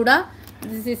ఉందండి ఇది కూడా.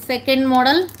 This is second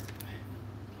model.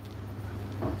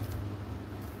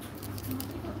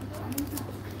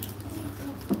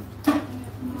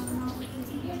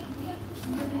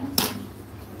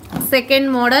 Second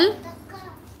model.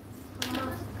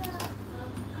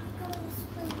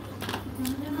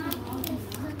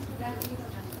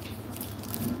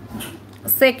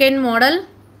 Second model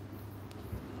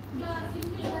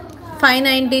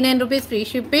 599 rupees free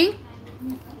shipping.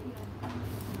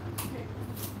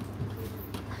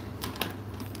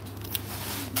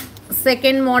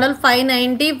 Second model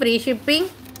 590 free shipping.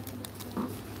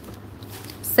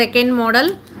 Second model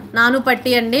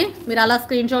నానుపట్టి అండి. మీరు అలా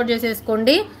స్క్రీన్ షాట్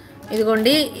చేసేసుకోండి.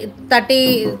 ఇదిగోండి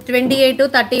 28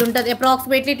 30 ఉంటుంది.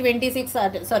 అప్రాక్సిమేట్లీ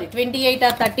 28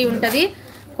 or 30 ఉంటుంది.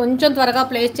 కొంచెం త్వరగా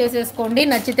ప్లేస్ చేసేసుకోండి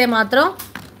నచ్చితే మాత్రం.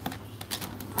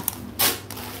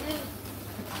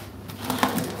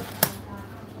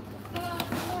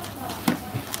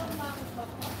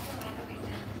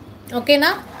 ఓకేనా.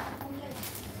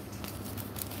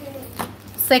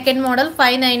 Second model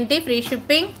 590 free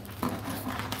shipping.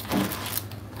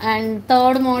 And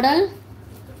third model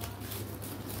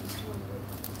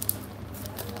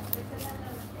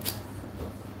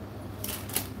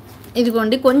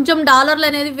ఇదిగోండి. కొంచెం డాలర్లు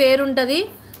అనేది వేరుంటుంది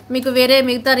మీకు. వేరే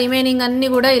మిగతా రిమైనింగ్ అన్నీ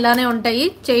కూడా ఇలానే ఉంటాయి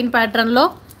చైన్ ప్యాటర్న్లో.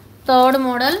 థర్డ్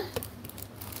మోడల్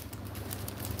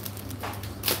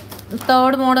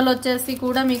వచ్చేసి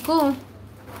కూడా మీకు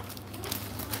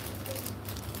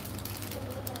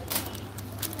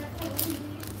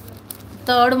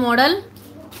third model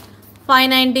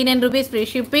 599 rupees free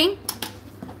shipping.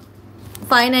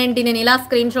 599 ఇలా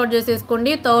స్క్రీన్ షాట్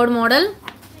చేసేసుకోండి. Third model.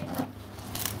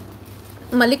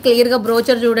 మళ్ళీ క్లియర్గా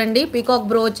బ్రోచర్ చూడండి. Peacock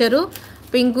brochure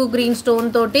pink green stone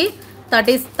తోటి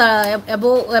 30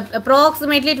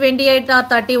 అప్రాక్సిమేట్లీ 28 or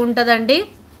 30 ఉంటుందండి.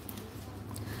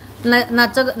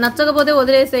 నచ్చకపోతే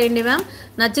వదిలేసేయండి మ్యామ్.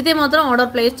 నచ్చితే మాత్రం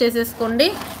ఆర్డర్ ప్లేస్ చేసేసుకోండి.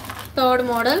 థర్డ్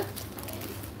మోడల్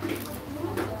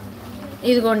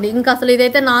ఇదిగోండి. ఇంకా అసలు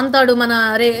ఇదైతే నాన్తాడు, మన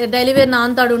డైలీ వేర్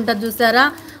నాన్తాడు ఉంటుంది చూసారా,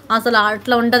 అసలు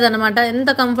అట్లా ఉంటుంది అనమాట. ఎంత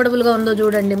కంఫర్టబుల్గా ఉందో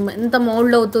చూడండి, ఎంత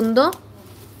మోల్డ్ అవుతుందో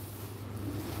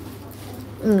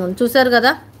చూసారు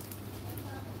కదా.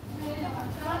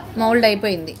 మోల్డ్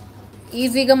అయిపోయింది,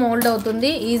 ఈజీగా మోల్డ్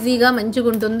అవుతుంది, ఈజీగా మంచిగా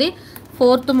ఉంటుంది.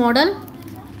 Fourth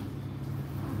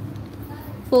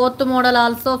model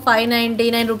also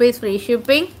 599 rupees free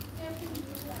shipping.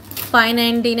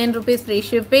 599 rupees free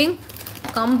shipping.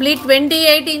 Complete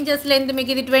 28 inches length.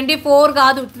 మీకు ఇది 24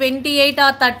 కాదు, 28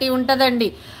 or 30 ఉంటుందండి.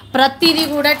 ప్రతిదీ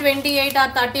కూడా 28 or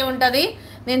 30 ఉంటుంది.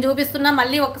 నేను చూపిస్తున్నా,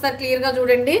 మళ్ళీ ఒకసారి క్లియర్గా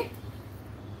చూడండి.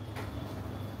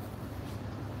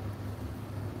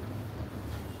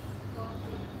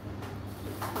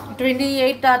 ట్వంటీ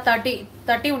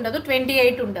 30 ఉండదు,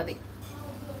 28 ఉంటుంది.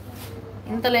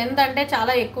 ఇంత లెంత్ అంటే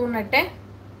చాలా ఎక్కువ ఉన్నట్టే.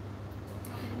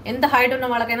 ఎంత హైట్ ఉన్న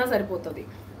వాళ్ళకైనా సరిపోతుంది.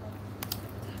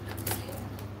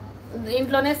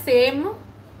 దీంట్లోనే సేమ్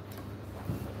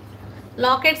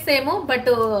లాకెట్ సేమ్, బట్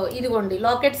ఇదిగోండి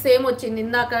లాకెట్ సేమ్ వచ్చింది.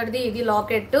 ఇందాకది ఇది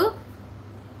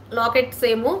లాకెట్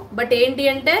సేమ్, బట్ ఏంటి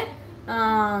అంటే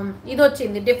ఇది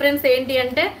వచ్చింది. డిఫరెన్స్ ఏంటి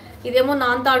అంటే ఇదేమో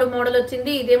నాన్ తాడు మోడల్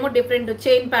వచ్చింది, ఇదేమో డిఫరెంట్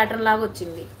చైన్ ప్యాటర్న్ లాగా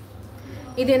వచ్చింది.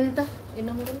 ఇది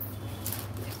ఎన్నో మోడల్?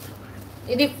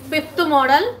 ఇది ఫిఫ్త్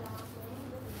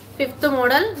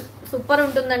మోడల్. సూపర్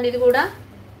ఉంటుందండి ఇది కూడా.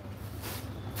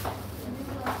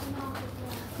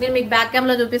 నేను మీకు బ్యాక్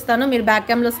క్యామ్లో చూపిస్తాను, మీరు బ్యాక్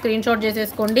క్యామ్లో స్క్రీన్ షాట్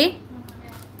చేసేసుకోండి.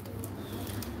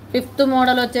 ఫిఫ్త్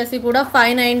మోడల్ వచ్చేసి కూడా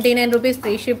 599 rupees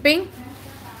free shipping.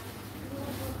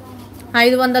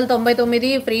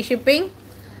 599 free shipping.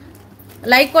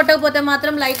 Like కొట్టకపోతే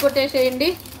మాత్రం లైక్ కొట్టేసేయండి.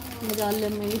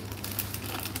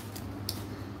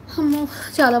 అమ్మో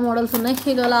చాలా మోడల్స్ ఉన్నాయి.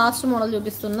 ఇది లాస్ట్ మోడల్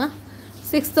చూపిస్తున్నా.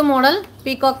 6th మోడల్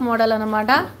పీకాక్ మోడల్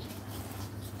అనమాట.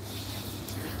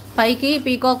 పైకి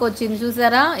పీకాక్ వచ్చింది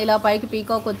చూసారా, ఇలా పైకి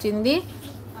పీకాక్ వచ్చింది,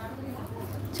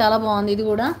 చాలా బాగుంది ఇది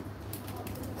కూడా.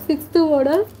 6th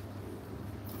model.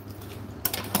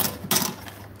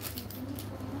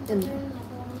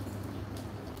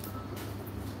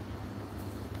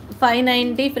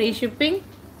 $590 free shipping.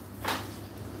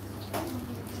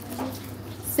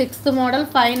 6th model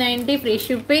 590 free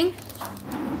shipping.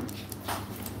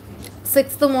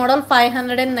 6th model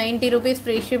 590 rupees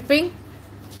free shipping.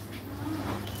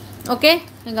 Okay,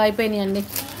 ఇంకా అయిపోయినాయండి.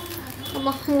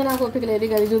 అమ్మా ఇంకా నాకు ఓపిక లేదు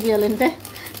ఇక అది చూపించాలంటే.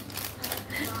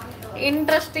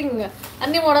 ఇంట్రెస్టింగ్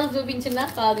అన్ని మోడల్స్ చూపించినా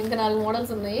కాదు, ఇంకా 4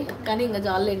 మోడల్స్ ఉన్నాయి, కానీ ఇంకా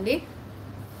చాలండి.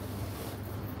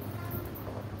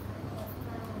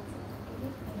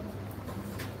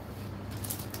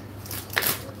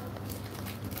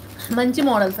 మంచి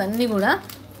మోడల్స్ అన్నీ కూడా.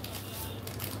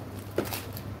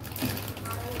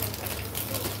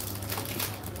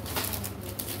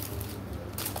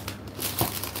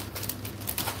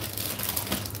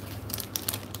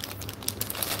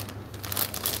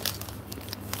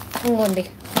 ఇంకోండి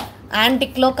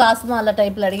యాంటిక్లో కాసుమాల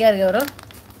టైపులు అడిగారు ఎవరు,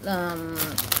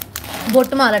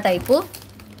 బొట్టుమాల టైపు.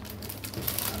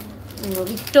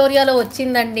 విక్టోరియాలో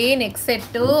వచ్చిందండి నెక్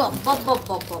సెట్.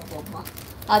 అబ్బబ్బబ్బబ్బబ్బబ్బ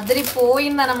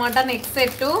అదిరిపోయిందనమాట. Neck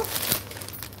set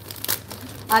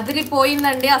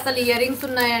అదిరిపోయిందండి. అసలు ఇయర్ రింగ్స్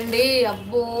ఉన్నాయండి.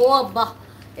 అబ్బా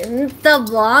ఎంత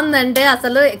బాగుందంటే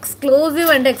అసలు ఎక్స్క్లూజివ్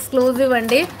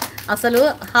అండి. అసలు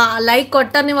లైక్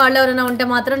కొట్టని వాళ్ళు ఎవరైనా ఉంటే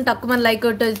మాత్రం తక్కువ లైక్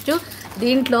కొట్టచ్చు.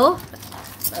 దీంట్లో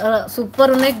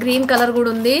సూపర్ ఉన్నాయి. గ్రీన్ కలర్ కూడా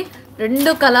ఉంది.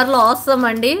 2 కలర్లు ఆసమ్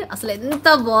అండి. అసలు ఎంత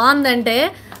బాగుందంటే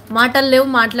మాటలు లేవు,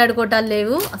 మాట్లాడుకోవటాలు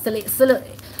లేవు.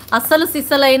 అసలు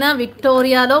సిసలైన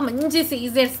విక్టోరియాలో మంచి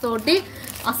సీజెట్స్ తోటి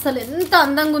అసలు ఎంత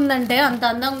అందంగా ఉందంటే అంత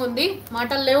అందంగా ఉంది.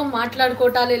 మాటలు లేవు,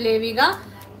 మాట్లాడుకోవటాలే లేవిగా.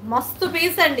 మస్తు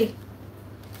పీస్ అండి,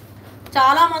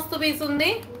 చాలా మస్తు పీస్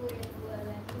ఉంది.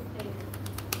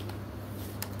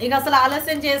 ఇక అసలు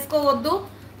ఆలస్యం చేసుకోవద్దు.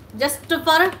 Just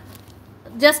for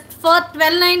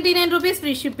 1299 rupees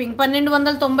free shipping.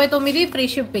 1299 free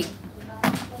shipping.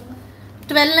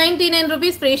 1299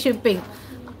 rupees free shipping.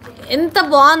 ఎంత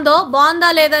బాగుందా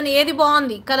లేదని, ఏది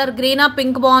బాగుంది? కలర్ గ్రీనా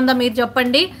పింక్ బాగుందా మీరు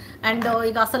చెప్పండి. అండ్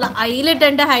ఇక అసలు హైలైట్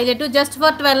అంటే హైలైట్. Just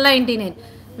for 1299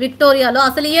 విక్టోరియాలో.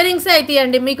 అసలు ఇయర్ రింగ్స్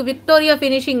అవుతాయండి మీకు విక్టోరియా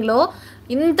ఫినిషింగ్లో.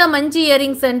 ఇంత మంచి ఇయర్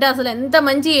రింగ్స్ అంటే అసలు ఎంత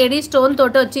మంచి ఏడీ స్టోన్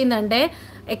తోటి వచ్చిందంటే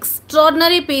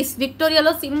ఎక్స్ట్రాడినరీ పీస్.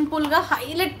 విక్టోరియాలో సింపుల్గా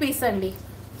హైలైట్ పీస్ అండి.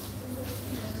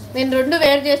 నేను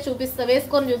 2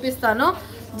 వేసుకొని చూపిస్తాను.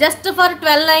 జస్ట్ ఫర్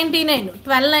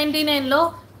 1299లో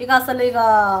ఇక అసలు ఇక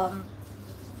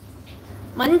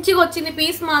మంచిగా వచ్చింది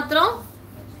పీస్ మాత్రం.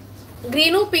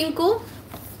 గ్రీను పింకు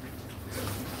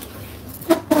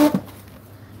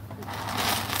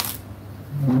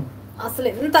అసలు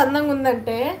ఎంత అందంగా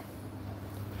ఉందంటే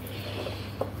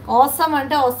అవసరం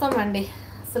అంటే అవసరం అండి.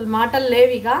 అసలు మాటలు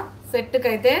లేవిగా సెట్కి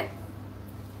అయితే.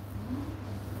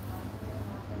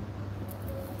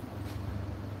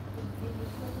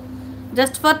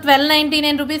 Just for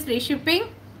 1299 rupees free shipping.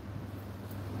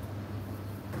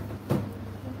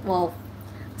 Wow,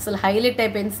 అసలు హైలైట్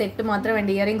అయిపోయింది సెట్ మాత్రం.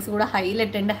 అండ్ ఇయర్ రింగ్స్ కూడా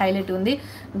హైలైట్ అండ్ హైలైట్ ఉంది.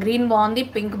 గ్రీన్ బాగుంది,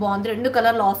 పింక్ బాగుంది, 2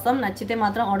 కలర్లు అవసరం. నచ్చితే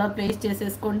మాత్రం ఆర్డర్ ప్లేస్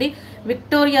చేసేసుకోండి.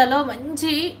 విక్టోరియాలో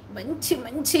మంచి మంచి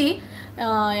మంచి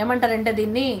ఏమంటారంటే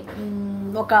దీన్ని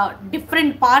ఒక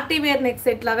different party wear neck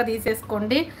set లాగా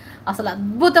తీసేసుకోండి. అసలు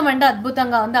అద్భుతం అంటే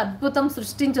అద్భుతంగా ఉంది. అద్భుతం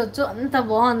సృష్టించవచ్చు, అంత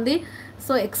బాగుంది.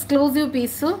 సో ఎక్స్క్లూజివ్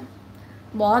పీసు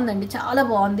బాగుందండి, చాలా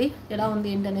బాగుంది. ఎలా ఉంది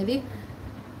ఏంటనేది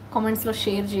కామెంట్స్లో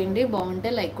షేర్ చేయండి. బాగుంటే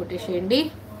లైక్ కొట్టేసేయండి.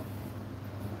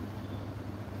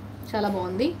 చాలా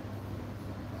బాగుంది.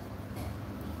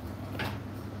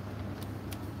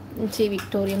 మంచి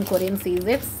Victorian Korean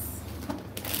సీజెట్స్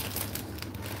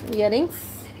ear rings.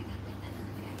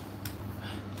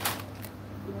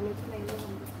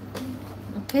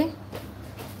 Okay,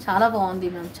 చాలా బాగుంది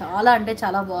మ్యామ్, చాలా అంటే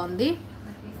చాలా బాగుంది.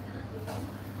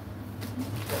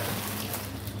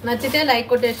 నచ్చితే లైక్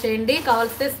కొట్టేసేయండి,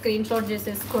 కావాల్సితే స్క్రీన్ షాట్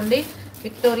చేసేసుకోండి.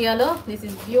 విక్టోరియాలో this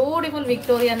is beautiful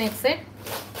Victoria neck set.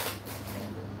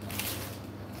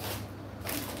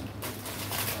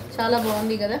 చాలా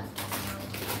బాగుంది కదా.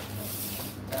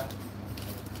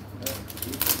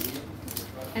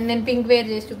 అండ్ నేను పింక్ వేర్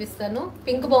చేసి చూపిస్తాను.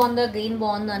 పింక్ బాగుందా గ్రీన్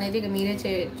బాగుందా అనేది ఇక మీరే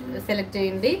సెలెక్ట్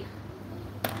చేయండి.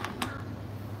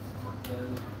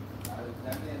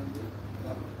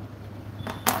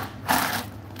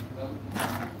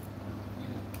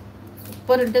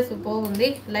 సూపర్ ఉంటే సూపర్ ఉంది.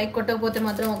 లైక్ కొట్టకపోతే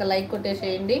మాత్రం ఒక లైక్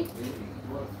కొట్టేసేయండి.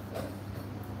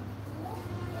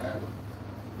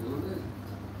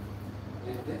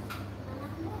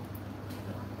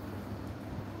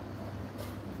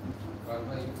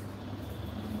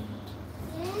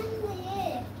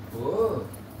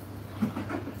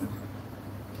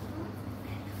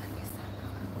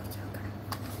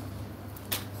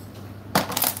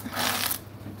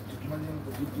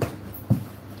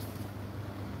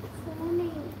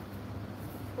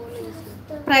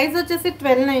 ప్రైస్ వచ్చేసి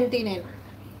 1299.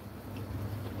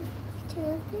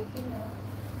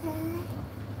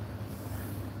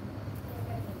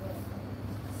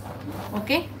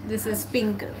 Okay, this is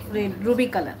pink red ruby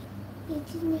colour.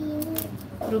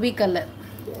 Ruby colour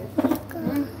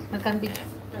కనిపించు.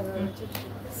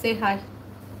 Say hi.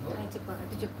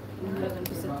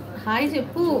 హాయ్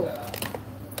చెప్పు.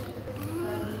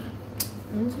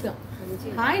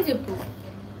 హాయ్ చెప్పు.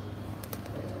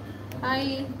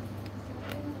 హాయ్,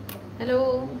 హలో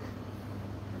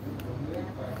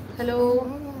హలో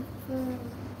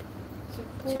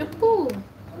చెప్పు.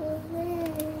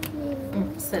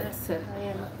 సరే సరే,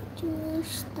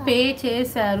 పే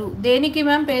చేశారు. దేనికి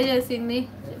మ్యామ్ పే చేసింది?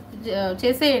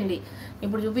 చేసేయండి,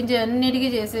 ఇప్పుడు చూపించే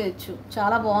అన్నిటికీ చేసేయచ్చు.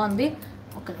 చాలా బాగుంది.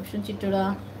 ఒక నిమిషం చిట్టుడా.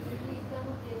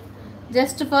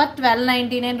 Just for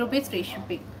 1299 rupees free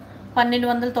shipping.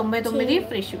 1299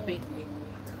 free shipping.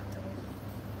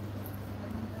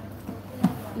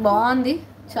 బాగుంది,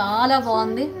 చాలా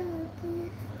బాగుంది.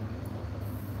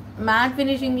 Mat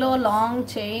ఫినిషింగ్లో long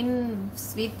chain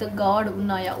with God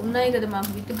ఉన్నాయా? ఉన్నాయి కదా మ్యామ్,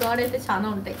 విత్ గాడ్ అయితే చాలా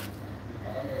ఉంటాయి.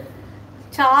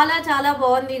 చాలా చాలా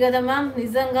బాగుంది కదా మ్యామ్,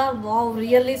 నిజంగా వావ్,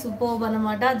 రియల్లీ సూపర్బ్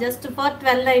అనమాట. Just for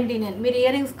 1299. మీరు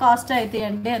ఇయర్ రింగ్స్ కాస్ట్ అయితే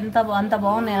అంటే అంత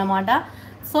బాగున్నాయి అనమాట.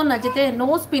 సో నచ్చితే no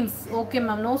spins. Okay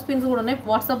ma'am, no spins కూడా ఉన్నాయి.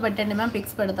 వాట్సాప్ పెట్టండి మ్యామ్,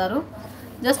 పిక్స్ పెడతారు.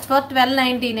 Just for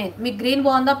 1299. మీకు గ్రీన్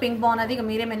బాగుందా పింక్ బాగున్నది ఇక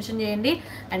మీరే మెన్షన్ చేయండి.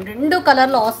 అండ్ 2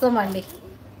 కలర్లు అవసరం అండి.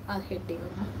 అది హెడ్డింగ్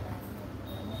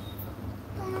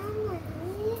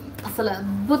అసలు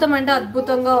అద్భుతం అంటే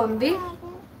అద్భుతంగా ఉంది.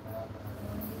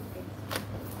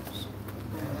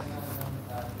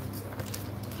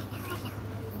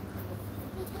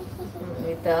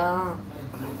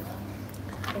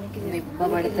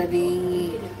 పడుతుంది,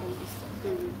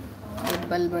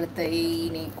 దెబ్బలు పడతాయి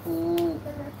నీకు.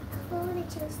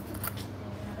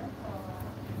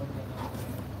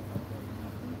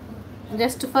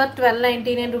 Just for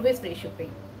 1299 rupees free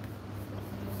shipping.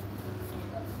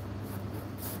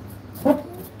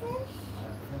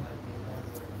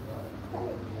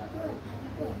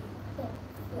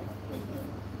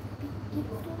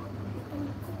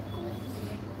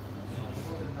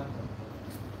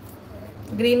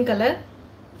 Green colour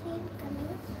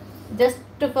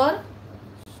just for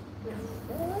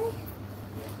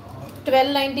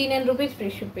 1299 rupees free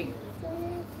shipping.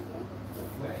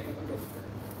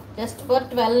 Just for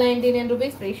 1299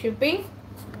 rupees free shipping.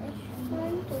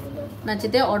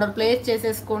 నచ్చితే ఆర్డర్ ప్లేస్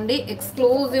చేసేసుకోండి.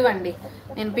 ఎక్స్క్లూజివ్ అండి.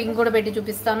 నేను పింక్ కూడా పెట్టి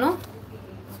చూపిస్తాను.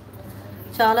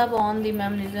 చాలా బాగుంది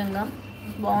మ్యామ్, నిజంగా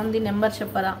బాగుంది. నెంబర్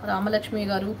చెప్పరా? రామలక్ష్మి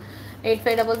గారు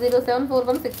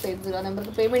 8500741680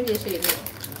 నెంబర్కి పేమెంట్ చేసేయండి.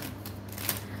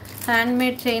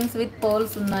 హ్యాండ్మేడ్ చైన్స్ విత్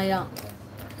పర్ల్స్ ఉన్నాయా?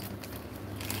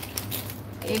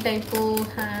 ఏ టైపు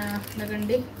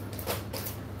అడగండి.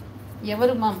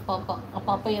 ఎవరు మా పాప? ఆ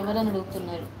పాప ఎవరని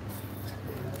అడుగుతున్నారు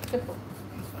చెప్పు.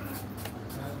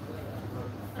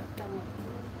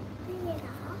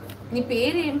 నీ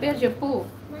పేరు ఏం పేరు చెప్పు.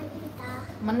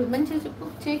 మంచిగా చెప్పు.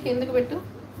 చేకి ఎందుకు పెట్టు.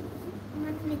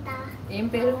 ఏం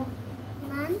పేరు?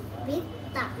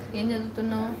 ఏం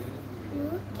చదువుతున్నావు?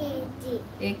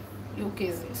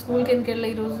 యూకేజీ. స్కూల్కి ఎందుకు వెళ్ళా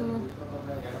ఈరోజు?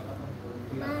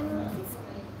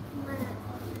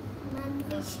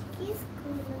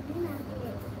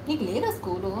 నీకు లేదా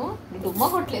స్కూలు? నువ్వు డుమ్మా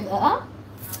కొట్టలేదా?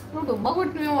 నువ్వు డుమ్మా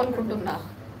కొట్టినేమో అనుకుంటున్నా.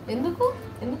 ఎందుకు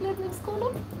లేదు నీకు స్కూలు?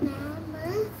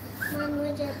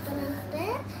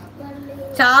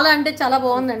 చాలా అంటే చాలా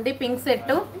బాగుందండి pink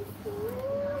set.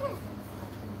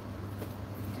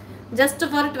 Just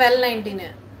for 1299.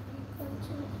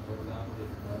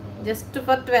 Just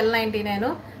for 1299.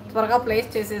 త్వరగా ప్లేస్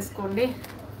చేసేసుకోండి.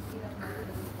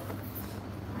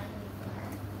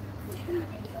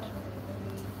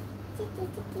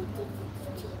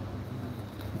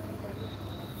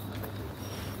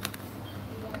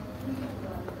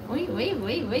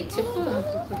 చెప్పు.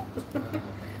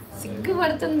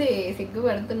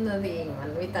 సిగ్గుపడుతున్నది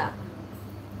Manvitha.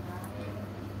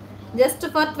 Just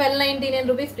for 1299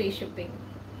 rupees free shipping.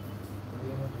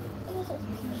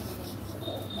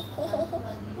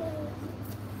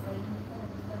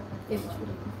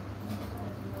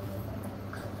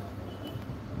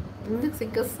 ఎందుకు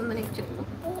సిగ్గు వస్తుంది నీకు చెప్పు.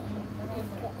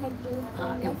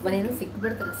 ఎవరైనా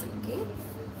సిగ్గుపడతారా?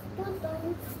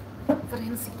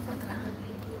 ఎవరైనా సిగ్గుపడతారా?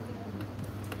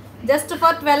 Just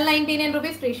for 1299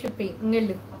 rupees free shipping.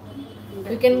 వెళ్ళు.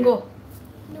 You can go.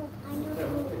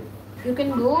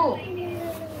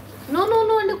 నో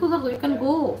అంటే కుదరదు. You can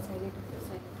go.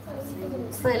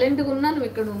 సైలెంట్గా ఉన్నా, నువ్వు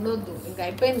ఇక్కడ ఉండొద్దు. ఇంకా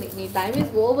అయిపోయింది. నీ టైమ్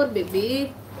ఈజ్ ఓవర్ బేబీ.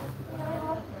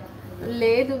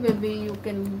 లేదు baby, you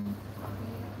can.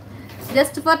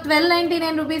 Just for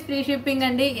 1299 rupees free shipping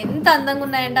అండి. ఎంత అందంగా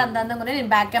ఉన్నాయంటే అంత అందంగా ఉన్నాయి.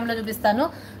 నేను బ్యాక్ క్యామ్లో చూపిస్తాను.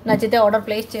 నచ్చితే ఆర్డర్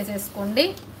ప్లేస్ చేసేసుకోండి.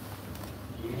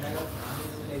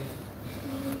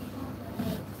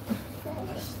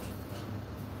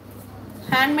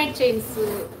 హ్యాండ్మేడ్ చైన్స్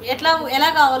ఎలా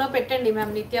కావాలో పెట్టండి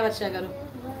మ్యామ్. నిత్యవర్ష గారు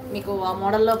మీకు ఆ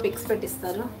మోడల్లో pics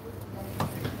పెట్టిస్తారు.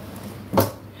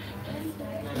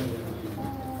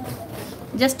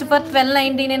 Just for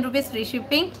 1299 rupees free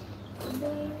shipping.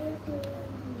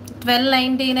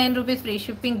 1299 rupees free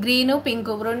shipping. Green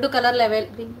pink 2 కలర్లు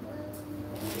అవైలబుల్.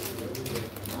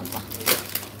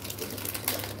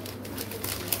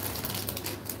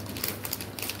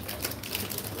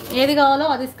 ఏది కావాలో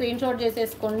అది స్క్రీన్ షాట్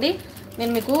చేసేసుకోండి.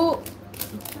 నేను మీకు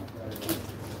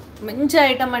మంచి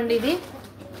ఐటమ్ అండి ఇది.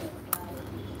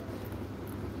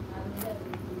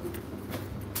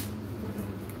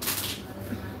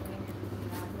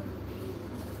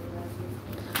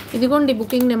 ఇదిగోండి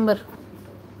booking number.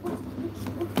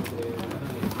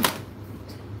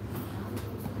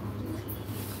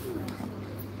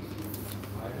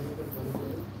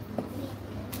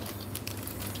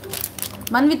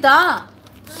 Manvitha,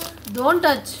 don't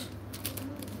touch.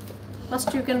 First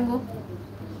you can go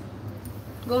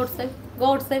outside.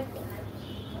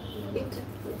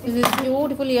 This is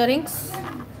beautiful earrings.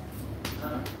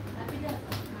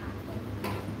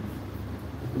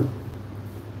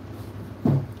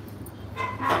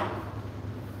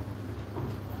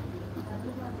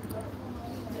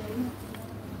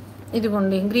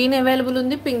 ఇదిగోండి గ్రీన్ అవైలబుల్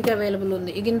ఉంది, పింక్ అవైలబుల్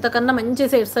ఉంది. ఇక ఇంతకన్నా మంచి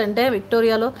సెట్స్ అంటే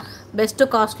విక్టోరియాలో బెస్ట్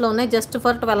కాస్ట్లో ఉన్నాయి. Just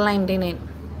for 1299.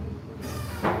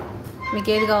 మీకు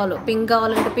ఏది కావాలో, పింక్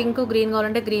కావాలంటే పింక్, గ్రీన్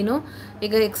కావాలంటే గ్రీను.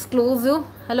 ఇక ఎక్స్క్లూజివ్.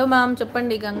 హలో మ్యామ్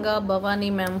చెప్పండి. గంగా భవానీ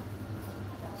మ్యామ్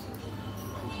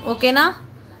ఓకేనా?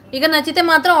 ఇక నచ్చితే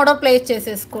మాత్రం ఆర్డర్ ప్లేస్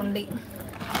చేసేసుకోండి.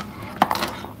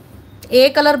 ఏ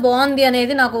కలర్ బాగుంది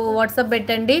అనేది నాకు వాట్సాప్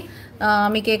పెట్టండి.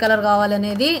 మీకు ఏ కలర్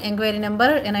కావాలనేది. Enquiry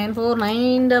number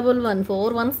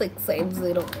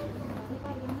 9491141680.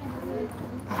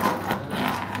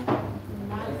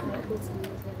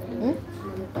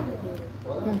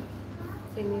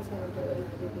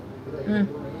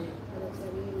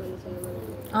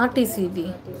 ఆర్టీసీది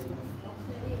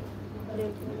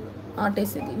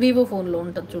వివో ఫోన్లో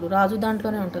ఉంటుంది చూడు, రాజు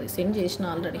దాంట్లోనే ఉంటుంది. సెండ్ చేసిన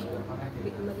ఆల్రెడీ.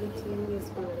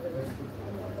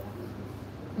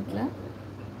 ఇట్లా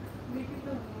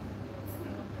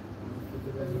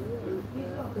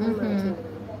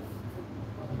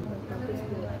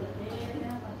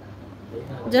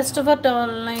జస్ట్ ఫర్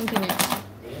 1299.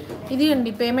 ఇది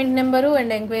అండి payment number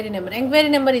and enquiry number. Enquiry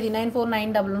number ఇది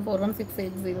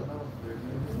 9491141680.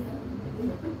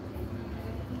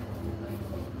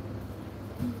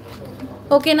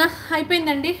 ఓకేనా?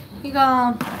 అయిపోయిందండి. ఇక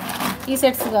ఈ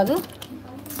సెట్స్ కాదు,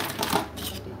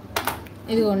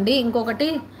 ఇదిగోండి ఇంకొకటి.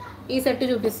 ఈ సెట్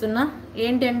చూపిస్తున్నా.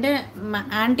 ఏంటంటే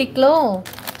యాంటిక్లో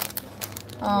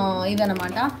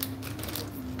ఇదనమాట,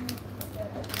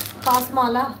 కాస్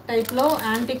మాల టైప్లో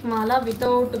యాంటిక్ మాల,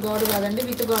 వితౌట్ గాడ్ కాదండి,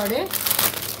 విత్ గాడే.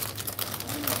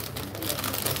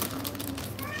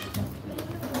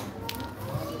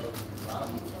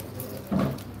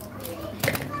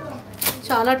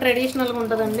 చాలా ట్రెడిషనల్గా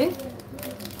ఉంటుందండి.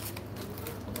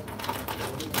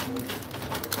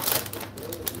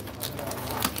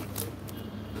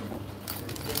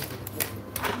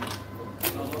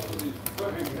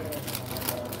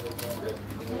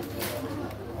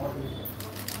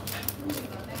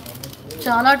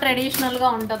 చాలా ట్రెడిషనల్గా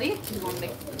ఉంటుంది. ఇదిగోండి,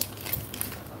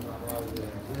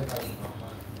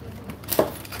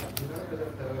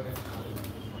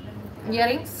 ear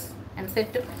rings and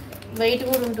set. Wait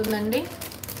కూడా ఉంటుందండి.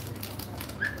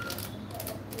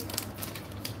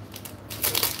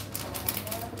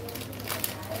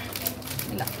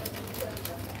 ఇలా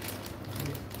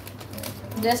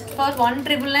just for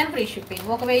 1999 free shipping.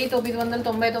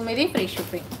 1999 free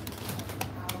shipping.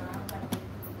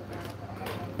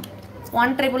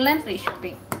 1999 free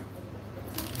shipping.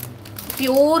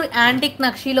 Pure antique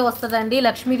నక్షీలో వస్తుందండి,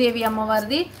 లక్ష్మీదేవి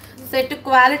అమ్మవారిది. సెట్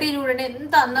క్వాలిటీ చూడండి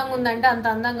ఎంత అందంగా ఉందంటే అంత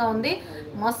అందంగా ఉంది,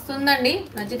 మస్తు ఉందండి.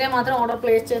 నచ్చితే మాత్రం ఆర్డర్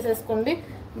ప్లేస్ చేసేసుకోండి.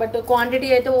 బట్ క్వాంటిటీ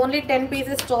అయితే only 10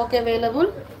 pieces stock available.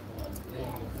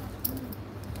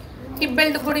 Hip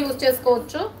belt కూడా యూజ్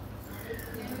చేసుకోవచ్చు.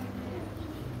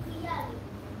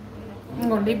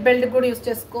 ఇంకోండి, హిప్ బెల్ట్ కూడా యూజ్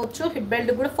చేసుకోవచ్చు. హిప్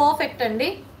బెల్ట్ కూడా పర్ఫెక్ట్ అండి.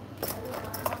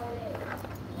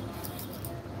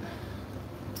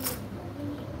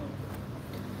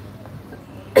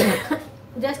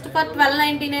 Just for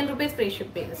 1299 rupees free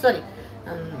shipping. Sorry,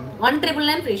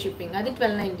 1999 free shipping. అది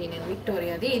 1299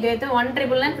 విక్టోరియాది. ఇదైతే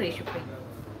 1999 ఫ్రీ షిప్పింగ్.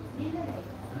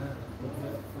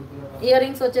 ఇయర్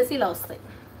రింగ్స్ వచ్చేసి ఇలా వస్తాయి.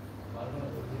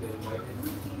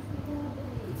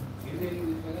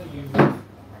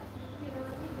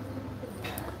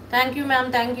 Thank you ma'am,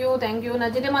 thank you.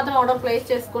 నచ్చితే మాత్రం ఆర్డర్ ప్లేస్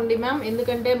చేసుకోండి మ్యామ్,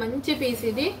 ఎందుకంటే మంచి పీస్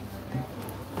ఇది.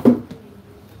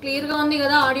 క్లియర్గా ఉంది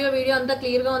కదా, ఆడియో వీడియో అంతా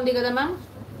క్లియర్గా ఉంది కదా మ్యామ్?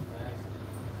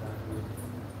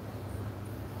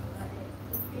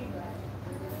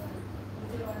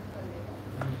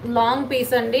 లాంగ్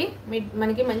పీస్ అండి,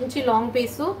 మనకి మంచి లాంగ్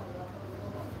పీసు.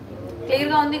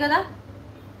 క్లియర్గా ఉంది కదా?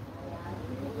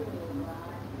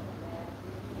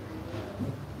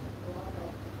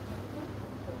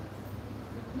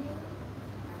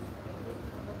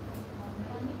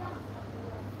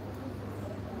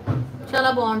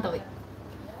 చాలా బాగుంటుంది.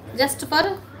 Just for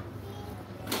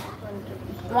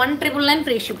 1999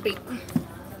 free shipping.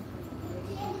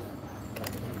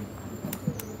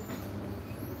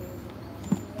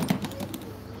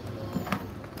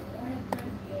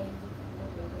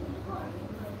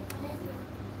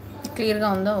 క్లియర్గా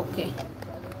ఉందా? ఓకే.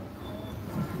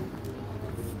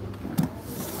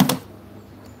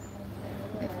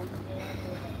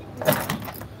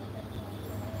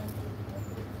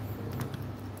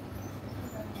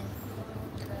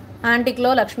 యాంటిక్లో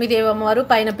లక్ష్మీదేవి అమ్మవారు,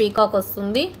 పైన పీకాక్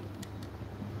వస్తుంది.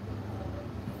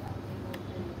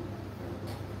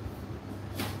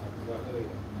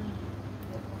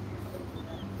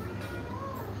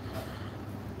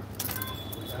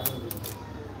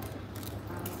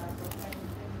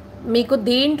 మీకు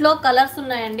దీంట్లో కలర్స్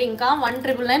ఉన్నాయండి. ఇంకా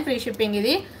 1999 ఫ్రీ షిప్పింగ్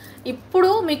ఇది. ఇప్పుడు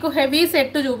మీకు హెవీ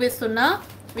సెట్ చూపిస్తున్నా.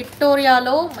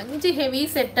 విక్టోరియాలో మంచి హెవీ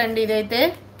సెట్ అండి ఇదైతే.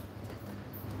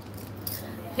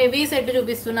 హెవీ సెట్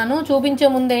చూపిస్తున్నాను. చూపించే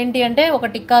ముందు ఏంటి అంటే ఒక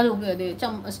టిక్కా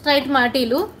స్ట్రైట్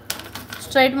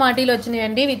మాటీలు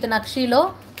వచ్చినాయండి. విత్ నక్షీలో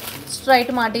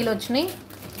స్ట్రైట్ మాటీలు వచ్చినాయి.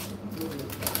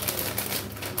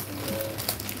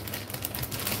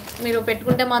 మీరు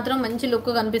పెట్టుకుంటే మాత్రం మంచి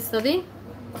లుక్ కనిపిస్తుంది.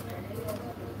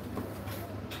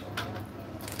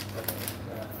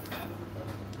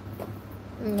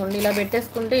 ఇలా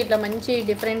పెట్టేసుకుంటే ఇట్లా మంచి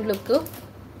డిఫరెంట్ లుక్.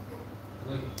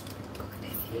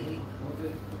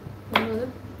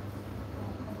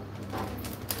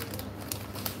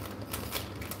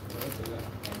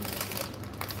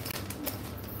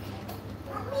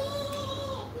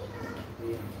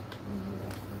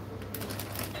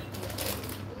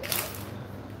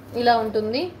 ఇలా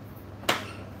ఉంటుంది.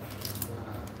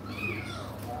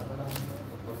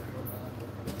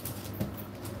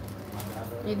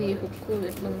 ఇది హుక్కు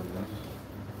ఎట్లా ఉందా?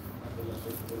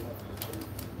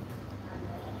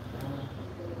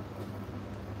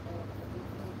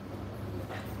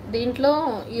 దీంట్లో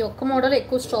ఈ ఒక్క మోడల్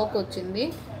ఎక్కువ స్టాక్ వచ్చాయి.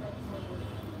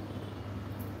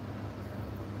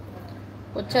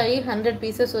 100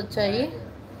 పీసెస్ వచ్చాయి.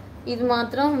 ఇది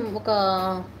మాత్రం ఒక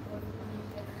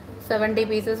 70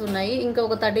 పీసెస్ ఉన్నాయి. ఇంకా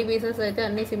ఒక 30 పీసెస్ అయితే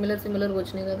అన్నీ సిమిలర్గా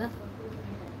వచ్చినాయి కదా,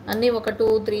 అన్నీ ఒక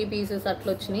 2-3 పీసెస్ అట్లా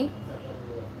వచ్చినాయి.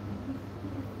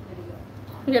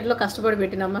 ఎట్లా కష్టపడి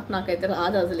పెట్టినమ్మా, నాకైతే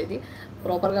రాదు అసలు, ఇది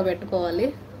ప్రాపర్గా పెట్టుకోవాలి.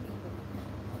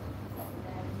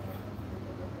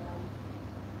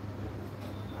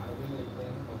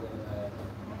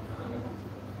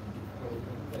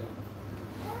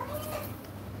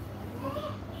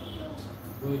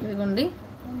 ఇదిగోండి,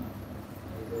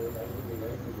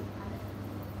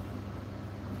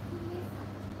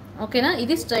 ఓకేనా.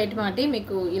 ఇది స్ట్రైట్ మాటి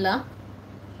మీకు ఇలా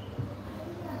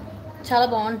చాలా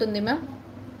బాగుంటుంది ma'am.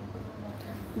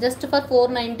 Just for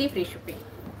 490 free shipping.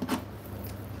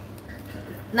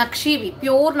 నక్షీవి,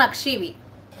 pure నక్షీవి.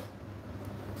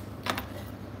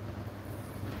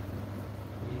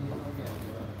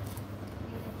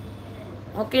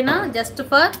 ఓకేనా, just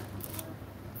for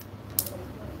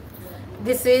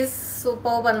this is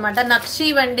superb అనమాట.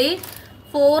 నక్షీవ్ అండి,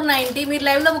 490. మీరు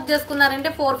లైవ్లో బుక్ చేసుకున్నారంటే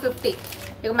 450.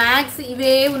 ఇక మ్యాక్స్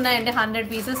ఇవే ఉన్నాయండి. 100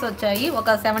 పీసెస్ వచ్చాయి. ఒక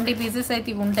 70 పీసెస్ అయితే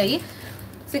ఇవి ఉంటాయి.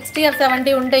 60 or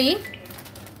 70 ఉంటాయి.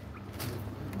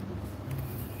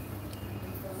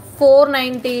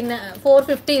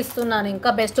 450 ఇస్తున్నాను. ఇంకా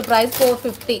బెస్ట్ ప్రైస్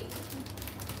 450.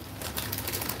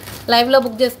 లైవ్లో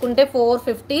బుక్ చేసుకుంటే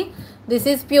 450. This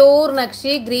is pure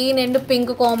nakshi, green and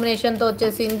pink కాంబినేషన్తో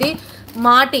వచ్చేసింది.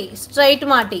 మాటి, స్ట్రైట్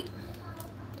మాటి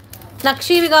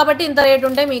నక్షివి కాబట్టి ఇంత రేట్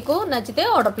ఉంటే మీకు నచ్చితే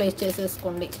ఆర్డర్ ప్లేస్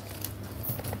చేసేసుకోండి.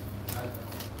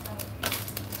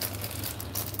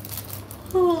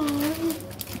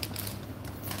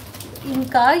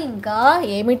 ఇంకా ఇంకా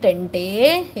ఏమిటంటే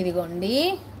ఇదిగోండి,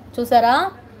 చూసారా,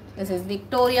 దిస్ ఇస్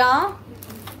విక్టోరియా.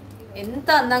 ఎంత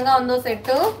అందంగా ఉందో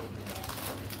సెట్.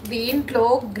 దీంట్లో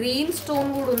గ్రీన్ స్టోన్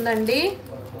కూడా ఉందండి.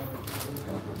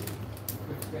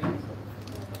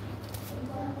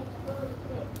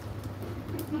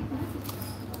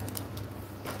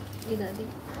 ఇది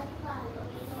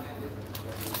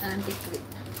యాంటిక్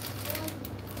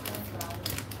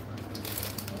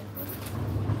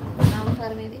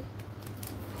నామకారం ఇది.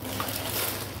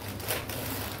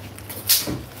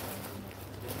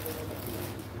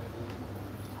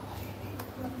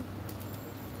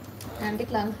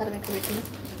 యాంటిక్ లాంకారం ఎక్కడ పెట్టిన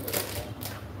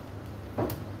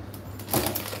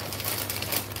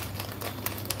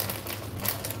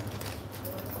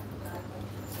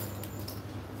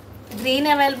గ్రీన్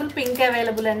అవైలబుల్, పింక్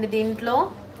అవైలబుల్ అండి దీంట్లో.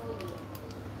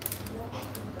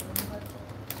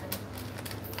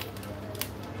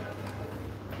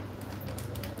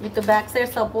 విత్ బ్యాక్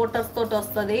సైడ్ సపోర్టర్స్ తోటి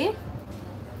వస్తుంది.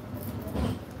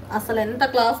 అసలు ఎంత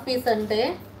క్లాస్ పీస్ అంటే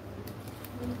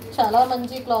చాలా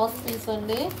మంచి క్లాస్ పీస్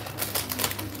అండి.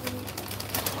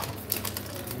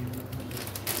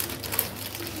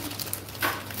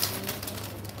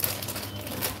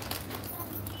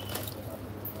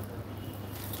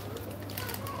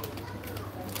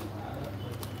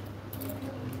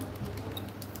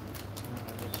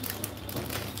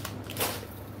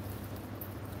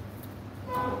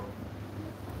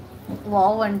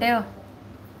 వావ్ అంటే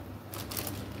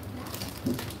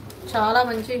చాలా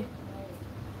మంచి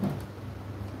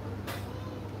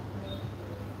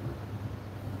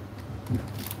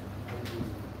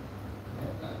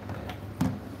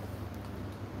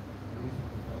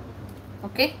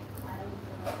ఓకే.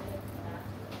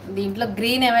 దీంట్లో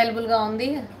గ్రీన్ అవైలబుల్గా ఉంది.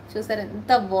 చూసారు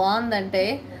ఎంత బాగుందంటే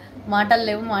మాటలు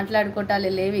లేవు,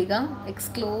 మాట్లాడుకోవటాలు లేవు. ఇక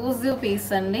ఎక్స్క్లూజివ్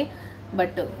పీస్ అండి.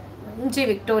 బట్ మంచి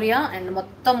విక్టోరియా అండ్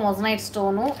మొత్తం మొజనైట్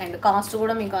స్టోను అండ్ కాస్ట్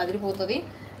కూడా మీకు అదిరిపోతుంది.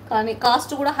 కానీ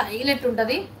కాస్ట్ కూడా హైలైట్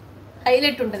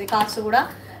ఉంటుంది కాస్ట్ కూడా.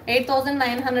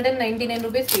 8,999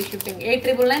 rupees free shipping.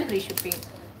 8,999 free shipping.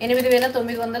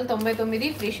 8,999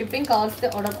 free shipping. కావాల్సితే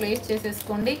order place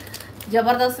చేసేసుకోండి.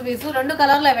 జబర్దస్త్ పీసు. 2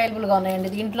 కలర్లు అవైలబుల్గా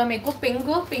ఉన్నాయండి దీంట్లో. మీకు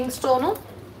pink stone,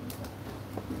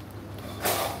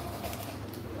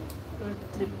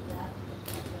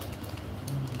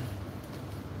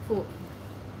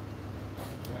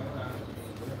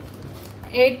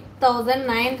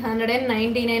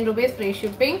 8,999 rupees free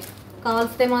shipping.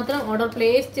 కావాల్సితే మాత్రం ఆర్డర్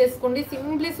ప్లేస్ చేసుకోండి.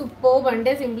 సింప్లీ సూపర్బ్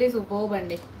అంటే సింప్లీ సూపర్బ్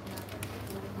అండి.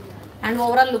 అండ్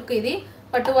ఓవరాల్ లుక్ ఇది.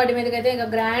 పట్టు వాటి మీదకి అయితే ఇక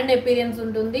గ్రాండ్ అపీరియన్స్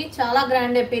ఉంటుంది. చాలా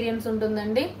గ్రాండ్ అపీరియన్స్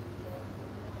ఉంటుందండి.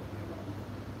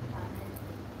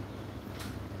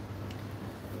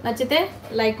 నచ్చితే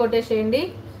like కొట్టేసేయండి.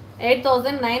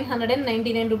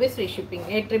 8,999 rupees free shipping.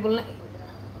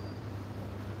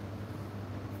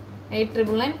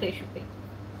 8,999 free shipping.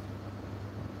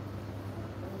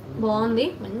 బాగుంది,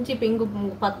 మంచి పింక్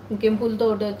కెంపులతో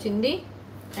వచ్చింది.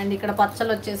 అండ్ ఇక్కడ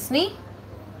పచ్చలు వచ్చేసినాయి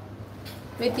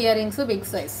with ear rings big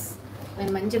size.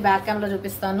 నేను మంచి బ్యాక్ క్యామ్లో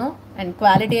చూపిస్తాను. అండ్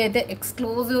క్వాలిటీ అయితే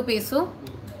ఎక్స్క్లూజివ్ పీసు.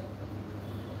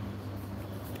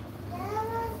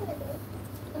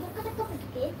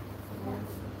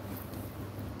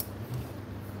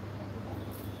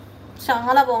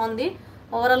 చాలా బాగుంది.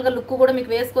 ఓవరాల్గా లుక్ కూడా మీకు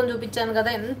వేసుకొని చూపించాను కదా,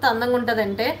 ఎంత అందంగా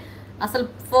ఉంటుందంటే అసలు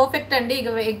పర్ఫెక్ట్ అండి. ఇక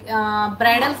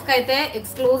బ్రైడల్స్కి అయితే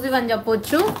ఎక్స్క్లూజివ్ అని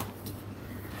చెప్పొచ్చు.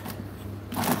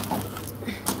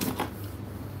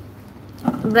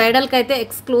 బ్రైడల్కి అయితే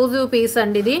ఎక్స్క్లూజివ్ పీస్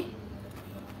అండి ఇది.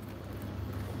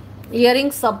 ఇయర్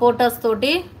రింగ్స్ సపోర్టర్స్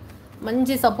తోటి,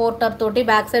 మంచి సపోర్టర్ తోటి,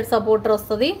 బ్యాక్ సైడ్ సపోర్టర్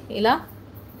వస్తుంది ఇలా.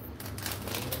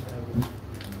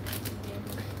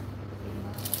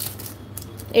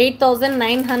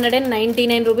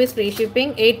 ₹8,999 ఫ్రీ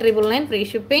షిప్పింగ్, 8,999 ఫ్రీ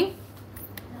షిప్పింగ్.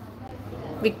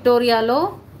 విక్టోరియాలో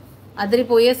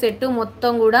అదిరిపోయే సెట్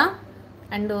మొత్తం కూడా.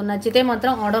 అండ్ నచ్చితే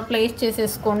మాత్రం ఆర్డర్ ప్లేస్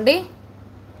చేసేసుకోండి.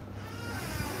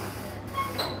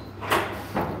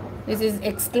 This is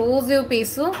exclusive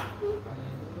piece.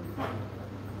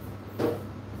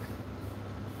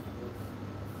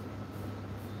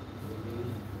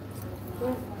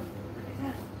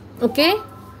 Okay,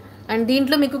 and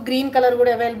దీంట్లో మీకు గ్రీన్ కలర్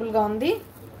కూడా అవైలబుల్గా ఉంది.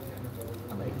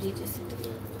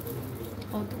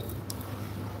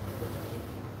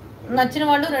 నచ్చిన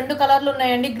వాళ్ళు 2 కలర్లు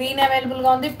ఉన్నాయండి. గ్రీన్ అవైలబుల్గా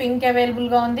ఉంది, పింక్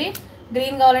అవైలబుల్గా ఉంది.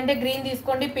 గ్రీన్ కావాలంటే గ్రీన్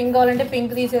తీసుకోండి, పింక్ కావాలంటే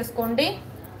పింక్ తీసేసుకోండి.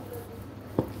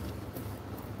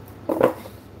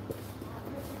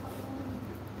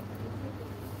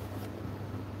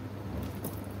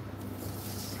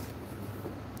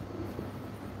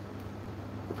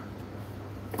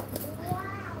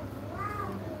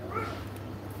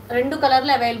 రెండు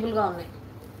కలర్లు అవైలబుల్గా ఉన్నాయి.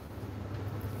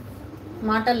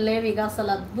 మాటలు లేవు ఇక,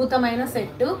 అసలు అద్భుతమైన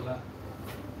సెట్.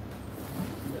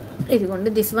 ఇదిగోండి,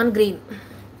 దిస్ వన్ గ్రీన్.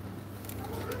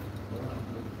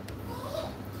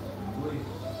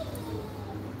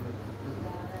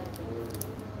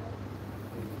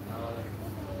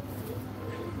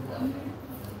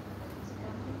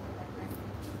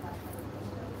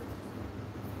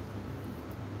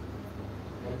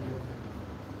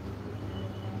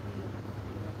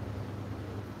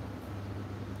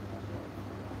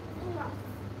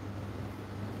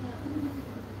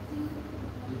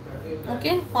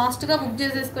 ఓకే, ఫాస్ట్గా బుక్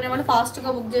చేసేసుకునే వాళ్ళు ఫాస్ట్గా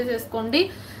బుక్ చేసేసుకోండి.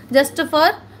 Just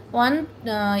for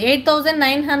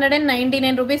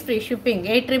 8,999 free shipping,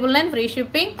 8,999 free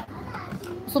shipping.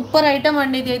 Super item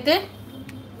అండి ఇది అయితే.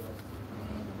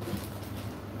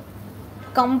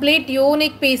 కంప్లీట్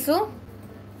యూనిక్ పీసు.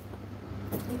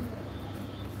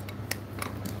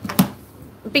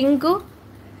 Pink,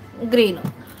 green.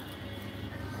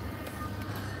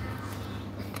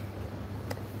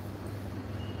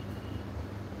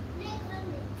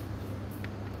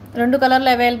 రెండు కలర్లు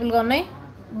అవైలబుల్గా ఉన్నాయి.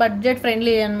 బడ్జెట్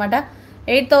ఫ్రెండ్లీ అనమాట.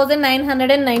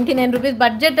 8,999 రూపీస్.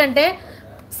 బడ్జెట్ అంటే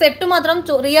సెట్ మాత్రం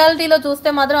రియాలిటీలో చూస్తే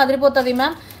మాత్రం అదిరిపోతుంది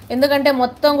మ్యామ్. ఎందుకంటే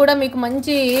మొత్తం కూడా మీకు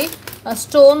మంచి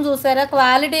స్టోన్ చూసారా,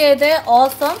 క్వాలిటీ అయితే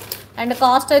ఆసమ్. అండ్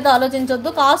కాస్ట్ అయితే ఆలోచించొద్దు,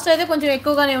 కాస్ట్ అయితే కొంచెం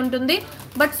ఎక్కువగానే ఉంటుంది.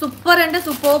 బట్ సూపర్ అంటే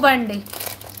సూపర్బ్ అండి.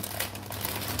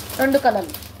 రెండు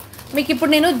కలర్లు మీకు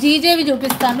ఇప్పుడు నేను జీజేవి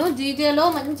చూపిస్తాను. జీజేలో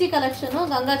మంచి కలెక్షన్,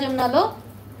 గంగా జమునాలో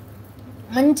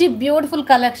మంచి బ్యూటిఫుల్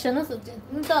కలెక్షన్.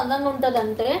 ఎంత అందంగా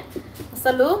ఉంటుందంటే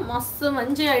అసలు మస్తు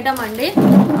మంచి ఐటమ్ అండి.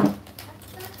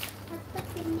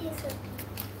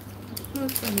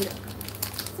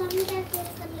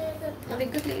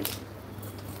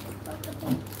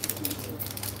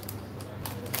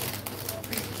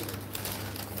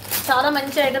 చాలా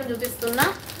మంచి ఐటమ్ చూపిస్తున్నా.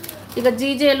 ఇక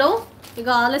జీజేలో ఇక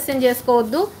ఆలస్యం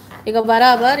చేసుకోవద్దు, ఇక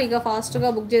బరాబర్ ఇక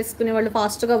ఫాస్ట్గా బుక్ చేసుకునే వాళ్ళు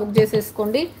ఫాస్ట్గా బుక్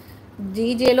చేసేసుకోండి.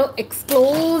 జీజేలో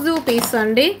ఎక్స్క్లూజివ్ పీస్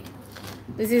అండి.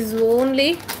 This is only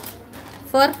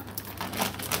for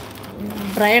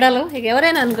bridal, ఇక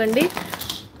ఎవరైనా అనుకోండి.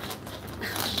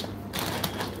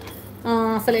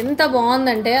 అసలు ఎంత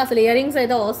బాగుందంటే అసలు ఇయర్ రింగ్స్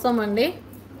అయితే అవసరం అండి.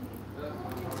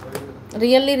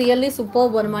 రియల్లీ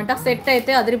సూపర్బ్ అనమాట. సెట్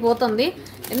అయితే అదిరిపోతుంది.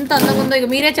 ఎంత అందంగా ఉందో ఇక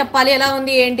మీరే చెప్పాలి ఎలా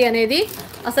ఉంది ఏంటి అనేది.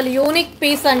 అసలు యూనిక్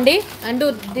పీస్ అండి. And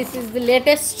this is the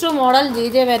latest model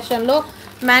GJ వెర్షన్లో.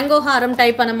 Mango హారం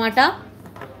టైప్ అనమాట.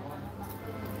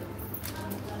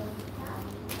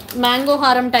 మ్యాంగో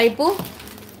హారం టైపు.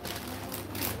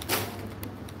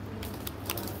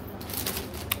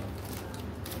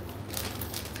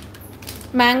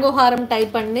 మ్యాంగో హారం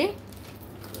టైప్ అండి.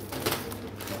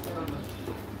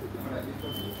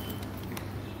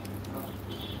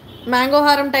 మ్యాంగో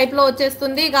హారం టైప్లో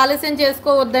వచ్చేస్తుంది. ఇక ఆలస్యం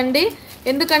చేసుకోవద్దండి,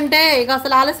 ఎందుకంటే ఇక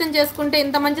అసలు ఆలస్యం చేసుకుంటే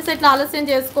ఇంత మంచి సెట్లు ఆలస్యం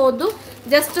చేసుకోవద్దు.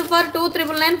 Just for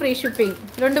 2,999 free shipping,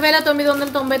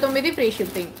 2,999 free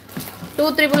shipping,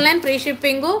 2,999 free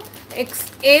shipping.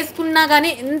 వేసుకున్నా కానీ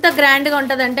ఎంత గ్రాండ్గా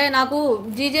ఉంటుందంటే, నాకు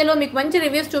జీజేలో మీకు మంచి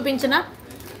రివ్యూస్ చూపించిన,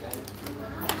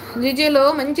 జీజేలో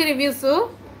మంచి రివ్యూస్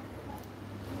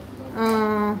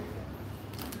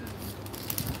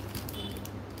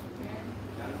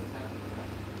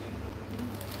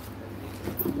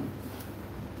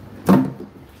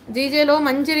జీజేలో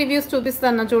మంచి రివ్యూస్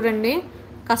చూపిస్తాను చూడండి,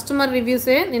 కస్టమర్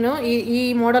రివ్యూసే. నేను ఈ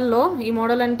మోడల్లో, ఈ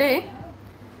మోడల్ అంటే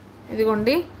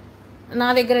ఇదిగోండి నా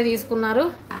దగ్గర తీసుకున్నారు,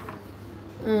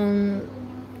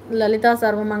 లలితా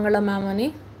సర్వమంగళ మ్యామ్ అని.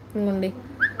 ఇదిగోండి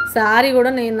శారీ కూడా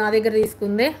నేను నా దగ్గర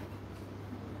తీసుకుందే.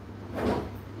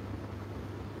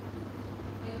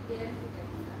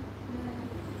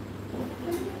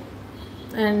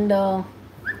 అండ్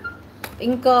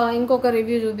ఇంకొక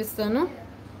రివ్యూ చూపిస్తాను,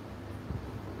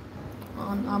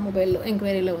 ఆ మొబైల్లో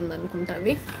ఎంక్వైరీలో ఉందనుకుంటా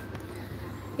అవి.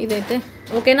 ఇదైతే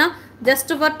ఓకేనా,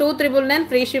 just for 2,999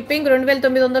 free shipping,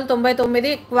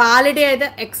 2,999. Quality అయితే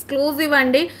ఎక్స్క్లూజివ్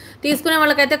అండి, తీసుకునే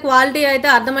వాళ్ళకైతే క్వాలిటీ అయితే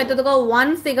అర్థమవుతుందిగా.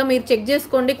 వన్స్ ఇక మీరు చెక్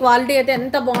చేసుకోండి క్వాలిటీ అయితే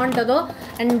ఎంత బాగుంటుందో.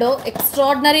 And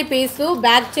extraordinary piece,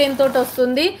 back chain తోటి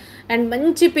వస్తుంది. అండ్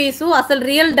మంచి పీసు, అసలు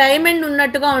రియల్ డైమండ్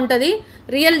ఉన్నట్టుగా ఉంటుంది.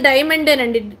 రియల్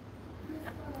డైమండేనండి,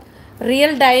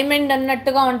 రియల్ డైమండ్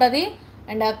అన్నట్టుగా ఉంటుంది.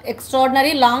 అండ్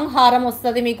ఎక్స్ట్రాడినరీ లాంగ్ హారం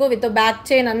వస్తుంది మీకు, విత్ బ్యాక్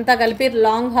చైన్ అంతా కలిపి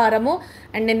లాంగ్ హారము.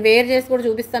 అండ్ నేను వేర్ చేసి కూడా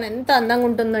చూపిస్తాను, ఎంత అందంగా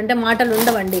ఉంటుందంటే మాటలు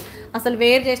ఉండవండి. అసలు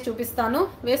వేర్ చేసి చూపిస్తాను,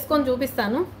 వేసుకొని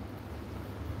చూపిస్తాను.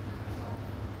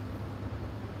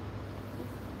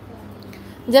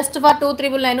 Just for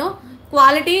 2,999.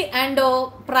 Quality and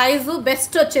price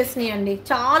best వచ్చేసినాయి అండి,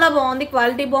 చాలా బాగుంది,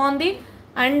 క్వాలిటీ బాగుంది.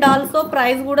 అండ్ ఆల్సో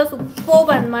ప్రైస్ కూడా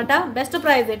సూపర్ అనమాట, బెస్ట్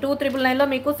ప్రైస్. 2,999లో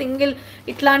మీకు సింగిల్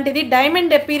ఇట్లాంటిది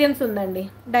డైమండ్ అపీరియన్స్ ఉందండి,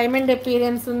 డైమండ్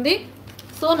అపీరియన్స్ ఉంది.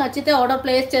 సో నచ్చితే ఆర్డర్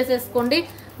ప్లేస్ చేసేసుకోండి.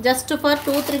 Just for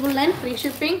 2,999 free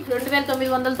shipping,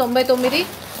 2,999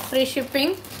 free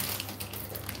shipping.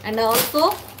 And also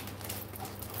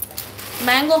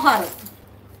mango హారం,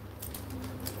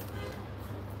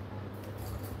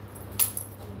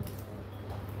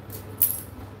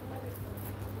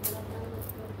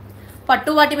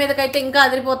 పట్టు వాటి మీదకైతే ఇంకా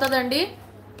అదిరిపోతుందండి,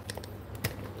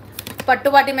 పట్టు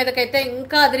వాటి మీదకైతే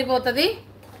ఇంకా అదిరిపోతుంది.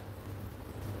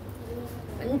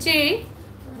 మంచి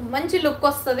మంచి లుక్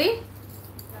వస్తుంది.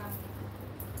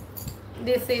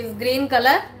 This is green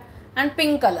colour and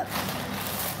pink colour,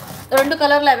 రెండు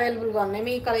కలర్లు అవైలబుల్గా ఉన్నాయి.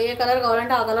 మీ ఏ కలర్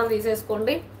కావాలంటే ఆ కలర్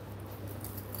తీసేసుకోండి.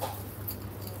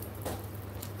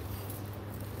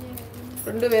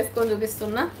 రెండు వేసుకొని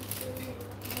చూపిస్తున్నా.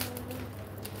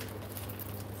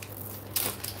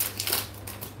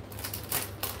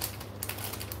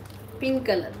 Pink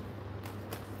colour,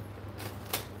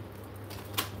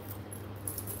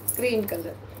 green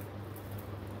colour.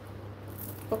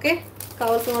 Okay,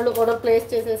 కావాల్సిన వాళ్ళు ఆర్డర్ ప్లేస్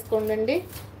చేసేసుకోండి.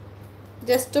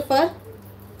 Just for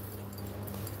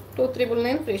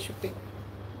 2,999 free shipping.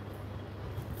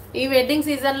 ఈ వెడ్డింగ్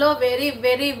సీజన్లో very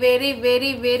very very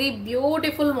very very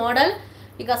beautiful model.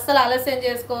 ఇక అస్సలు ఆలస్యం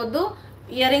చేసుకోవద్దు.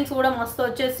 ఇయర్ రింగ్స్ కూడా మస్తు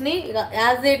వచ్చేసినాయి. ఇక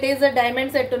as it is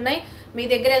diamond set ఉన్నాయి. మీ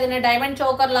దగ్గర ఏదైనా డైమండ్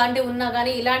చోకర్ లాంటివి ఉన్నా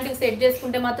కానీ ఇలాంటివి సెట్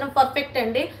చేసుకుంటే మాత్రం పర్ఫెక్ట్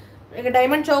అండి. ఇక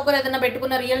డైమండ్ చోకర్ ఏదైనా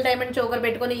పెట్టుకున్న, రియల్ డైమండ్ చోకర్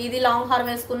పెట్టుకుని ఇది లాంగ్ హార్మ్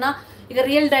వేసుకున్నా ఇక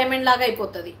రియల్ డైమండ్ లాగా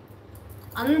అయిపోతుంది,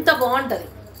 అంత బాగుంటుంది.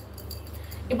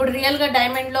 ఇప్పుడు రియల్గా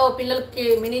డైమండ్లో పిల్లలకి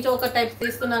మినీ చోకర్ టైప్స్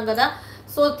తీసుకున్నాం కదా,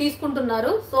 సో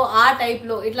తీసుకుంటున్నారు. సో ఆ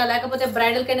టైప్లో ఇట్లా, లేకపోతే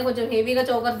బ్రైడల్కైనా కొంచెం హెవీగా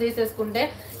చోకర్ తీసేసుకుంటే,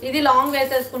 ఇది లాంగ్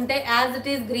వేసేసుకుంటే యాజ్ ఇట్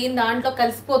ఈస్ గ్రీన్ దాంట్లో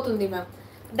కలిసిపోతుంది మ్యామ్,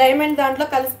 డైమండ్ దాంట్లో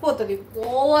కలిసిపోతుంది.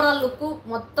 ఓవరాల్ లుక్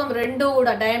మొత్తం రెండు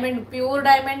కూడా డైమండ్, ప్యూర్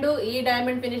డైమండ్, ఈ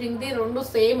డైమండ్ ఫినిషింగ్ది రెండు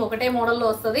సేమ్ ఒకటే మోడల్లో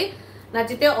వస్తుంది.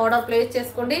 నచ్చితే ఆర్డర్ ప్లేస్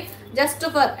చేసుకోండి. Just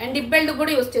for and hip belt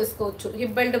కూడా యూస్ చేసుకోవచ్చు,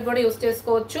 హిప్ బెల్ట్ కూడా యూస్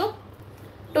చేసుకోవచ్చు,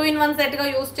 2-in-1 సెట్గా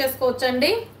యూస్ చేసుకోవచ్చు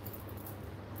అండి.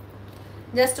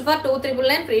 Just for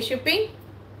 2,999 free shipping.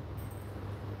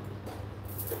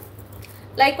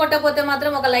 Like కొట్టకపోతే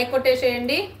మాత్రం ఒక లైక్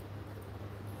కొట్టేసేయండి,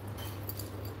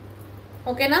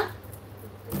 ఓకేనా.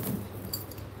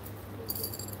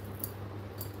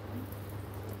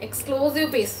 ఎక్స్క్లూజివ్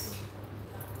పీస్,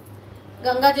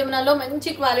 గంగా జమునాలో మంచి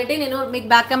క్వాలిటీ. నేను మీకు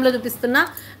బ్యాక్ క్యామ్లో చూపిస్తున్నా.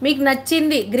 మీకు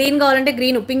నచ్చింది గ్రీన్ కావాలంటే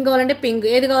గ్రీన్, పింక్ కావాలంటే పింక్,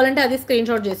 ఏది కావాలంటే అది స్క్రీన్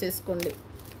షాట్ చేసేసుకోండి.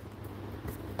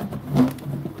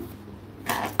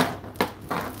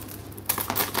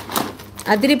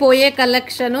 అదిరిపోయే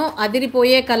కలెక్షను,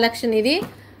 అదిరిపోయే కలెక్షన్. ఇది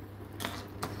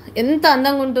ఎంత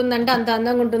అందంగా ఉంటుందంటే అంత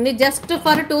అందంగా ఉంటుంది. Just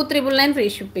for 2,999 free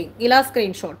shipping. ఇలా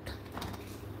screen shot.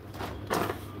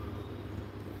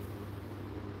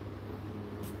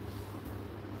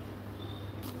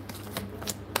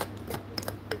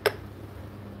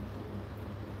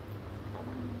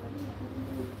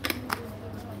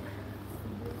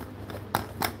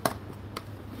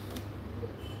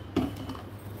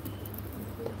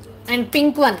 And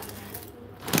pink one,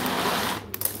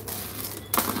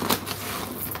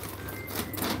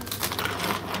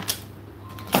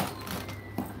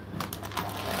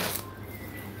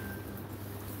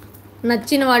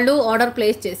 నచ్చిన వాళ్ళు ఆర్డర్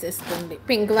ప్లేస్ చేసేసుకోండి.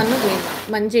 పింక్ వన్, గ్రీన్ వన్,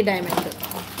 మంచి డైమండ్.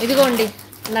 ఇదిగోండి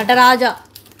నటరాజ,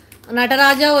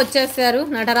 నటరాజా వచ్చేసారు.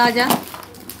 నటరాజా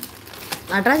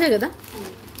కదా,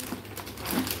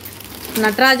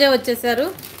 నటరాజా వచ్చేసారు.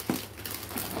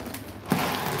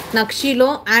 నక్షీలో,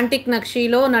 యాంటిక్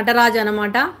నక్షీలో నటరాజ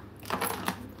అనమాట.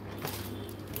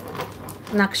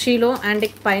 నక్షీలో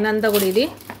యాంటిక్ పైన అంతా కూడా ఇది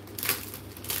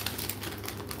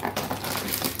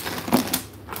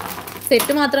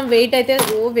సెట్ మాత్రం వెయిట్ అయితే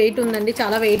వెయిట్ ఉందండి,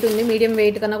 చాలా వెయిట్ ఉంది. మీడియం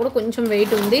వెయిట్ కన్నా కూడా కొంచెం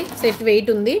వెయిట్ ఉంది. సెట్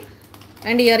వెయిట్ ఉంది.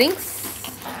 And ear rings,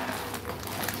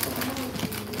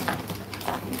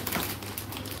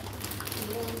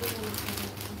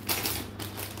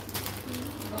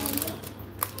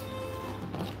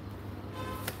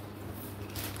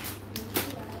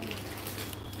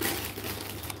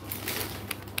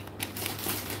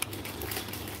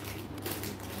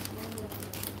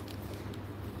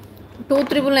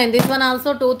 $2,999. This one also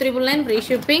 $2,999 free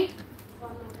shipping.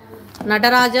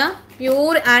 Nataraja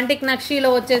pure antique నక్షీలో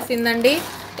వచ్చేసిందండి.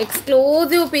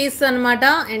 ఎక్స్క్లూజివ్ పీస్ అనమాట.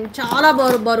 అండ్ చాలా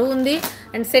బరువు ఉంది.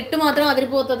 అండ్ సెట్ మాత్రం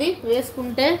అదిరిపోతుంది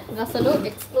వేసుకుంటే. అసలు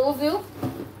ఎక్స్క్లూజివ్,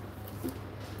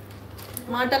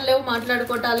 మాటలు లేవు,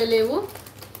 మాట్లాడుకోవటాలే లేవు.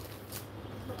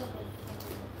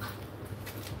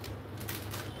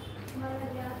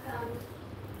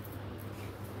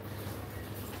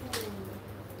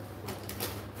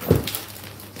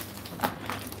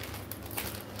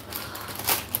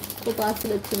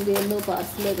 పార్సల్ వచ్చింది, ఎన్నో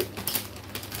పార్సల్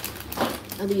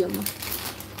అది అమ్మ.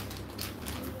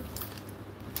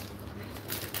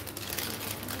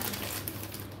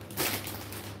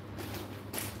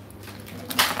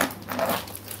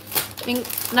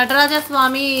 నటరాజ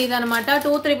స్వామి ఇదనమాట.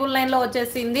 2,999లో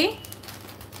వచ్చేసింది.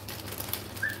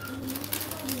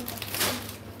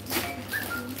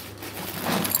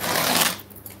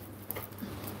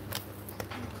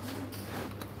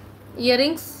 Ear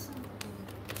rings,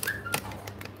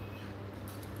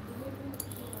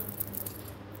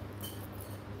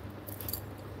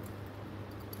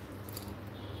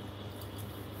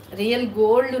 real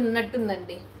gold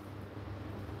ఉన్నట్టుందండి.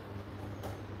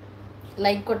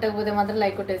 Like కొట్టకపోతే మాత్రం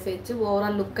లైక్ కొట్టేసేయచ్చు.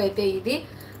 ఓవరాల్ లుక్ అయితే ఇది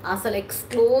అసలు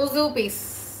ఎక్స్క్లూజివ్ పీస్.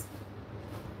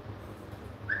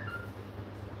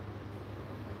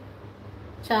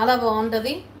 చాలా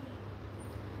బాగుంటుంది.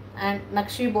 అండ్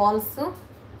నక్షి బాల్స్,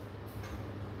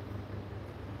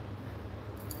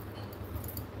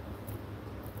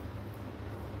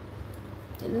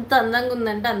 ఎంత అందంగా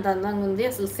ఉందంటే అంత అందంగా ఉంది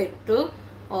అసలు సెట్.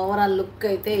 ఓవరాల్ లుక్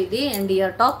అయితే ఇది. అండ్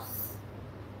ఇయర్ టాప్స్,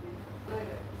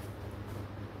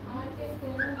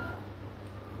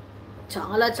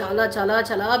 చాలా చాలా చాలా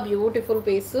చాలా బ్యూటిఫుల్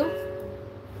పీస్.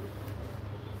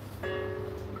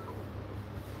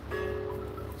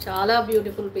 చాలా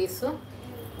beautiful piece.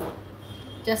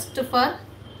 Just for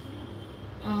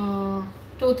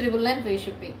 2,999 free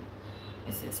shipping.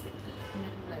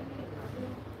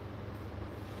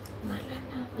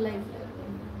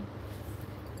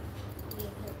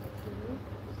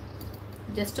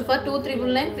 Just for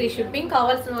 2,999 free shipping.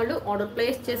 కావాల్సిన వాళ్ళు ఆర్డర్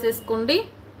ప్లేస్ చేసేసుకోండి.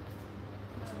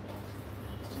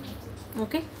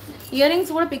 ఓకే. ఇయర్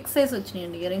రింగ్స్ కూడా పిక్ సైజ్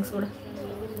వచ్చినాయండి. ఇయర్ రింగ్స్ కూడా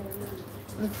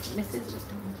message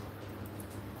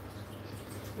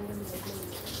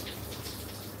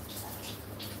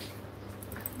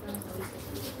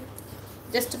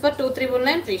just for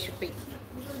 2,319 free shipping.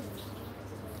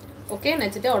 Okay,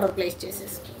 నచ్చితే ఆర్డర్ ప్లేస్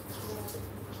చేసేసి.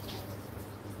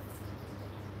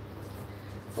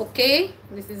 Okay,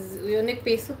 this is unique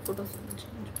piece. Photos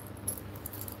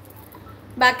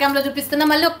back camera చూపిస్తున్నా,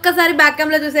 మళ్ళీ ఒక్కసారి బ్యాక్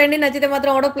కెమెరా చూసేయండి. నచ్చితే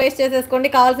మాత్రం ఆర్డర్ ప్లేస్ చేసేసుకోండి.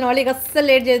 కావాల్సిన వాళ్ళు ఇక అస్సలు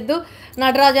లేట్ చేయొద్దు.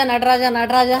 నటరాజా నటరాజా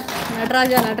నటరాజా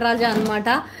నటరాజా నటరాజా అనమాట.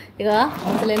 ఇక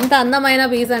అసలు ఎంత అందమైన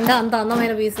పీస్ అంటే అంత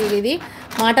అందమైన పీస్ ఇది.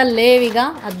 మాటలు లేవు. ఇక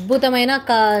అద్భుతమైన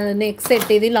నెక్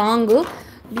సెట్ ఇది. లాంగ్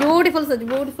బ్యూటిఫుల్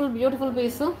బ్యూటిఫుల్ బ్యూటిఫుల్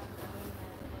పీసు.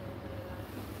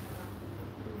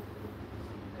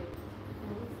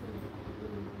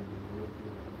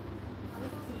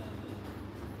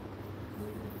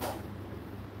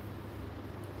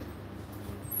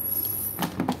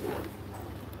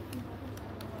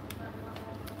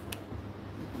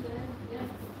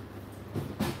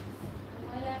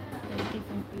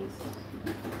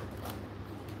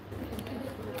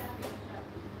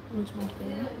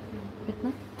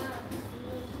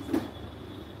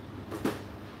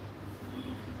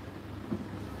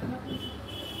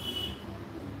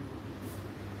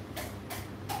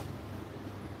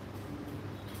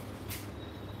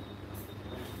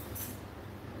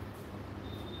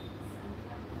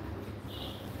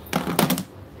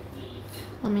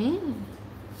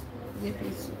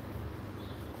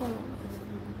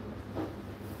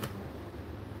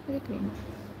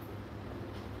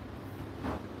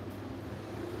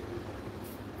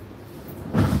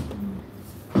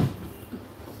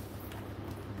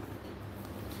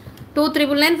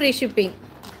 2,999 ఫ్రీ షిప్పింగ్.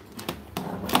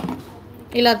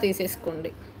 ఇలా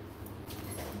తీసేసుకోండి.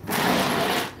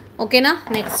 ఓకేనా.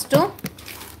 నెక్స్ట్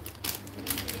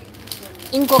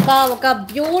ఒక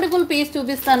బ్యూటిఫుల్ పీస్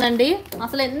చూపిస్తానండి.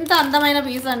 అసలు ఎంత అందమైన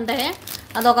పీస్ అంటే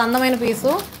అదొక అందమైన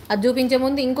పీసు. అది చూపించే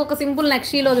ముందు ఇంకొక సింపుల్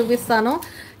నక్షీలో చూపిస్తాను.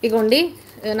 ఇగోండి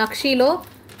నక్షీలో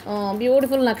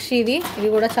బ్యూటిఫుల్ నక్షీ ఇది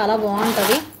కూడా చాలా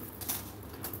బాగుంటుంది.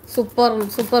 Super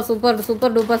super super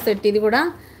super duper set. ఇది కూడా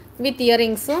with ear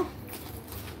rings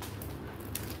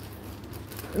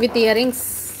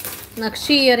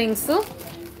nakshi ear rings.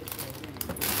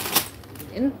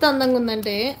 ఎంత అందంగా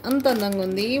ఉందంటే అంత అందంగా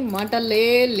ఉంది. మాటలే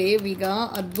లేవిగా.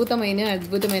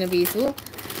 అద్భుతమైన పీసు.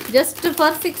 Just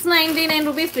for 699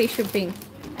 rupees free shipping.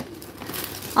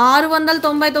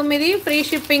 699 free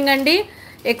shipping అండి.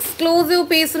 Exclusive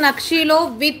piece నక్షీలో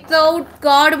without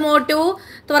God motive.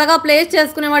 త్వరగా ప్లేస్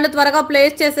చేసుకునే వాళ్ళు త్వరగా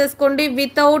ప్లేస్ చేసేసుకోండి.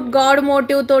 వితౌట్ గాడ్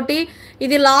మోటివ్ తోటి.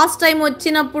 ఇది లాస్ట్ టైం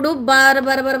వచ్చినప్పుడు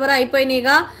బర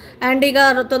అయిపోయినాయిగా. అండ్ ఇక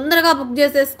తొందరగా బుక్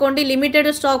చేసేసుకోండి. లిమిటెడ్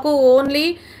స్టాకు, ఓన్లీ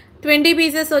 20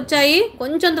 పీసెస్ వచ్చాయి.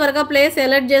 కొంచెం త్వరగా ప్లేస్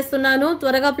అలర్ట్ చేస్తున్నాను.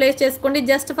 త్వరగా ప్లేస్ చేసుకోండి.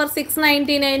 Just for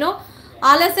 699.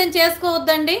 ఆలస్యం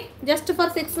చేసుకోవద్దండి. Just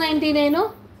for 699.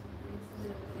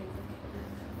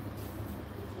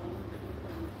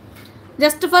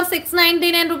 Just for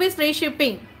 699 rupees free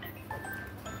shipping.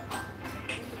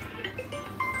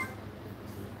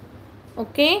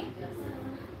 Okay.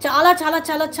 చాలా చాలా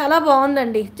చాలా చాలా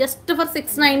బాగుందండి. Just for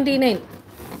 699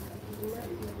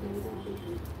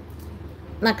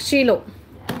 నక్షీలో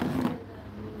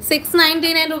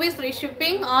 699 rupees free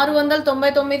shipping.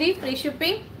 699 free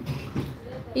shipping.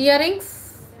 Ear rings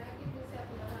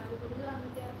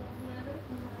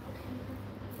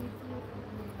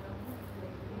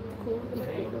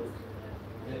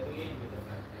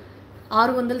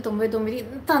 699.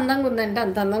 ఎంత అందంగా ఉందంటే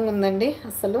అంత అందంగా ఉందండి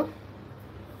అసలు.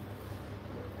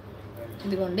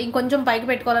 ఇదిగోండి ఇంకొంచెం పైకి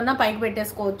పెట్టుకోవాలన్నా పైకి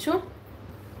పెట్టేసుకోవచ్చు.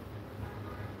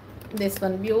 దిస్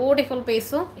వన్ బ్యూటిఫుల్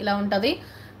పీసు ఇలా ఉంటుంది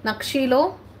నక్షీలో.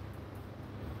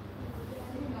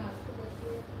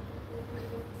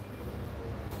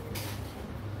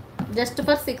 Just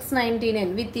for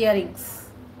 699 with ear rings.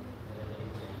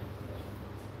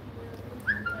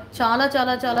 చాలా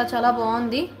చాలా చాలా చాలా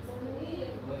బాగుంది.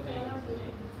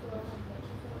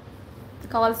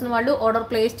 కావాల్సిన వాళ్ళు ఆర్డర్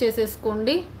ప్లేస్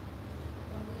చేసేసుకోండి.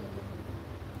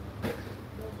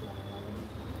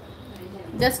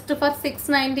 Just for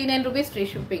 699 rupees free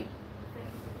shipping.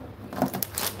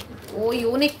 Oh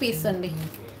unique piece అండి.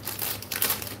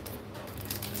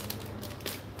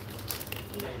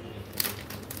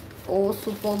 ఓ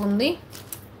సూపర్ ఉంది.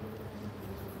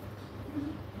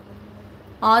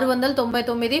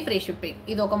 699 ఫ్రీ షిప్పింగ్.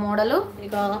 ఇది ఒక మోడలు.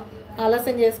 ఇక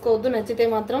ఆలస్యం చేసుకోవద్దు. నచ్చితే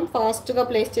మాత్రం ఫాస్ట్గా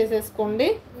ప్లేస్ చేసేసుకోండి.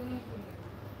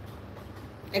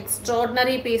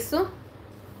 ఎక్స్ట్రాడినరీ పీసు.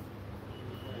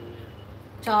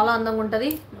 చాలా అందంగా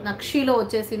ఉంటుంది. నక్షీలో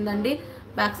వచ్చేసిందండి.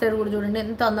 బ్యాక్ సైడ్ కూడా చూడండి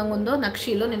ఎంత అందంగా ఉందో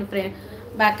నక్షీలో. నేను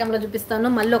బ్యాక్ కెమెరా చూపిస్తాను.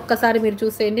 మళ్ళీ ఒక్కసారి మీరు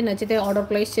చూసేయండి. నచ్చితే ఆర్డర్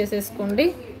ప్లేస్ చేసేసుకోండి.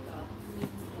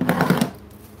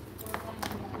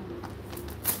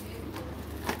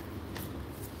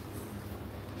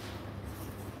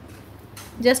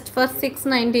 Just for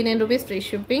 699 rupees free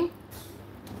shipping.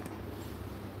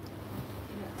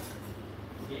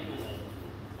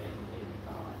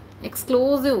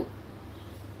 Exclusive.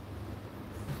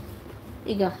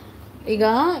 ఇక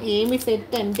ఏమి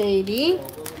సెట్ అంటే ఇది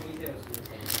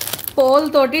పోల్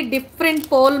తోటి డిఫరెంట్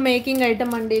పోల్ మేకింగ్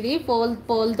ఐటమ్ అండి. ఇది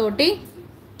పోల్ తోటి.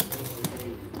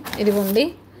 ఇదిగోండి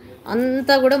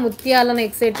అంతా కూడా ముత్యాల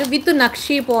neck set with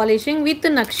nakshi polishing with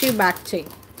nakshi back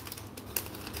chain.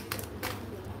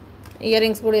 Ear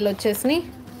rings కూడా ఇలా వచ్చేసినాయి.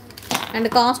 అండ్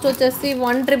కాస్ట్ వచ్చేసి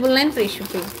 1999 free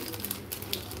shipping.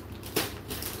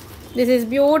 This is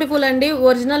beautiful అండి.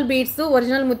 ఒరిజినల్ బీడ్స్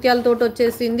ఒరిజినల్ ముత్యాలతోటి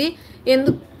వచ్చేసింది.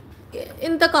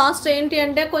 ఇంత కాస్ట్ ఏంటి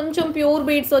అంటే కొంచెం ప్యూర్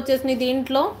బీడ్స్ వచ్చేసినాయి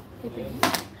దీంట్లో.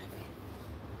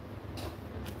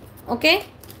 ఓకే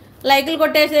లైకులు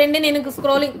కొట్టేసేయండి. నేను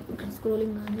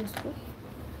స్క్రోలింగ్ ఆన్ చేసుకో.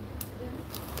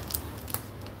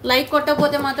 లైక్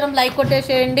కొట్టకపోతే మాత్రం లైక్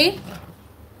కొట్టేసేయండి.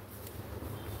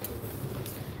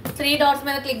 3 డాట్స్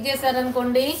మీద క్లిక్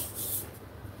చేశారనుకోండి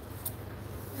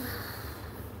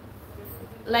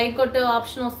లైక్ కొట్టే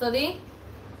ఆప్షన్ వస్తుంది.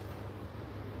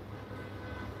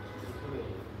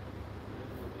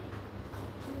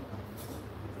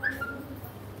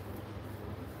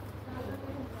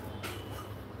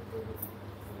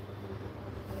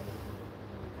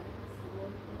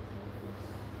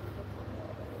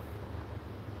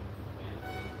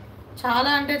 చాలా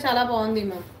అంటే చాలా బాగుంది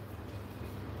మ్యామ్.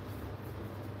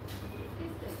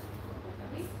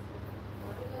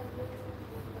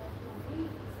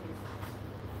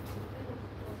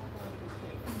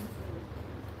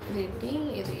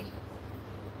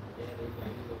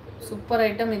 సూపర్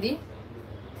ఐటమ్ ఇది.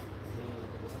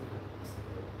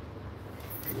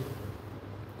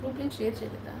 గ్రూప్ లింక్ షేర్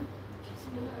చేయలేదా?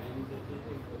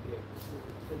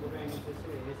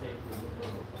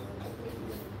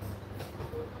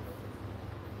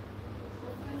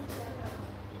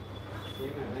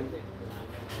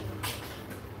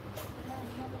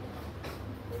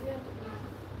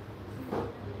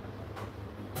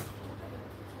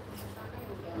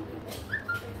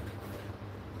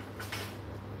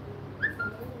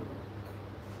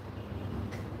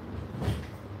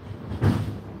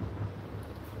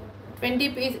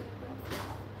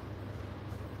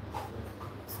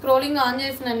 స్క్రోలింగ్ ఆన్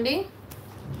చేసినండి,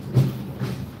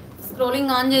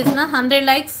 స్క్రోలింగ్ ఆన్ చేసిన 100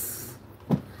 లైక్స్.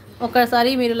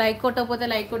 ఒకసారి మీరు లైక్ కొట్టకపోతే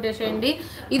లైక్ కొట్టేసేయండి.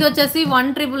 ఇది వచ్చేసి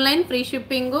 1999 ఫ్రీ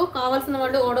షిప్పింగ్. కావాల్సిన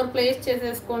వాళ్ళు ఆర్డర్ ప్లేస్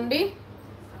చేసేసుకోండి.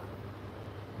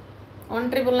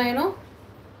 1999.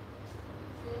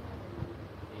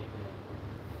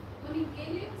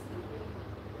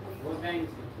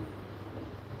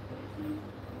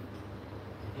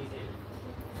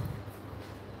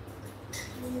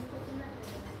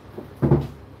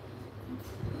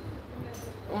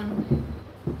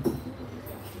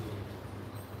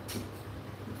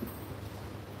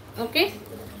 Okay,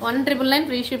 1999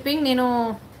 free shipping. నేను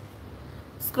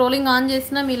స్క్రోలింగ్ ఆన్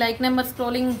చేసిన మీ లైక్ నెంబర్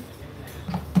స్క్రోలింగ్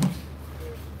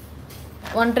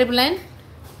 1999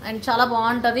 అండ్ చాలా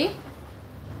బాగుంటుంది.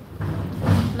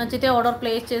 నచ్చితే ఆర్డర్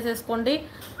ప్లేస్ చేసేసుకోండి.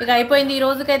 ఇక అయిపోయింది ఈ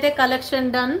రోజుకైతే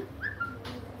కలెక్షన్ డన్.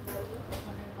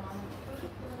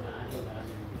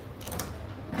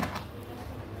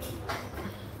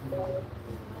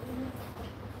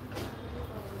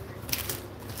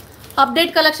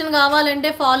 అప్డేట్ కలెక్షన్ కావాలంటే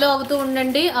ఫాలో అవుతూ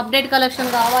ఉండండి. అప్డేట్ కలెక్షన్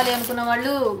కావాలి అనుకున్న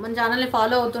వాళ్ళు మన ఛానల్ని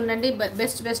follow అవుతుండండి.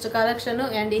 Best collection.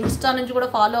 And Insta నుంచి కూడా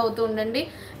ఫాలో అవుతూ ఉండండి.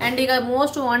 అండ్ ఇక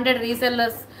మోస్ట్ వాంటెడ్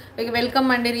రీసెల్లర్స్ ఇక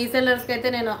వెల్కమ్ అండి. రీసెల్లర్స్కి అయితే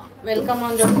నేను వెల్కమ్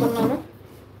అని చెప్తున్నాను.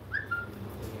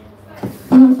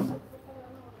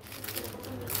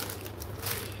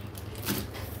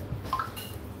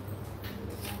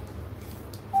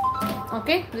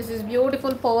 Okay, this is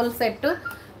beautiful pole set.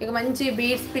 ఇక మంచి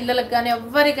బీడ్స్ పిల్లలకు కానీ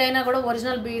ఎవరికైనా కూడా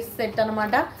ఒరిజినల్ బీడ్స్ సెట్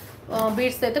అనమాట.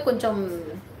 బీడ్స్ అయితే కొంచెం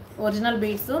ఒరిజినల్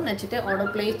బీడ్స్. నచ్చితే ఆర్డర్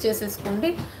ప్లేస్ చేసేసుకోండి.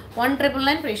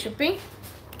 1999 ఫ్రీ షిప్పింగ్.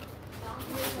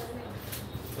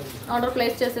 ఆర్డర్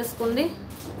ప్లేస్ చేసేసుకోండి.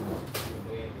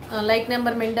 లైక్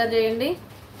నెంబర్ మెంటర్ చేయండి.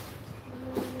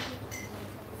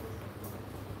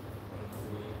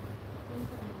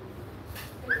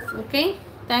 Okay,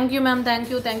 thank you ma'am,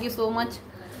 thank you so much.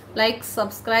 Like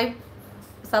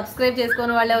subscribe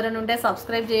చేసుకునే వాళ్ళు ఎవరైనా ఉంటే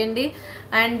సబ్స్క్రైబ్ చేయండి.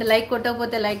 And like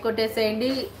కొట్టకపోతే like కొట్టేసేయండి.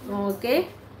 Okay,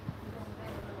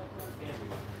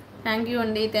 thank you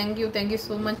అండి, థ్యాంక్ యూ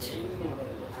సో మచ్.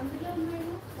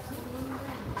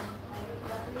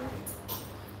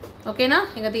 ఓకేనా,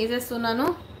 ఇక తీసేస్తున్నాను.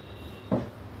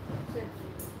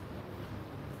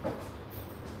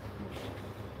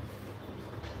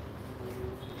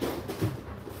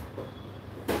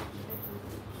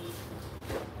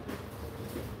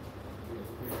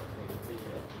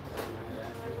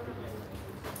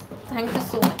 Thank you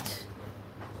so much.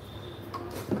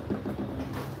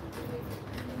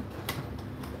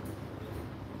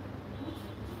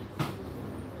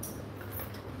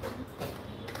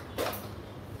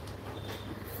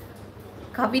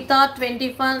 Kavitha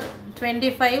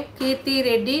 25 Keerthi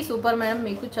Reddy super madam,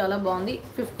 మీకు చాలా బాగుంది.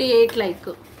 58 లైక్.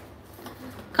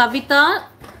 కవిత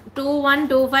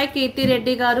 2125 కీర్తి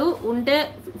రెడ్డి గారు ఉంటే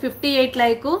 58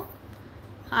 లైక్.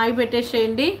 హాయ్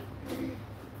పెట్టేసేయండి.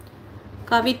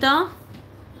 కవిత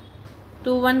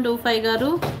 2125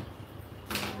 గారు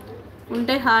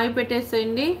ఉంటే హాయ్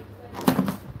పెట్టేసేయండి.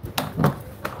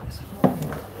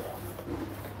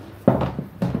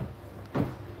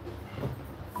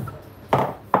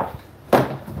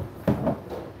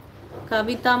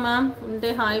 కవిత మ్యామ్ ఉంటే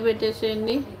హాయ్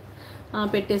పెట్టేసేయండి.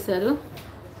 పెట్టేశారు,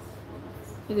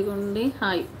 ఇదిగోండి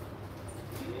హాయ్.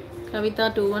 కవిత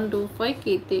 2125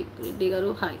 కీర్తి రెడ్డి గారు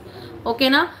హాయ్.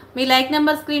 ఓకేనా, మీ like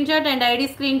number screen shot and ID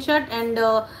screen shot and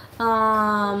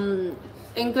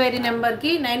enquiry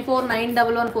నెంబర్కి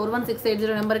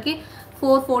 9491141680 నెంబర్కి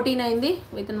 414 అయింది.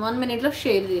 విత్ ఇన్ 1 minute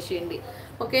షేర్ చేసేయండి.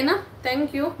 ఓకేనా,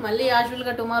 థ్యాంక్ యూ. మళ్ళీ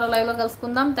యాజువల్గా టుమారో లైవ్లో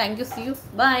కలుసుకుందాం. Thank you, see you,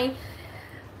 bye.